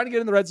if you're trying to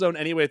get in the red zone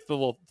anyway with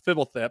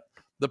Fibblethip,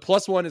 the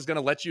 +1 is going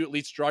to let you at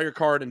least draw your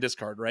card and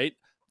discard, right?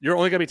 You're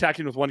only going to be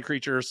attacking with one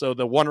creature, so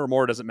the 1 or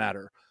more doesn't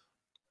matter.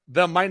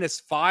 The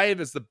 -5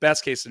 is the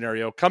best case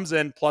scenario. Comes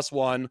in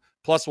 +1,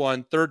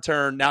 third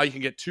turn. Now you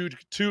can get two,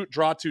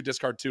 draw 2,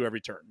 discard 2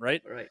 every turn,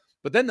 right? Right.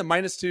 But then the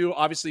 -2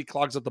 obviously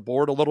clogs up the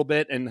board a little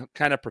bit and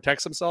kind of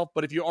protects himself.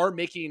 But if you are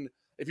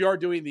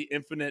doing the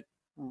infinite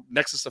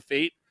Nexus of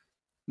Fate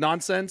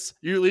nonsense,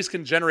 you at least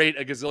can generate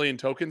a gazillion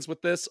tokens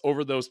with this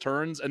over those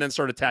turns and then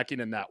start attacking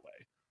in that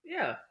way.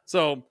 Yeah.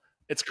 So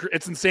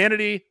it's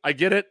insanity. I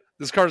get it.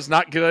 This card is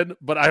not good,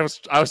 but I was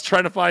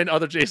trying to find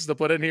other Jaces to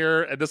put in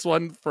here, and this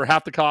one for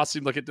half the cost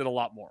seemed like it did a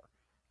lot more.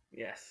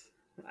 Yes,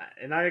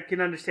 and I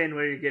can understand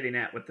where you're getting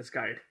at with this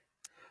card.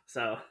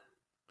 So,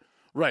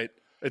 right,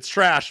 it's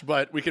trash,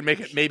 but we can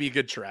make it maybe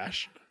good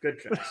trash. Good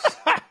trash.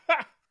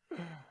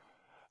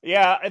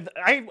 Yeah,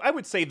 I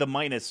would say the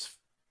minus.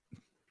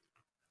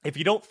 If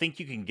you don't think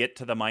you can get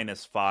to the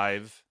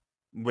 -5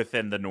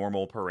 within the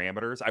normal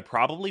parameters, I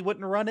probably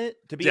wouldn't run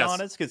it, to be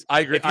honest. Because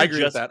I agree. I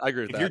agree with that.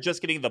 If you're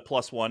just getting the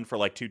 +1 for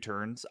like 2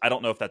 turns, I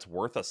don't know if that's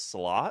worth a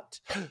slot.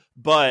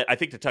 But I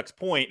think to Tuck's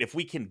point, if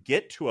we can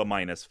get to a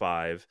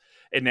 -5,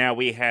 and now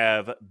we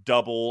have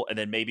double, and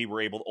then maybe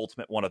we're able to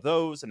ultimate one of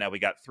those, and now we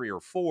got 3 or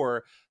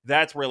 4,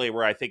 that's really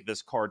where I think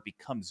this card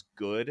becomes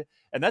good.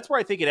 And that's where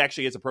I think it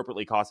actually is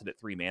appropriately costed at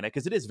 3 mana,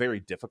 because it is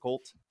very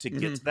difficult to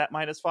get to that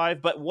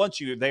 -5. But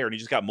once you're there and you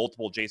just got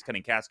multiple Jace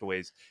Cunning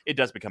Castaways, it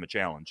does become a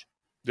challenge.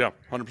 Yeah,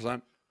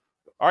 100%.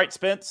 All right,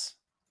 Spence,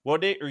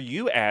 what are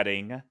you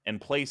adding in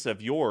place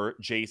of your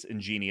Jace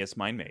Ingenious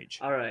Mind Mage?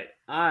 All right,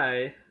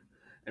 I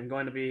am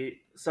going to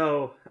be...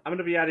 So, I'm going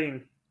to be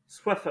adding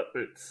Swiftfoot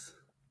Boots.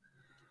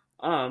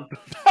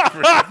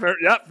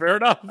 Fair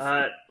enough.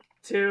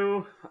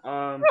 2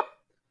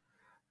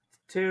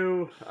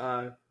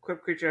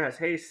 equipped creature has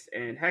haste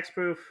and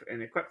hexproof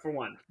and equipped for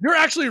 1. You're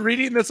actually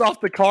reading this off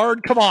the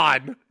card? Come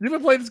on. You've been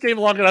playing this game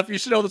long enough. You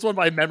should know this one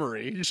by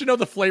memory. You should know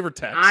the flavor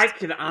text. I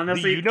can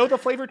honestly... Do you know the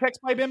flavor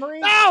text by memory?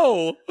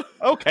 No!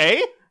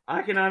 Okay.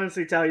 I can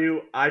honestly tell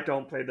you I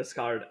don't play this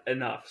card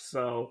enough.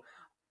 So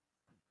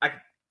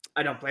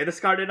I don't play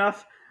this card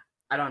enough.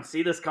 I don't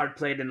see this card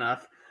played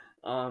enough.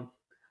 I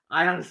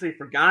honestly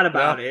forgot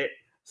about it.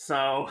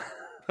 So...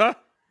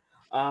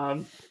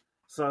 go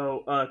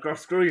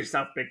screw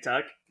yourself, Big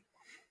Tuck.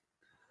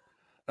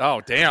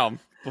 Oh, damn.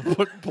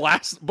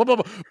 Blasted.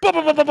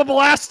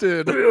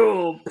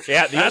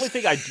 Yeah, the only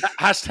thing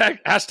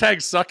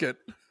hashtag suck it.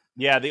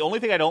 Yeah, the only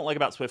thing I don't like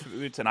about Swift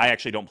Boots, and I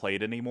actually don't play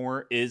it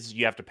anymore, is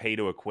you have to pay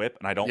to equip,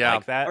 and I don't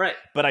like that. Right.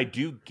 But I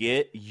do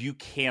get you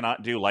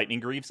cannot do Lightning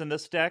Greaves in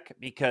this deck,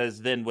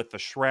 because then with the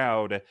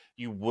Shroud,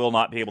 you will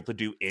not be able to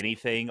do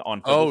anything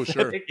on Oh,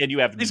 sure. And you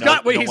have he's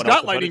got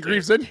Lightning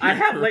Greaves in here. I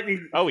have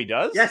Lightning... Oh, he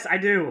does? Yes, I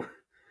do.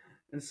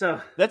 And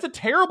so... That's a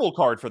terrible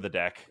card for the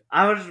deck.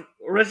 I was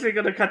originally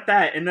going to cut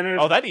that, and then...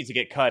 that needs to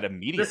get cut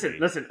immediately.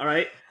 Listen, all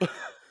right?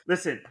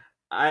 Listen,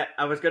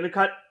 I was going to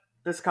cut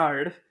this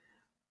card.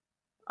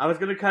 I was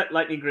going to cut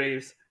Lightning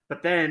Greaves,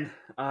 but then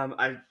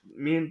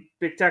me and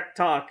Big Tech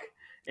talk,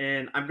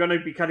 and I'm going to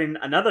be cutting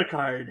another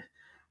card.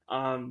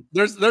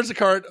 There's a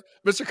card,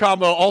 Mr.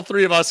 Combo. All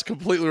three of us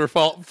completely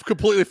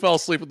fell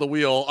asleep at the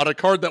wheel on a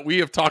card that we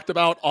have talked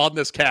about on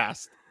this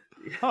cast.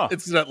 Huh.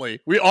 Incidentally,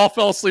 we all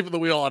fell asleep at the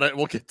wheel on it.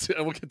 We'll get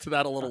to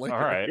that a little later.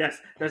 All right. Yes,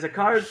 there's a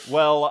card.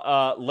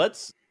 Well,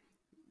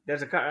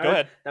 There's a card Go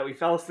ahead. that we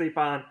fell asleep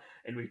on,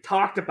 and we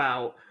talked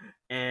about,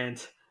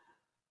 and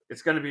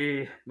it's going to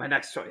be my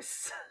next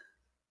choice.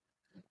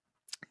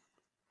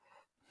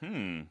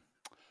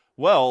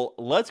 Well,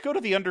 let's go to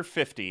the under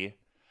 50.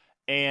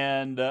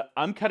 And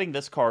I'm cutting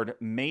this card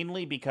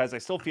mainly because I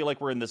still feel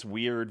like we're in this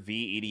weird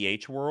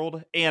VEDH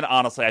world. And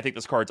honestly, I think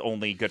this card's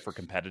only good for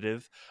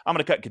competitive. I'm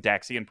going to cut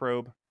Gadaxian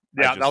Probe.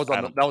 Yeah,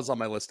 that was on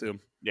my list too.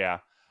 Yeah.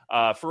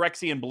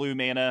 Phyrexian blue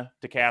mana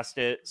to cast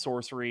it,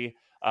 sorcery.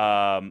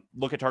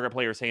 Look at target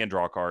player's hand,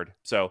 draw a card.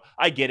 So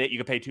I get it. You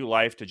can pay 2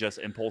 life to just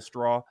impulse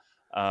draw.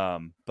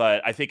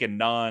 But I think in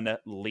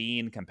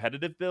non-lean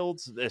competitive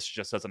builds, this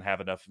just doesn't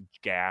have enough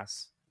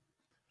gas.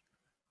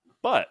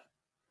 But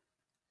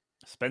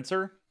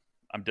Spencer,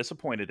 I'm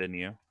disappointed in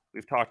you.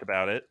 We've talked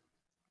about it.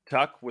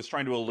 Tuck was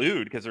trying to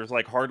allude, because there's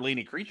like hardly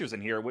any creatures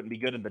in here. It wouldn't be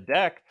good in the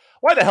deck.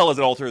 Why the hell is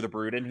it Altar of the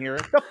Brood in here?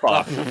 The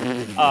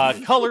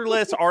fuck?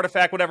 Colorless,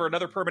 artifact, whatever.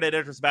 Another permanent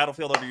enters the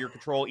battlefield under your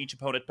control. Each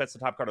opponent puts the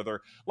top card of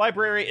their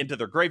library into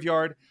their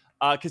graveyard.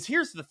 Because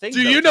here's the thing.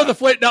 Do you know the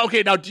flavor? Now,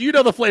 okay, now do you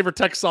know the flavor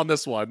text on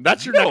this one?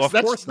 That's your next.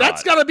 Of course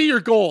that's got to be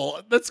your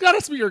goal. That's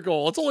got to be your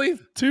goal. It's only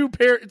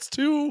It's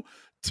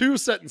two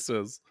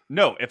sentences.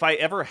 No, if I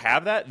ever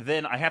have that,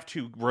 then I have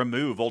to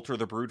remove Altar of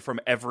the Brood from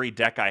every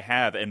deck I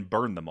have and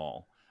burn them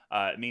all.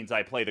 It means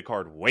I play the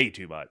card way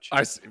too much.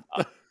 I see.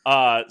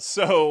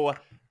 So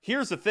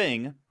here's the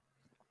thing.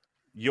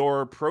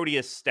 Your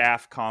Proteus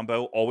Staff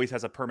combo always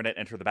has a permanent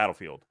enter the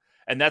battlefield.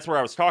 And that's where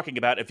I was talking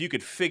about. If you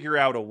could figure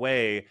out a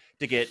way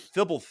to get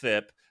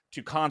Fibblethip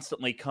to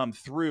constantly come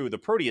through the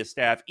Proteus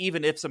Staff,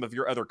 even if some of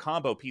your other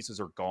combo pieces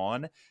are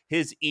gone,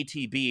 his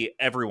ETB,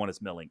 everyone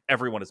is milling.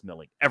 Everyone is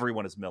milling.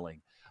 Everyone is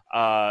milling.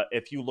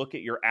 If you look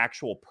at your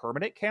actual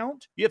permanent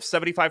count, you have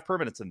 75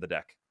 permanents in the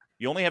deck.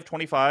 You only have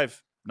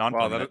 25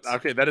 non-permanents. Wow,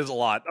 that is a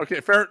lot. Okay,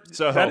 fair.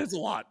 So that is a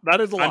lot.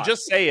 I'm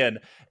just saying.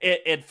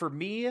 And for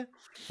me,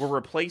 we're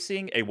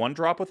replacing a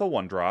 1-drop with a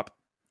 1-drop.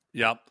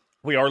 Yep.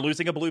 We are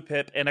losing a blue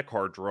pip and a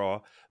card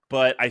draw,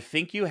 but I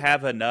think you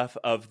have enough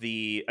of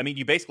the... I mean,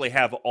 you basically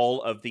have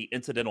all of the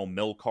incidental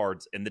mill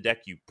cards in the deck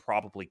you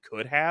probably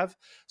could have.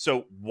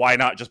 So why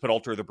not just put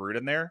Altar of the Brood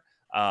in there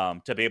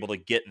to be able to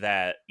get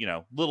that,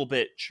 little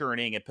bit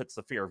churning and puts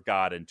the fear of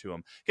God into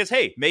them? Because,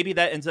 hey, maybe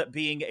that ends up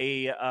being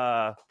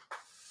a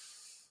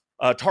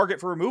target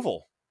for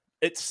removal.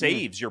 It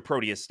saves your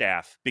Proteus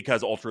Staff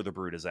because Altar of the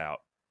Brood is out.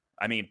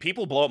 I mean,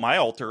 people blow up my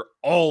altar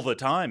all the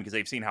time because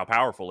they've seen how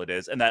powerful it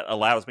is, and that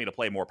allows me to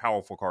play more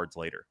powerful cards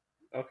later.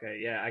 Okay,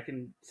 yeah, I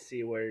can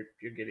see where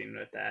you're getting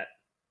with that.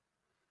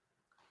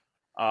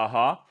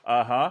 Yeah.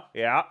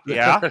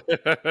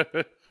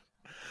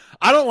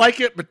 I don't like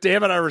it, but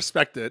damn it, I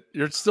respect it.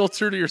 You're still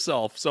true to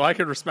yourself, so I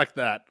can respect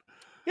that.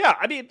 Yeah,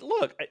 I mean,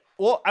 look,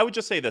 I would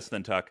just say this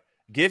then, Tuck.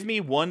 Give me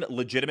one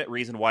legitimate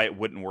reason why it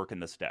wouldn't work in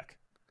this deck.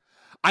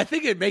 I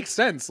think it makes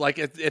sense. Like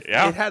if it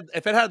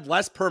had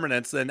less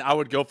permanence, then I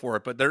would go for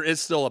it. But there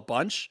is still a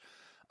bunch.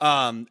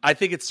 I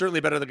think it's certainly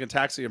better than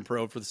Gitaxian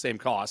Probe for the same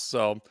cost.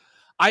 So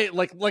I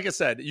like I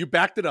said, you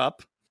backed it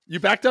up.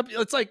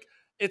 It's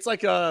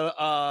like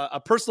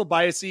a personal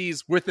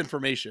biases with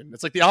information.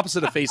 It's like the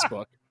opposite of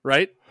Facebook,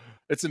 right?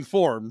 It's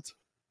informed.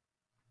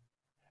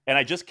 And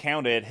I just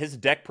counted. His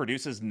deck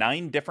produces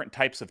 9 different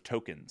types of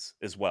tokens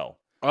as well.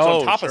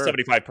 So on top of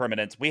 75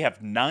 permanents, we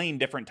have 9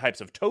 different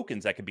types of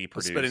tokens that can be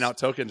produced. Spitting out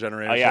token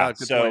generators. I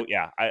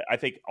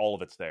think all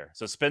of it's there.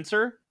 So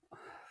Spencer,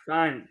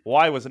 fine.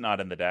 Why was it not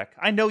in the deck?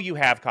 I know you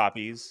have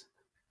copies.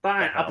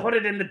 Fine, I'll put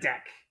it in the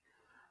deck.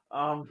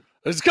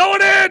 It's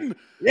going in.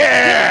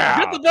 Yeah,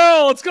 get the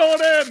bell. It's going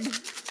in.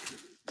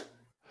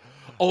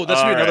 Oh, that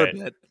should be another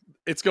bit.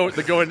 It's going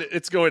in.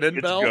 It's going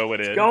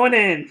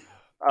in.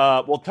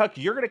 Well, Tuck,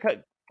 you're going to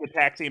cut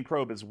Gitaxian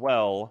Probe as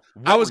well.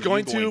 I was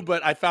going to,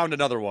 but I found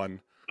another one.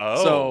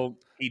 Oh, so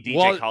he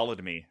DJ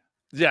called me.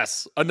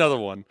 Yes, another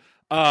one.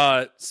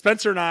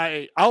 Spencer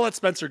and I'll let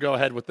Spencer go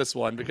ahead with this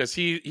one because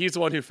he's the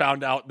one who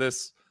found out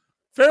this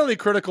fairly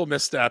critical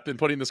misstep in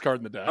putting this card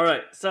in the deck. All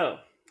right, so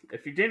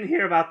if you didn't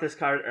hear about this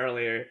card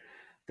earlier,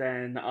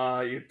 then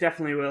you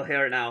definitely will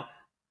hear it now.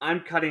 I'm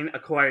cutting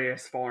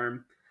Aquarius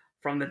form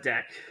from the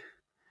deck.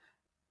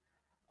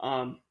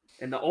 And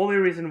the only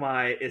reason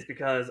why is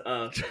because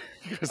of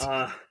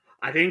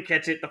I didn't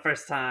catch it the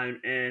first time,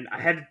 and I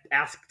had to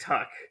ask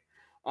Tuck.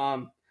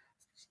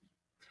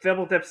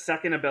 Fibblethip's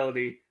second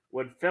ability,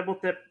 when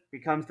Fibblethip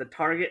becomes the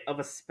target of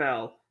a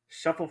spell,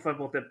 shuffle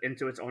Fibblethip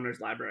into its owner's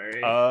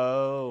library.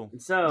 Oh.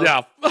 And so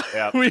yeah.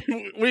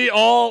 we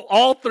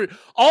all three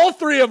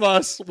of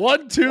us,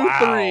 1, 2,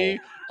 3,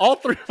 all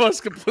 3 of us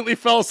completely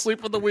fell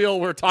asleep on the wheel.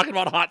 We were talking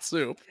about hot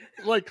soup.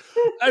 Like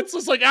it's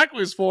just like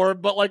Aqua's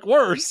form, but like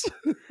worse.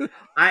 We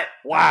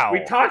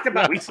talked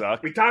about we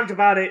suck. We talked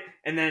about it,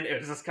 and then it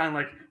was just kind of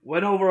like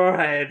went over our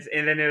heads,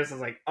 and then it was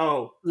just like,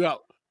 oh yeah.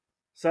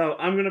 So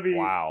I'm gonna be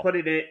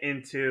putting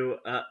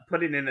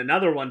in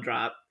another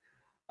 1-drop.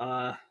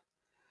 I'm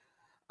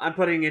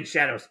putting in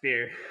Shadow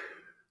Spear.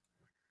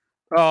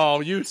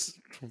 Oh,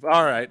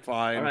 all right,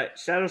 fine. All right,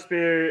 Shadow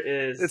Spear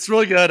it's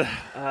really good.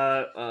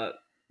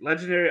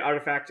 Legendary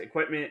artifact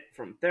equipment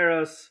from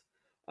Theros.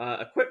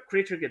 Equipped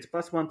creature gets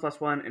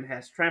 +1/+1 and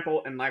has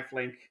trample and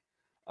lifelink.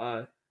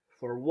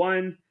 For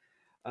 1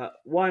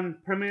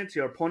 permanent,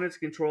 your opponent's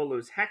control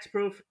lose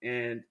hexproof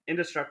and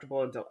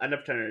indestructible until end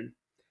of turn.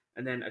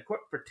 And then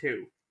equip for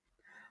 2.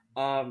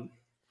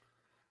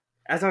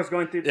 As I was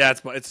going through,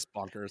 it's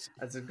bonkers.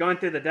 As I was going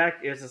through the deck,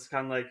 it was just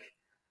kind of like,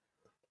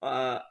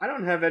 I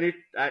don't have any.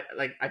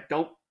 I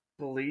don't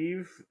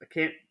believe. I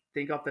can't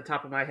think off the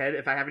top of my head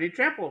if I have any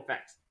trample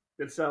effects.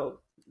 And so,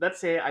 let's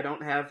say I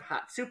don't have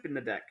hot soup in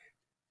the deck,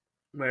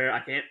 where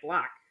I can't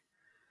block.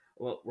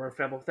 Well, where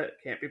Fibblethip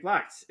can't be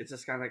blocked. It's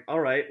just kind of like,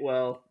 all right,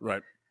 well,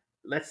 right.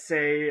 Let's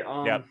say,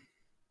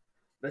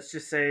 let's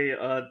just say,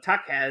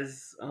 Tuck has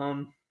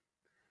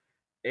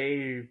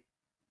a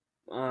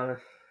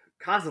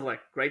Kozilek,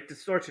 Great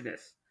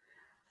Distortionist,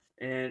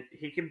 and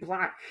he can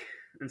block.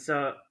 And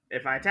so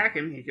if I attack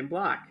him, he can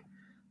block.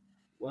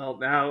 Well,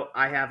 now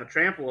I have a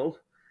trample,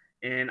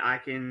 and I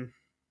can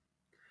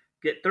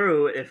get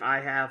through if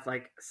I have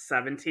like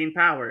 17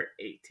 power,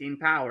 18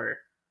 power.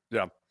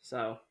 Yeah.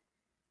 So.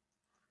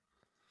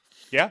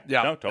 Yeah.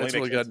 No, totally. It's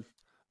really good.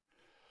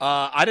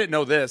 I didn't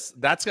know this.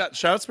 That's got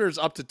Shadow Spears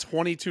up to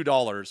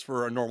 $22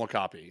 for a normal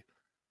copy.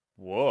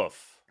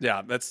 Woof.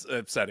 Yeah, that's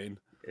upsetting.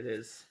 It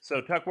is.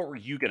 So, Tuck, what were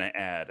you going to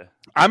add?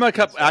 I'm going to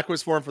cut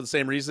Aqua's form for the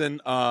same reason.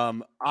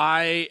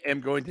 I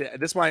am going to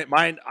this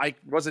mine. I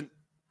wasn't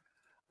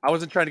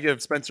trying to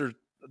give Spencer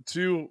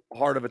too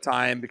hard of a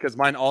time because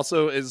mine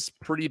also is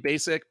pretty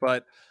basic.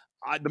 But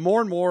the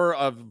more and more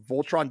of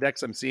Voltron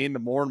decks I'm seeing, the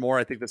more and more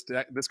I think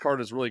this card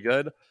is really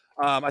good.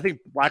 I think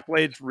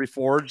Blackblade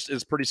Reforged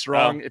is pretty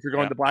strong if you're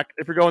going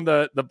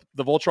the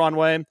Voltron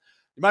way.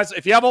 You might,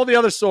 if you have all the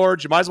other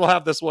swords, you might as well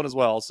have this one as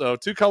well. So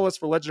 2 colorless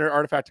for legendary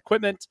artifact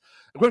equipment.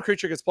 Equipped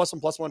creature gets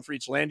 +1/+1 for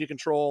each land you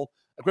control.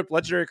 Equipped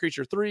legendary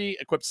creature 3.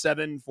 Equipped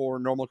 7 for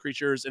normal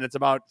creatures, and it's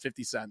about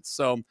 50 cents.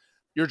 So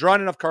you're drawing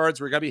enough cards.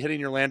 We're going to be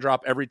hitting your land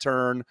drop every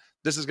turn.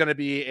 This is going to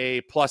be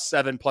a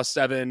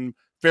 +7/+7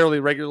 fairly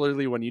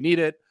regularly when you need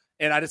it.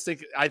 And I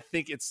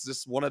think it's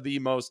just one of the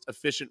most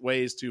efficient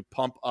ways to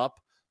pump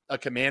up a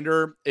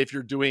commander if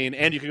you're doing,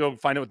 and you can go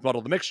find it with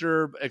Muddle the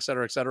Mixture, et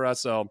cetera, et cetera.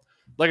 So,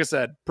 like I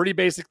said, pretty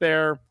basic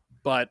there,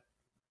 but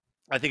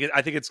I think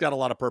it's got a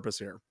lot of purpose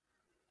here.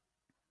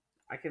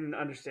 I can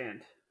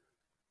understand.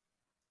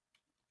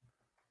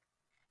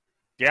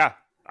 Yeah,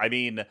 I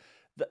mean,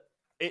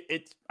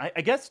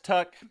 I guess,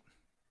 Tuck,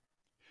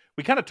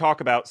 we kind of talk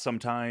about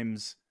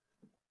sometimes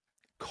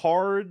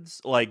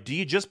cards, like, do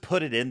you just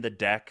put it in the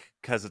deck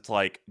because it's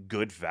like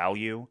good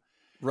value?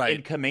 Right.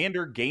 In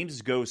Commander,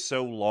 games go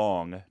so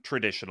long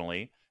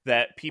traditionally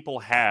that people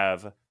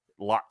have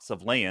lots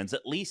of lands,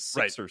 at least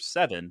 6 or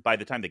 7 by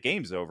the time the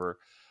game's over.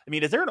 I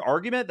mean, is there an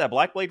argument that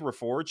Blackblade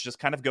Reforged just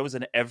kind of goes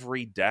in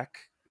every deck?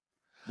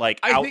 Like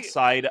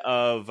outside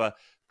of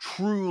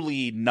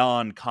truly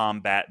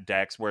non-combat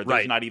decks where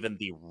there's not even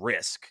the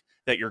risk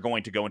that you're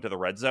going to go into the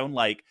red zone.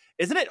 Like,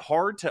 isn't it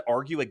hard to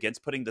argue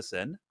against putting this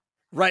in?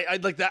 Right. I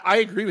like that. I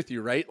agree with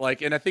you. Right.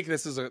 Like, and I think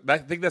I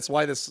think that's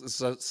why this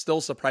is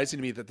still surprising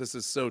to me that this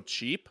is so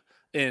cheap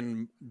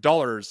in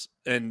dollars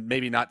and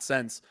maybe not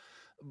cents.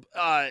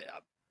 I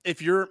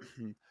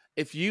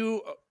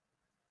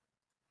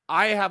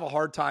have a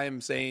hard time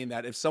saying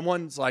that if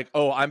someone's like,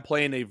 oh, I'm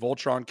playing a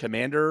Voltron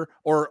commander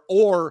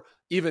or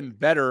even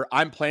better,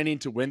 I'm planning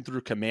to win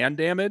through command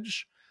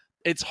damage.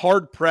 It's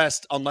hard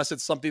pressed unless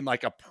it's something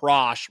like a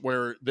Prosh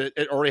where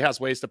it already has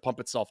ways to pump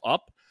itself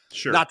up.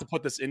 Sure. Not to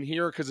put this in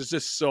here because it's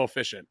just so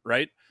efficient,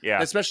 right?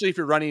 Yeah. Especially if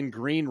you're running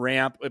green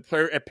ramp,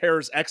 it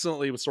pairs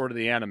excellently with Sword of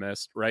the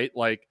Animist, right?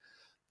 Like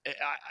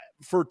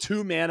for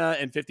 2 mana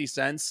and 50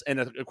 cents and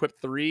equip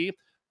 3,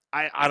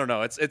 I don't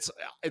know.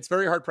 It's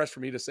very hard pressed for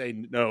me to say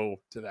no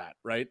to that,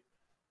 right?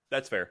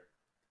 That's fair.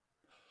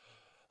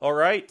 All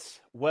right.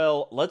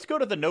 Well, let's go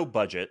to the no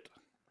budget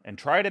and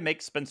try to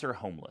make Spencer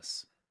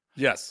homeless.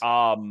 Yes.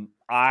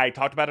 I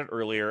talked about it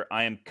earlier.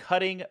 I am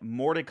cutting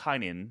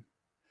Mordenkainen.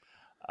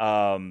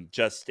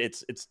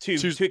 It's too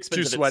expensive.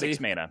 Too sweaty. It's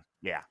 6 mana.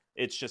 Yeah,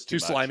 it's just too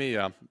much. Slimy.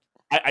 Yeah.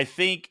 I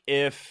think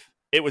if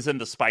it was in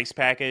the spice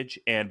package,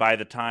 and by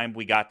the time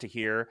we got to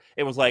here,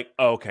 it was like,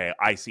 okay,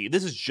 I see.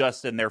 This is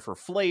just in there for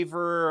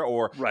flavor,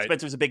 or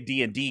Spencer's a big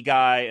D&D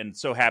guy, and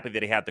so happy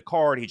that he had the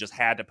card, he just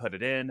had to put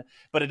it in.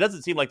 But it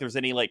doesn't seem like there's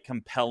any like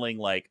compelling,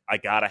 like, I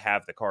gotta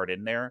have the card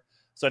in there.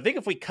 So I think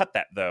if we cut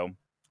that, though,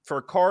 for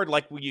a card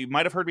like you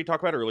might have heard me talk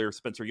about earlier,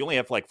 Spencer, you only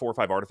have like 4 or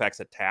 5 artifacts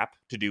that tap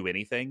to do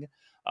anything.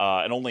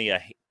 And only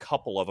a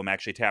couple of them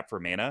actually tap for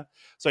mana.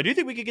 So I do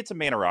think we could get some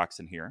mana rocks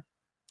in here.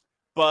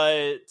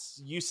 But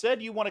you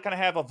said you want to kind of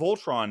have a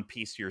Voltron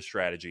piece to your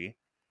strategy.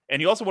 And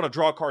you also want to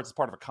draw cards as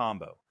part of a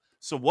combo.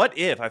 So what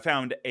if I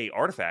found a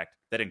artifact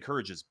that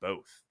encourages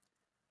both?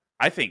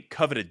 I think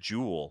Coveted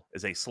Jewel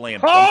is a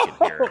slam dunk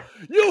in here.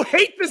 You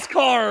hate this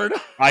card!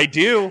 I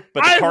do,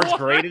 but the card's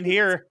great in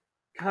here.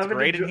 It's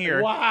great in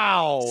here.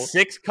 Wow.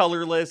 6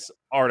 colorless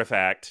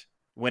artifact.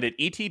 When it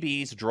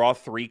ETBs, draw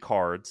 3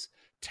 cards.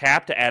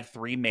 Tap to add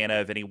 3 mana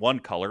of any one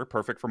color,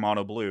 perfect for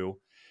mono blue.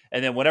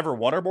 And then whenever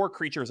 1 or more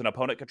creatures an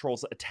opponent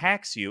controls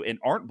attacks you and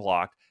aren't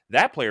blocked,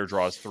 that player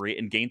draws 3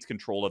 and gains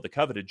control of the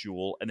Coveted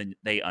Jewel, and then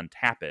they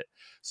untap it.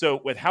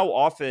 So with how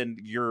often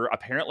you're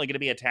apparently going to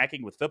be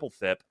attacking with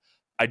Fipplethip,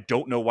 I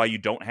don't know why you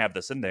don't have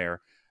this in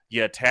there.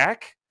 You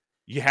attack,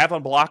 you have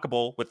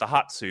unblockable with the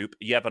hot soup,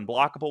 you have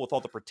unblockable with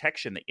all the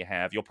protection that you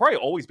have. You'll probably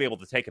always be able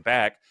to take it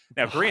back.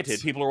 Now, granted,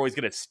 people are always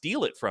going to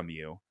steal it from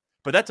you,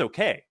 but that's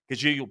okay,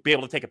 because you'll be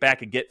able to take it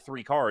back and get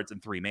 3 cards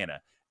and 3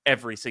 mana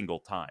every single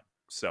time.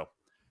 So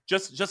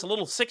just a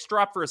little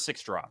 6-drop for a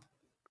 6-drop.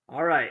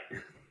 All right.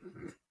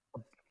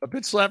 A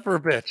bitch slap for a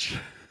bitch.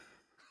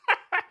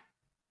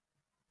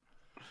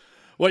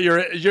 What,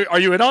 are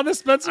you in on this,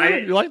 Spencer?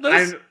 You like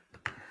this?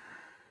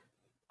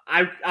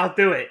 I'll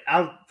do it.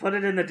 I'll put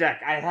it in the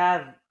deck. I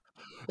have...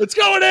 It's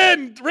going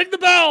in! Ring the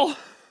bell!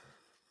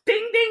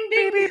 Ding, ding,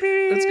 ding!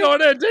 It's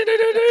going in! Ding, ding,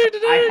 ding, ding,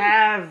 ding. I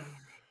have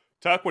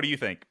Tuck, what do you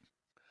think?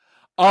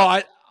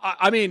 Oh,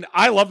 I mean,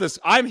 I love this.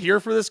 I'm here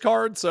for this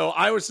card, so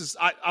I was just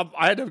I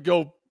had to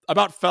go.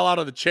 About fell out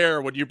of the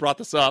chair when you brought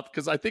this up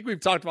because I think we've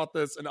talked about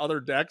this in other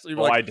decks.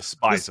 I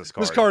despise this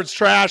card. This card's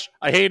trash.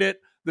 I hate it.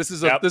 This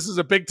is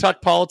a big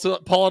Tuck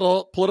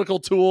political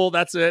tool.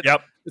 That's it.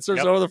 Yep. It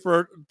serves no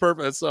other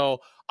purpose.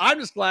 So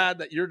I'm just glad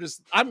that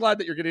I'm glad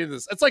that you're getting into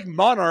this. It's like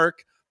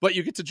Monarch, but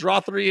you get to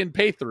draw 3 and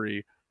pay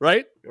 3,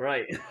 right?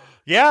 Right.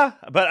 Yeah,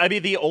 but I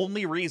mean the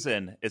only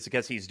reason is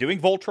because he's doing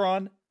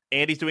Voltron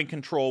and he's doing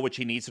Control, which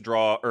he needs to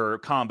draw, or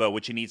Combo,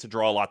 which he needs to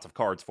draw lots of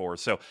cards for.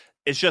 So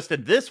it's just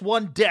in this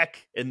one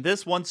deck, in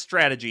this one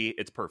strategy,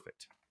 it's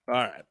perfect. All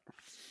right.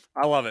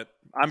 I love it.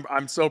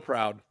 I'm so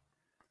proud.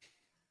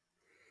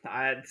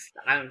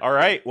 All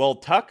right. Well,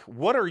 Tuck,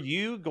 what are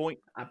you going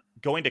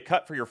to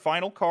cut for your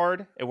final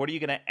card, and what are you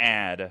going to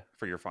add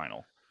for your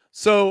final?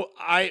 So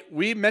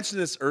we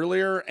mentioned this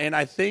earlier, and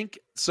I think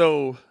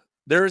so.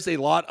 There's a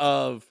lot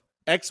of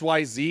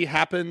XYZ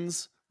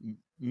happens,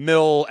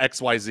 mill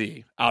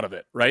XYZ out of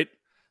it, right?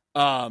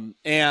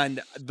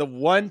 And the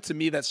one to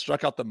me that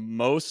struck out the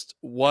most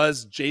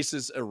was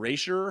Jace's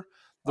Erasure.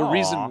 The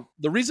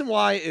reason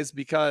why is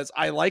because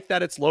I like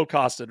that it's low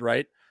costed,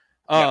 right?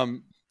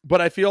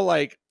 But I feel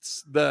like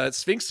the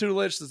Sphinx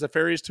tutelage, the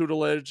Zephyria's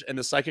tutelage, and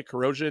the Psychic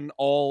Corrosion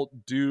all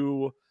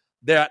do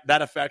that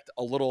effect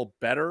a little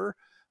better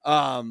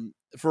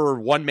for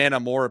 1 mana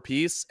more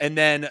apiece. And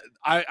then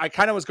I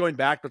kind of was going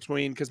back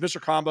between, because Mr.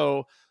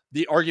 Combo,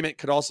 the argument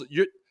could also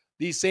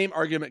the same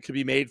argument could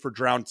be made for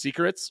Drowned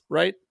Secrets,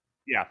 right?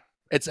 Yeah.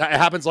 It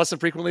happens less than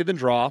frequently than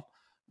draw,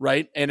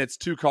 right? And it's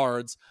 2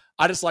 cards.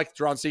 I just like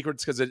Drowned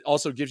Secrets because it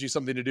also gives you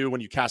something to do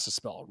when you cast a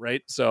spell,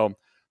 right? So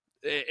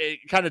it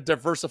kind of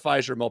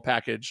diversifies your mill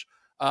package.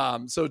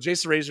 So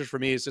Jace Erasure for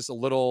me is just a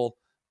little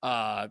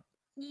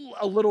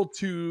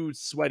too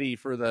sweaty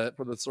for the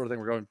sort of thing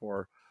we're going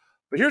for.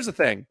 But here's the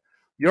thing.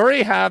 You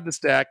already have this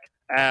deck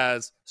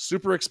as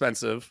super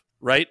expensive,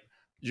 right?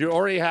 You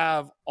already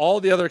have all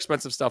the other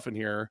expensive stuff in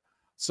here.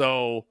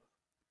 So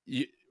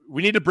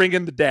we need to bring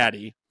in the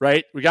daddy,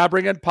 right? We got to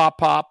bring in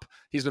Pop.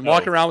 He's been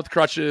walking around with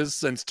crutches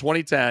since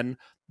 2010,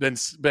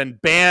 been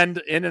banned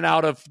in and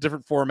out of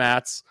different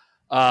formats.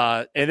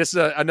 And this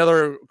is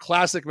another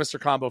classic Mr.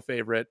 Combo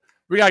favorite.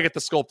 We got to get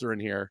the Sculptor in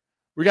here.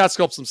 We got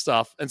to sculpt some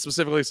stuff, and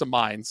specifically some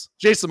mines.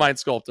 Jason Mind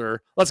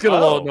Sculptor. Let's get a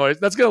little noise.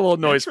 Let's get a little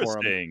noise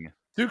for him.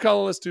 2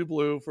 colorless, 2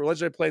 blue. For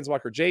Legendary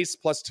Planeswalker Jace,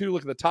 +2,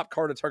 look at the top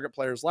card of target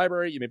player's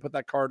library. You may put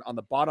that card on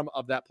the bottom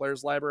of that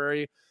player's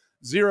library.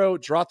 0,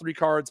 draw 3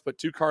 cards, put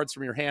 2 cards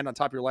from your hand on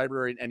top of your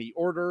library in any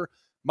order.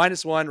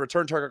 -1,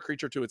 return target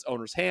creature to its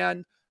owner's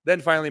hand.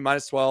 Then finally,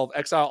 -12,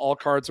 exile all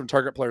cards from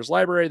target player's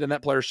library. Then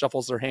that player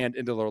shuffles their hand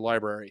into their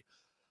library.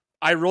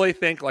 I really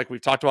think, like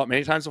we've talked about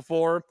many times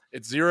before,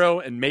 it's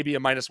 0 and maybe a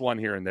 -1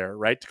 here and there,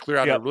 right? To clear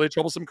out a really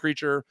troublesome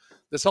creature.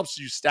 This helps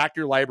you stack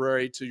your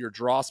library to your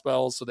draw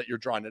spells so that you're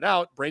drawing it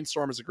out.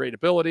 Brainstorm is a great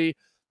ability.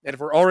 And if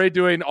we're already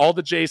doing all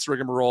the Jace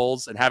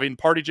rigmaroles and having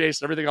Party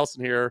Jace and everything else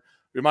in here,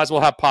 we might as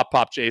well have Pop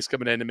Jace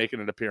coming in and making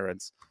an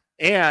appearance.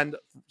 And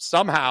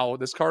somehow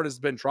this card has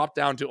been dropped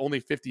down to only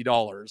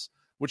 $50,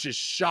 which is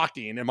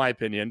shocking in my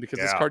opinion, because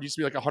this card used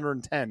to be like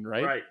 110,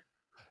 right? Right.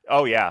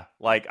 Oh, yeah.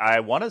 Like, I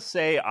want to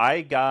say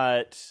I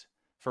got,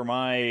 for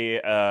my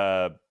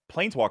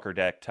Planeswalker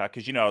deck, Tuck,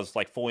 because, I was,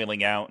 like,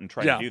 foiling out and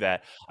trying to do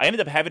that. I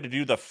ended up having to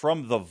do the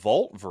From the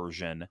Vault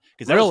version,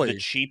 because that was the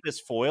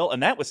cheapest foil,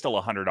 and that was still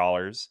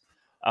 $100.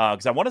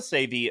 Because I want to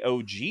say the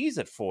OGs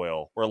at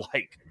foil were,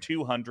 like,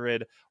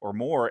 $200 or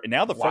more, and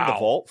now the From the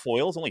Vault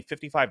foil is only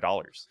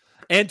 $55.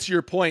 And to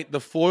your point,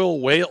 the foil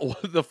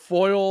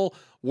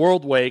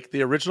World Wake,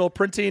 the original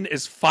printing,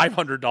 is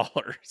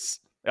 $500.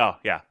 Oh,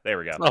 yeah. There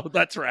we go. Oh,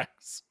 that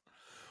tracks.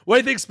 What do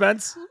you think,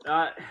 Spence?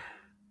 I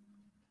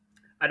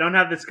don't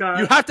have this card.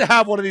 You have to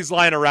have one of these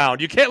lying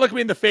around. You can't look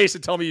me in the face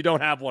and tell me you don't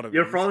have one of these.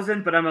 You're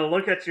frozen, but I'm going to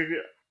look at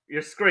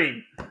your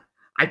screen.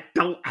 I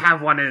don't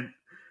have one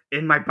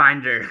in my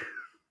binder.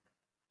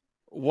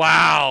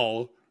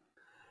 Wow.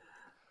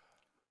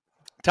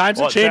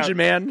 Times are changing,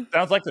 man.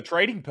 Sounds like the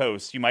trading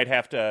post. You might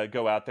have to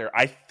go out there.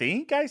 I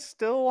think I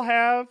still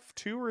have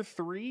 2 or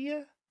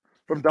 3.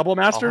 From Double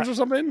Masters or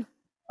something?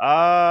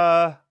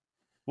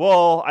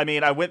 Well, I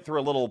mean, I went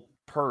through a little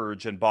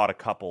purge and bought a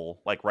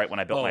couple, like right when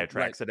I built my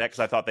Atraxa deck, because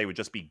I thought they would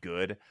just be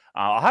good.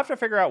 I'll have to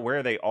figure out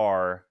where they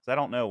are, because I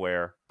don't know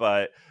where,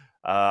 but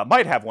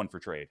might have one for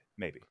trade,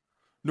 maybe.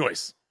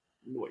 Nice.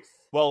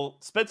 Well,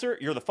 Spencer,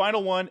 you're the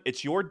final one.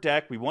 It's your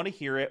deck. We want to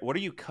hear it. What are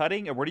you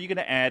cutting, and what are you going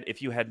to add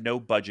if you had no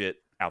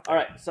budget out there?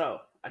 All right, so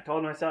I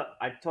told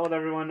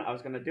everyone I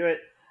was going to do it.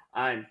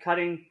 I'm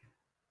cutting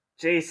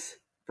Jace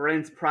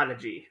Vryn's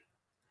Prodigy.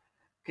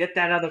 Get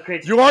that other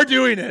creature. You are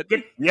doing it.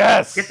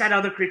 Yes. Get that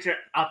other creature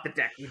out the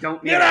deck. You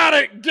don't need Get out of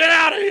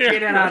here.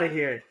 Get it out of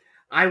here.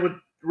 I would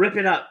rip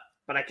it up,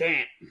 but I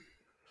can't.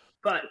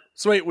 But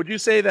so wait, would you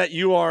say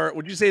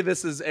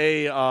this is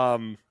a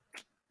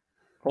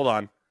hold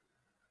on.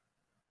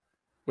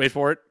 Wait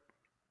for it.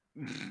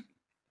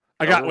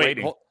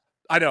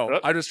 I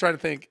know. I'm just trying to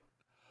think.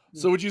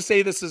 So would you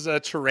say this is a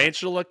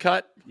Tarantula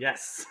cut?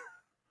 Yes.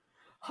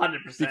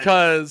 100%.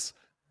 Because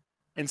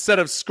instead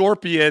of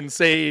Scorpion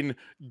saying,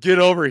 get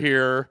over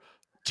here,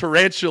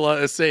 Tarantula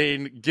is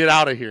saying, get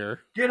out of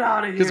here. Get out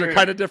of here. Because they're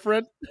kind of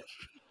different.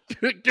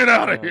 Get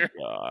out of here.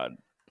 God.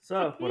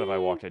 So what have I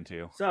walked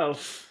into? So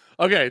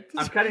okay.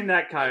 I'm cutting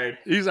that card.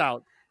 He's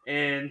out.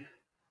 And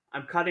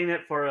I'm cutting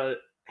it for a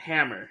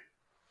hammer.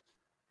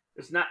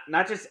 It's not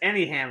just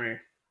any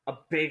hammer. A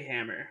big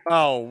hammer.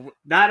 Oh.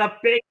 Not a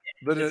big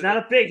It's not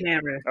a big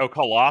hammer. Oh,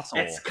 colossal.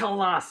 It's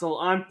colossal.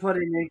 I'm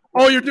putting in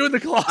Oh, you're doing the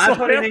colossal I'm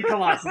putting in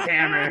Colossus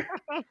hammer.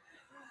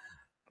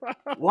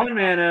 1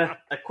 mana,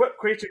 equipped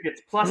creature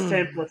gets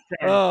 +10/+10.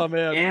 Oh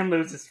man. And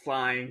loses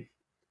flying.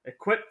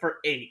 Equipped for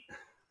 8.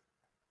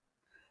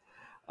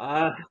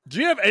 Do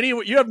you have any?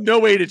 You have no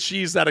way to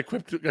cheese that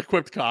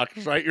equipped cock,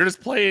 right? You're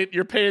just playing.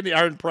 You're paying the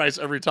iron price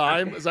every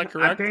time. Is that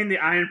correct? I'm paying the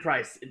iron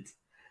price. It's,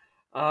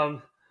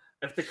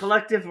 if the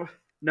collective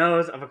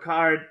knows of a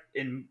card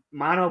in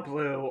mono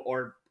blue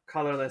or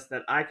colorless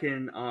that I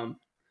can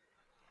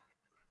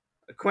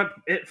equip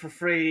it for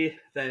free,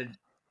 then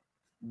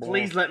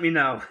please let me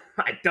know.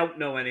 I don't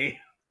know any.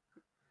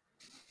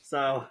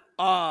 So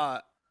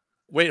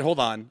wait, hold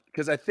on,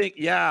 because I think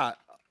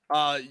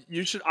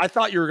you should. I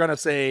thought you were gonna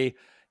say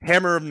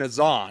Hammer of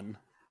Nazan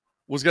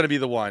was gonna be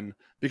the one,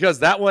 because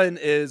that one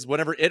is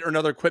whenever it or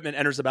another equipment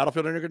enters the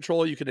battlefield under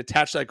control, you can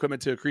attach that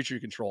equipment to a creature you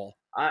control.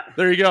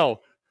 There you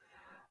go.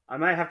 I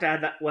might have to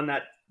add that one.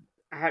 I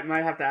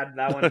might have to add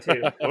that one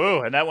too.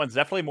 Oh, and that one's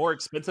definitely more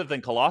expensive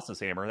than Colossus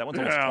Hammer. That one's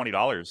almost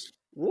 $20.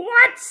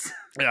 What?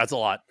 Yeah, that's a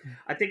lot.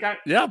 I think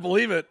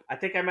believe it. I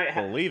think I might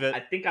believe it. I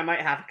think I might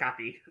have a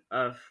copy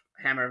of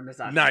Hammer of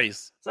Nazan.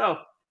 Nice. So.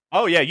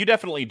 Oh yeah, you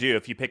definitely do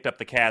if you picked up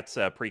the Cats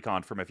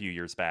precon from a few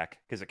years back,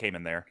 because it came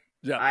in there.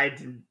 Yeah.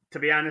 To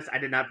be honest, I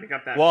did not pick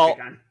up that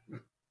precon.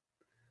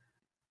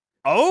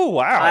 Oh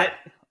wow.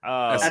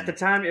 At the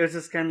time, it was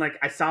just kind of like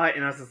I saw it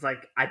and I was just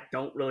like, I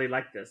don't really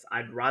like this.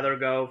 I'd rather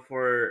go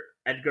for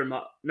Edgar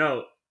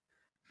Markov,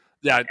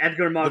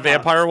 the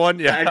vampire one,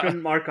 the Edgar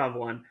Markov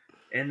one,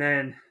 and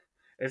then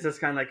it's just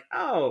kind of like,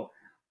 oh,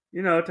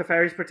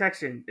 Teferi's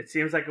Protection. It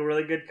seems like a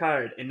really good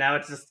card, and now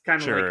it's just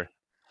kind of like,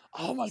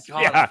 oh my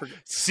god, yeah,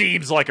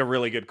 seems like a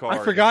really good card.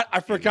 I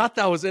forgot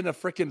that was in a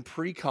freaking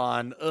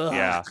precon. Ugh,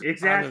 yeah,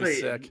 exactly.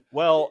 Sick.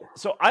 Well,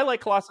 so I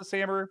like Colossus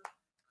Hammer.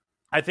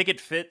 I think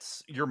it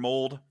fits your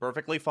mold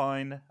perfectly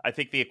fine. I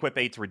think the Equip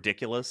 8's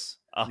ridiculous.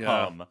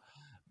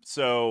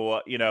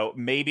 So,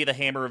 maybe the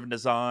Hammer of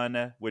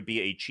Nazan would be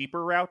a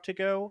cheaper route to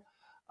go.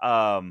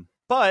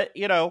 But,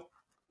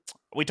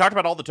 we talked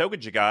about all the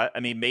tokens you got. I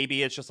mean,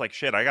 maybe it's just like,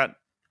 shit, I got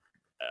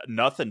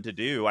nothing to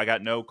do. I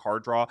got no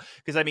card draw.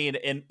 Because, I mean,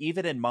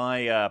 even in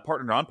my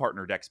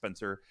partner-non-partner deck,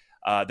 Spencer,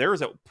 there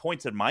was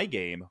points in my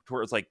game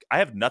where it's like I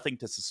have nothing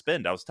to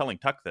suspend. I was telling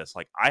Tuck this,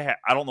 like I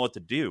don't know what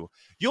to do.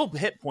 You'll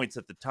hit points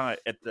at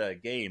the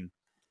game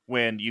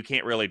when you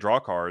can't really draw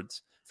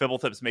cards.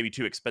 Fibblethip's maybe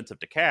too expensive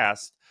to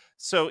cast.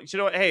 So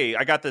what? Hey,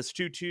 I got this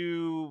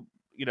 2/2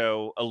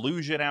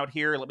 illusion out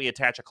here. Let me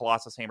attach a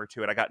Colossus Hammer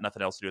to it. I got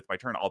nothing else to do with my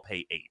turn. I'll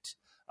pay 8,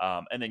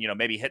 and then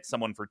maybe hit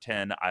someone for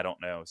 10. I don't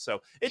know.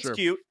 So it's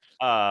cute.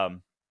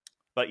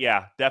 But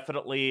yeah,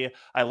 definitely.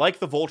 I like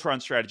the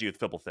Voltron strategy with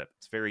Fibblethip.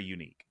 It's very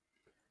unique.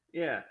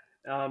 Yeah,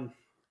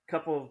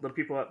 couple of the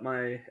people at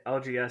my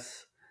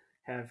LGS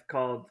have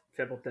called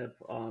Fibblethip.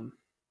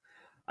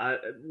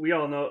 We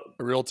all know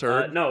a real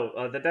turd.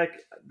 The deck.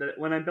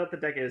 When I built the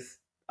deck is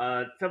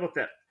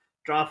Fibblethip,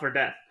 draw for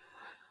death.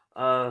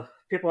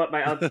 People at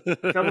my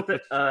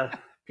Fibblethip,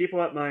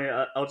 people at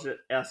my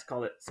LGS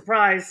call it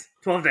surprise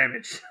 12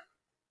 damage.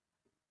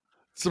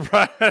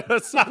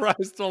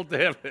 Surprise 12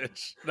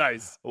 damage.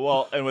 Nice.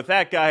 Well, and with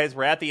that, guys,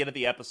 we're at the end of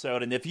the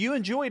episode, and if you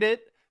enjoyed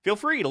it, feel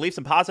free to leave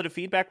some positive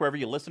feedback wherever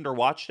you listened or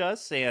watched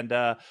us. And,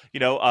 a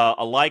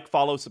like,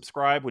 follow,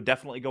 subscribe would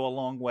definitely go a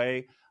long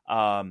way.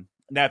 Now,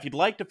 if you'd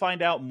like to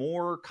find out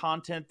more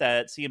content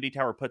that CMD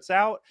Tower puts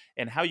out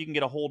and how you can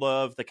get a hold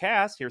of the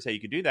cast, here's how you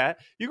can do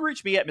that. You can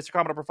reach me at Mr.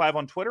 Commodore 5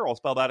 on Twitter, all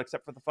spelled out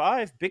except for the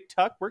 5. Big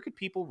Tuck, where could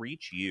people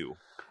reach you?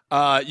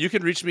 You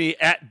can reach me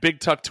at Big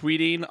Tuck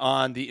Tweeting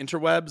on the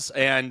interwebs.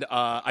 And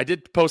I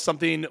did post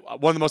something,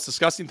 one of the most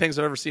disgusting things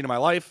I've ever seen in my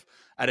life,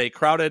 at a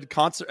crowded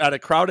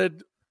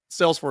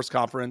Salesforce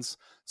conference.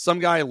 Some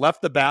guy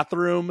left the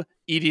bathroom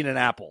eating an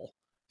apple.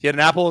 He had an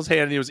apple in his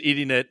hand and he was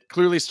eating it,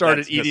 clearly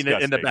started eating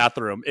it in the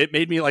bathroom. It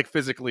made me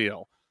physically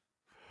ill.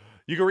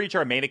 You can reach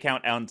our main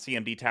account on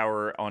CMD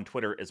Tower on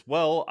Twitter as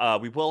well.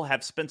 We will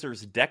have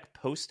Spencer's deck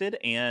posted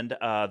and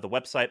the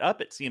website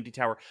up at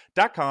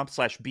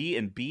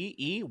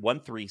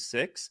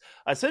cmdtower.com/BNBE136.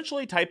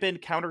 Essentially type in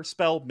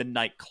Counterspell,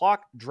 Midnight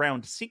Clock,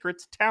 Drowned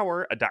Secrets,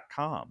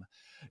 Tower.com.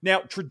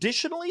 Now,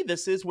 traditionally,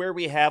 this is where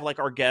we have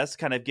our guests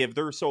kind of give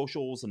their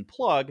socials and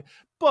plug,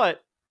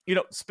 but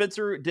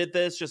Spencer did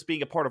this just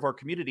being a part of our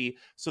community.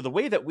 So the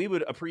way that we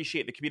would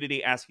appreciate the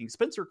community asking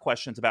Spencer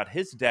questions about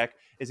his deck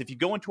is if you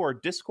go into our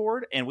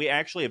Discord, and we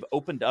actually have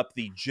opened up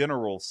the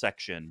general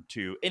section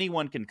to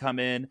anyone can come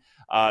in.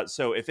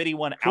 So if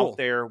anyone out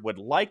there would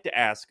like to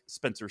ask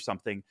Spencer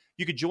something,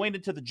 you could join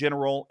into the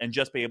general and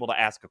just be able to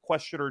ask a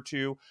question or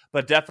two.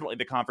 But definitely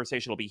the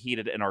conversation will be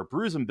heated in our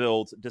Brews and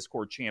Builds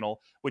Discord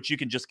channel, which you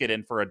can just get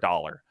in for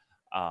 $1.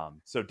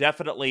 So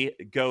definitely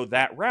go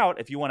that route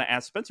if you want to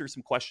ask Spencer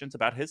some questions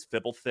about his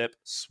Fibblethip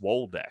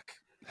Swole deck.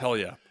 Hell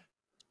yeah.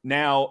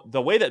 Now,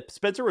 the way that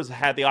Spencer has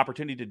had the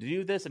opportunity to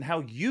do this and how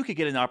you could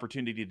get an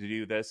opportunity to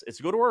do this is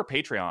to go to our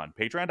Patreon,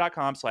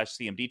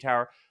 patreon.com/CMD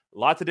Tower.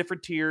 Lots of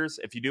different tiers.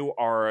 If you do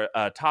our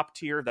top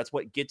tier, that's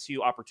what gets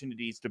you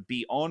opportunities to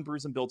be on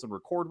Brews and Builds and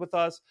record with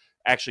us,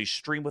 actually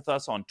stream with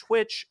us on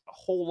Twitch, a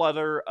whole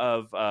other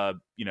of,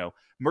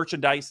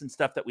 merchandise and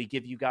stuff that we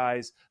give you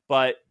guys.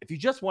 But if you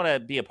just want to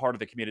be a part of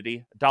the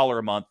community, $1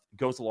 a month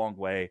goes a long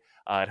way.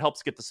 It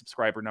helps get the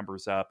subscriber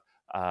numbers up.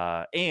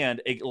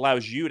 And it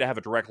allows you to have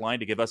a direct line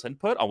to give us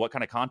input on what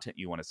kind of content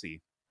you want to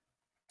see.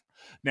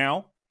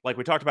 Now, like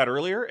we talked about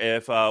earlier,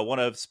 if one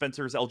of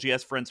Spencer's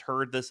LGS friends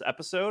heard this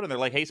episode and they're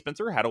like, hey,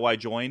 Spencer, how do I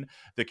join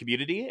the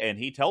community? And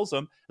he tells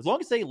them, as long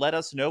as they let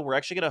us know, we're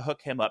actually going to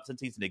hook him up since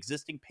he's an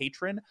existing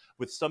patron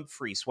with some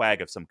free swag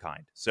of some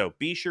kind. So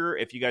be sure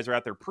if you guys are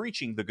out there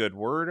preaching the good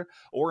word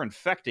or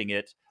infecting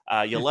it,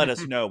 you let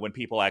us know when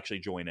people actually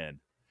join in.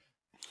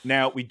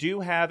 Now, we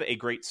do have a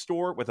great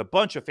store with a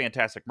bunch of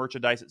fantastic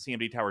merchandise at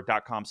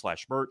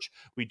cmdtower.com/merch.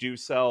 We do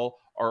sell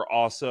our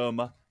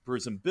awesome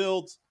Brews and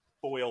Builds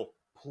foil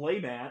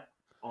playmat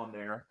on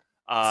there.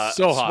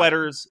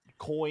 Sweaters,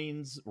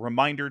 coins,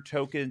 reminder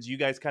tokens, you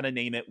guys kind of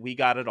name it. We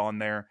got it on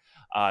there.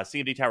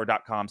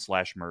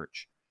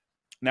 cmdtower.com/merch.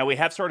 Now, we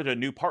have started a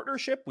new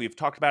partnership. We've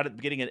talked about it at the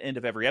beginning and end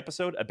of every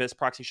episode,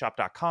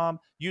 abyssproxyshop.com.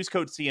 Use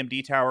code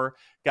CMDTower.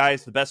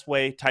 Guys, the best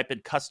way, type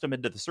in custom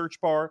into the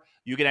search bar.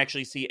 You can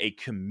actually see a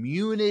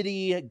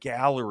community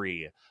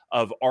gallery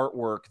of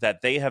artwork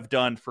that they have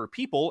done for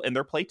people in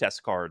their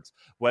playtest cards.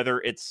 Whether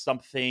it's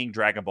something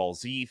Dragon Ball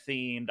Z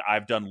themed,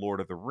 I've done Lord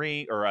of the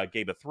Rings or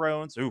Game of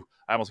Thrones. Ooh,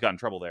 I almost got in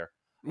trouble there.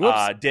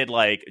 Did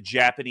like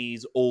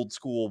Japanese old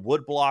school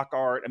woodblock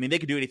art. I mean, they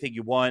can do anything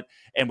you want.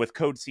 And with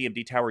code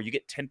CMD Tower, you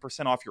get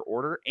 10% off your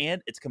order,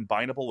 and it's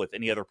combinable with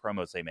any other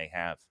promos they may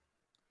have.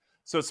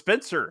 So,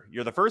 Spencer,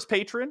 you're the first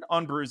patron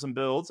on Brews and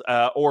Builds,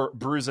 or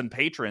Brews and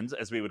Patrons,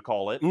 as we would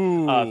call it.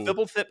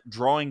 Fibblethip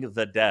Drawing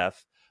the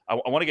Death. I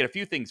want to get a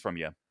few things from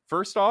you.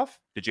 First off,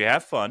 did you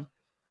have fun?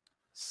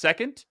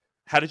 Second,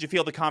 how did you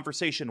feel the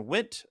conversation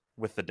went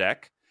with the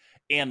deck?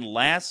 And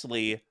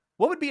lastly,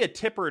 what would be a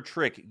tip or a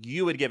trick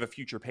you would give a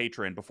future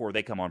patron before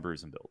they come on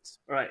Brews and Builds?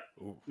 All right.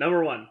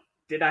 Number one,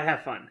 did I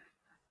have fun?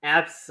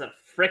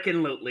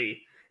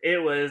 Abso-freaking-lutely. It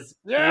was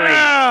great.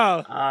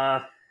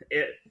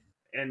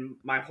 In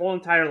my whole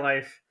entire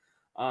life,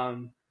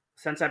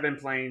 since I've been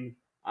playing,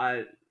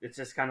 it's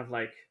just kind of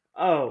like,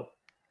 I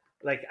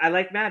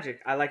like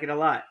Magic. I like it a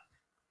lot.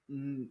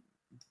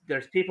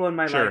 There's people in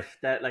my life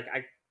that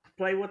I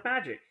play with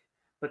Magic.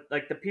 But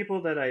the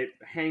people that I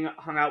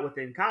hung out with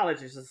in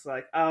college is just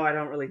like, oh, I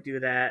don't really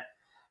do that.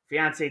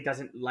 Fiance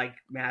doesn't like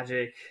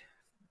Magic.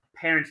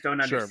 Parents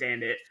don't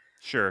understand it.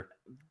 Sure.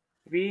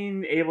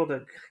 Being able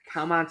to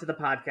come onto the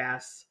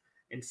podcast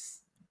and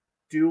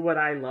do what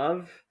I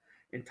love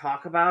and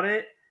talk about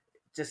it,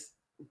 just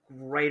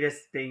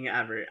greatest thing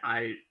ever.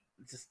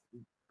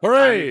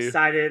 Hooray! I'm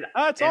excited.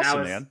 That's awesome, I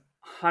was man.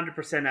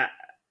 100%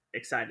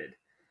 excited.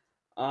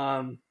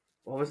 What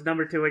was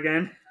number 2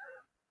 again?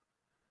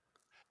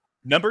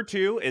 Number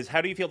 2 is, how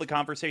do you feel the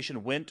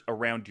conversation went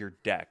around your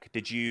deck?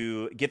 Did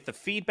you get the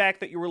feedback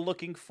that you were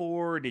looking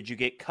for? Did you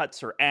get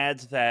cuts or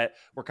adds that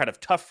were kind of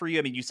tough for you?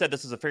 I mean, you said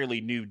this is a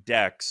fairly new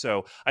deck,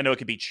 so I know it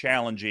can be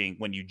challenging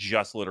when you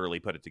just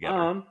literally put it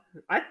together.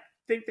 I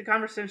think the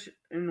conversation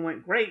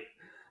went great.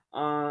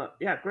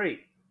 Great.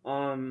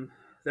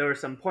 There were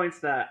some points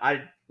that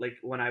I,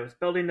 when I was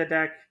building the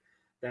deck,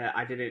 that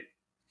I didn't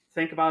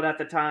think about at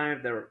the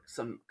time. There were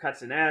some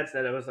cuts and adds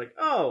that I was like,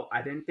 oh,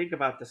 I didn't think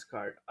about this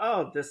card.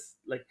 Oh, this,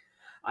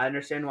 I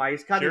understand why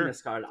he's cutting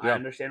this card. Yeah. I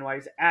understand why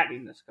he's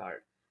adding this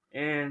card.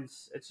 And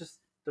it's just,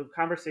 the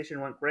conversation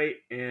went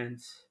great, and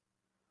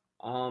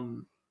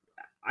I'm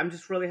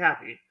just really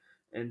happy.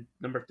 And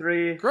number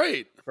 3,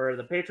 great for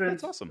the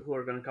patrons who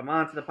are going to come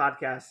on to the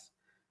podcast,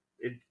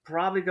 it's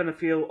probably going to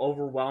feel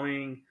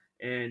overwhelming,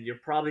 and you're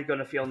probably going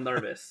to feel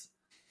nervous.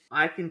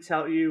 I can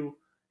tell you,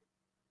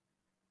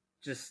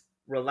 just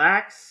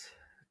relax,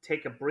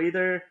 take a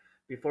breather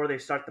before they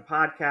start the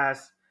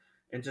podcast,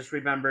 and just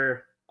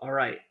remember, all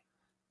right,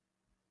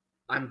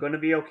 I'm going to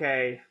be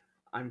okay.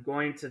 I'm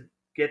going to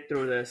get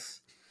through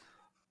this.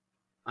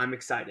 I'm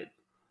excited.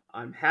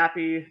 I'm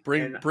happy.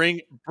 Bring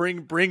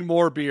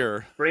more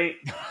beer. Bring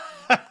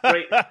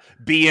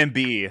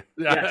B&B.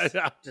 Yes.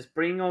 Yeah. Just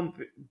bring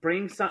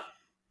some,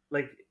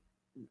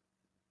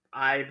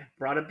 I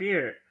brought a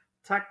beer.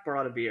 Tuck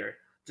brought a beer.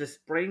 Just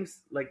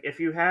if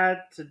you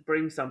had to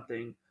bring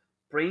something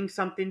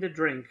to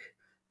drink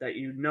that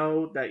you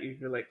know that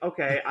you're like,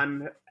 okay,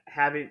 I'm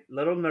having a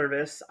little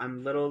nervous.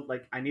 I'm little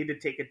like I need to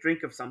take a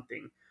drink of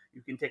something.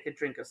 You can take a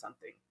drink of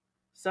something.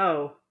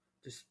 So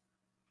just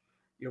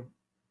you're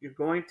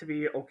going to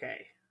be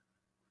okay.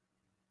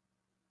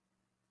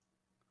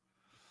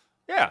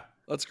 Yeah,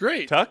 that's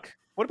great. Tuck,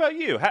 what about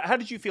you? How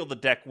did you feel the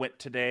deck went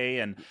today?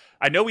 And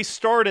I know we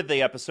started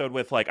the episode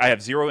with like, I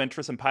have zero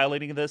interest in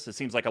piloting this. It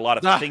seems like a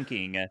lot of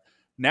thinking.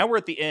 Now we're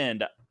at the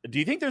end. Do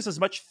you think there's as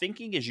much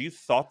thinking as you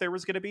thought there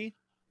was going to be?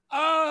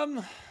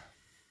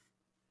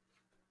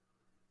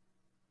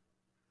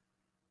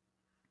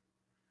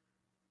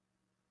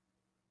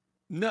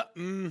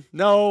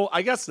 No,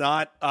 I guess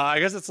not. I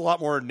guess it's a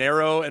lot more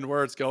narrow in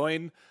where it's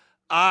going.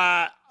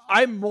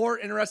 I'm more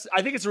interested.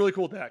 I think it's a really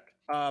cool deck.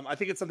 I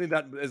think it's something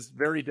that is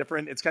very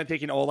different. It's kind of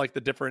taking all like the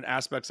different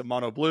aspects of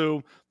mono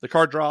blue, the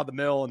card draw, the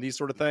mill, and these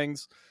sort of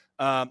things,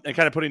 and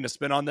kind of putting a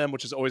spin on them,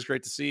 which is always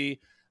great to see.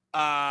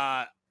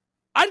 I'll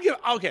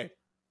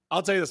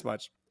tell you this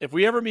much. If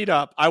we ever meet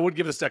up, I would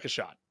give this deck a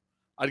shot.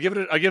 I'd give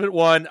it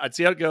one. I'd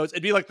see how it goes.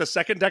 It'd be like the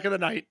second deck of the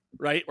night,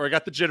 right? Where I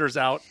got the jitters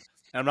out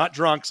and I'm not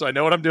drunk, so I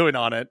know what I'm doing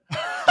on it.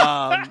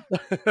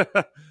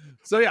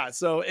 So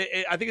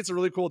I think it's a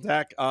really cool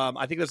deck.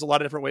 I think there's a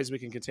lot of different ways we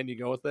can continue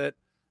to go with it.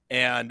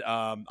 And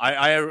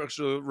I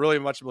actually really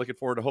much looking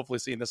forward to hopefully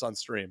seeing this on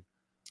stream.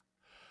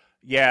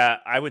 Yeah,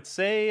 I would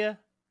say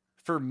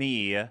for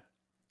me,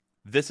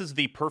 this is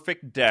the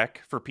perfect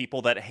deck for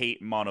people that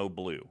hate mono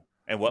blue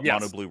and what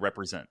mono blue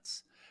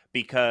represents.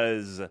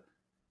 Because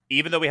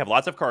even though we have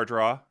lots of card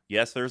draw,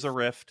 yes, there's a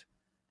Rift.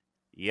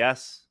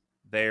 Yes,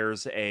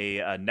 there's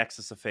a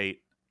Nexus of Fate.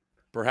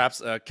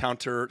 Perhaps a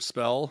counter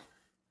spell.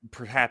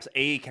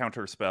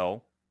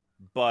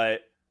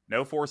 But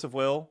no Force of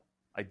Will.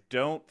 I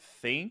don't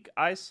think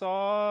I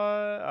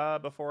saw,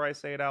 before I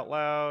say it out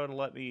loud,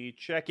 let me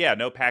check. Yeah,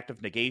 no Pact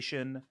of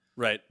Negation.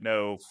 Right.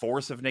 No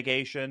Force of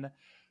Negation.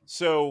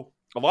 So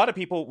a lot of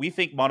people, we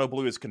think mono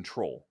blue is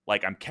control.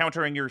 Like, I'm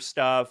countering your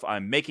stuff.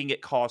 I'm making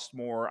it cost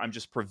more. I'm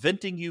just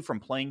preventing you from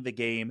playing the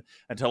game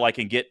until I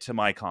can get to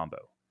my combo.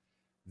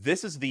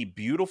 This is the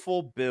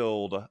beautiful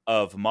build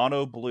of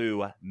mono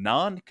blue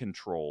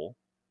non-control,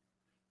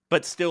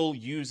 but still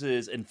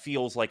uses and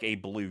feels like a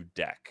blue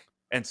deck.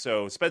 And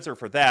so, Spencer,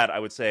 for that, I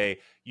would say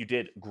you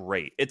did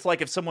great. It's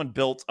like if someone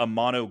built a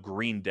mono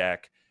green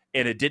deck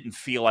and it didn't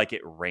feel like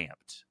it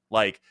ramped.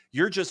 Like,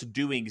 you're just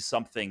doing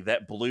something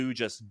that blue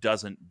just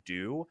doesn't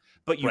do,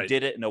 but you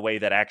did it in a way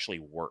that actually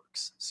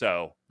works.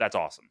 So, that's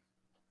awesome.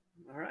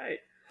 All right.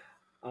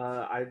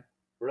 I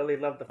really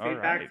love the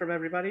feedback from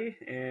everybody.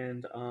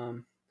 And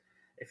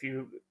if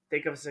you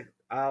think of us,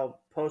 I'll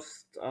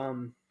post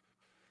the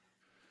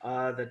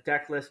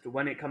deck list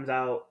when it comes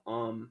out.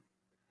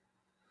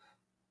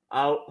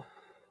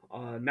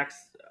 Next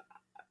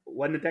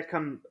when the deck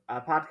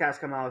podcast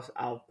come out,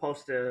 I'll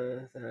post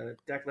the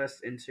deck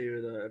list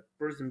into the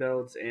Brews and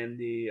Builds and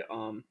the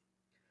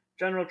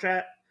general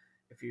chat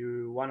if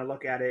you want to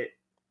look at it.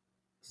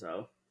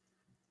 So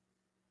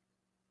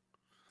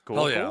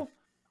cool. Cool.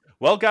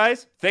 Well,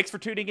 guys, thanks for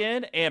tuning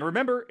in. And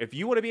remember, if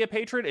you want to be a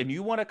patron and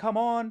you want to come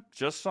on,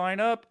 just sign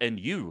up and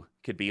you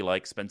could be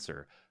like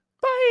Spencer.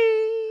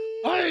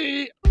 Bye.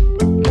 Bye.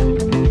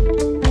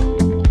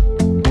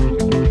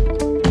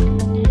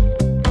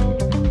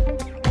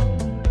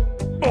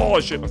 Oh, I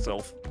shit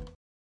myself.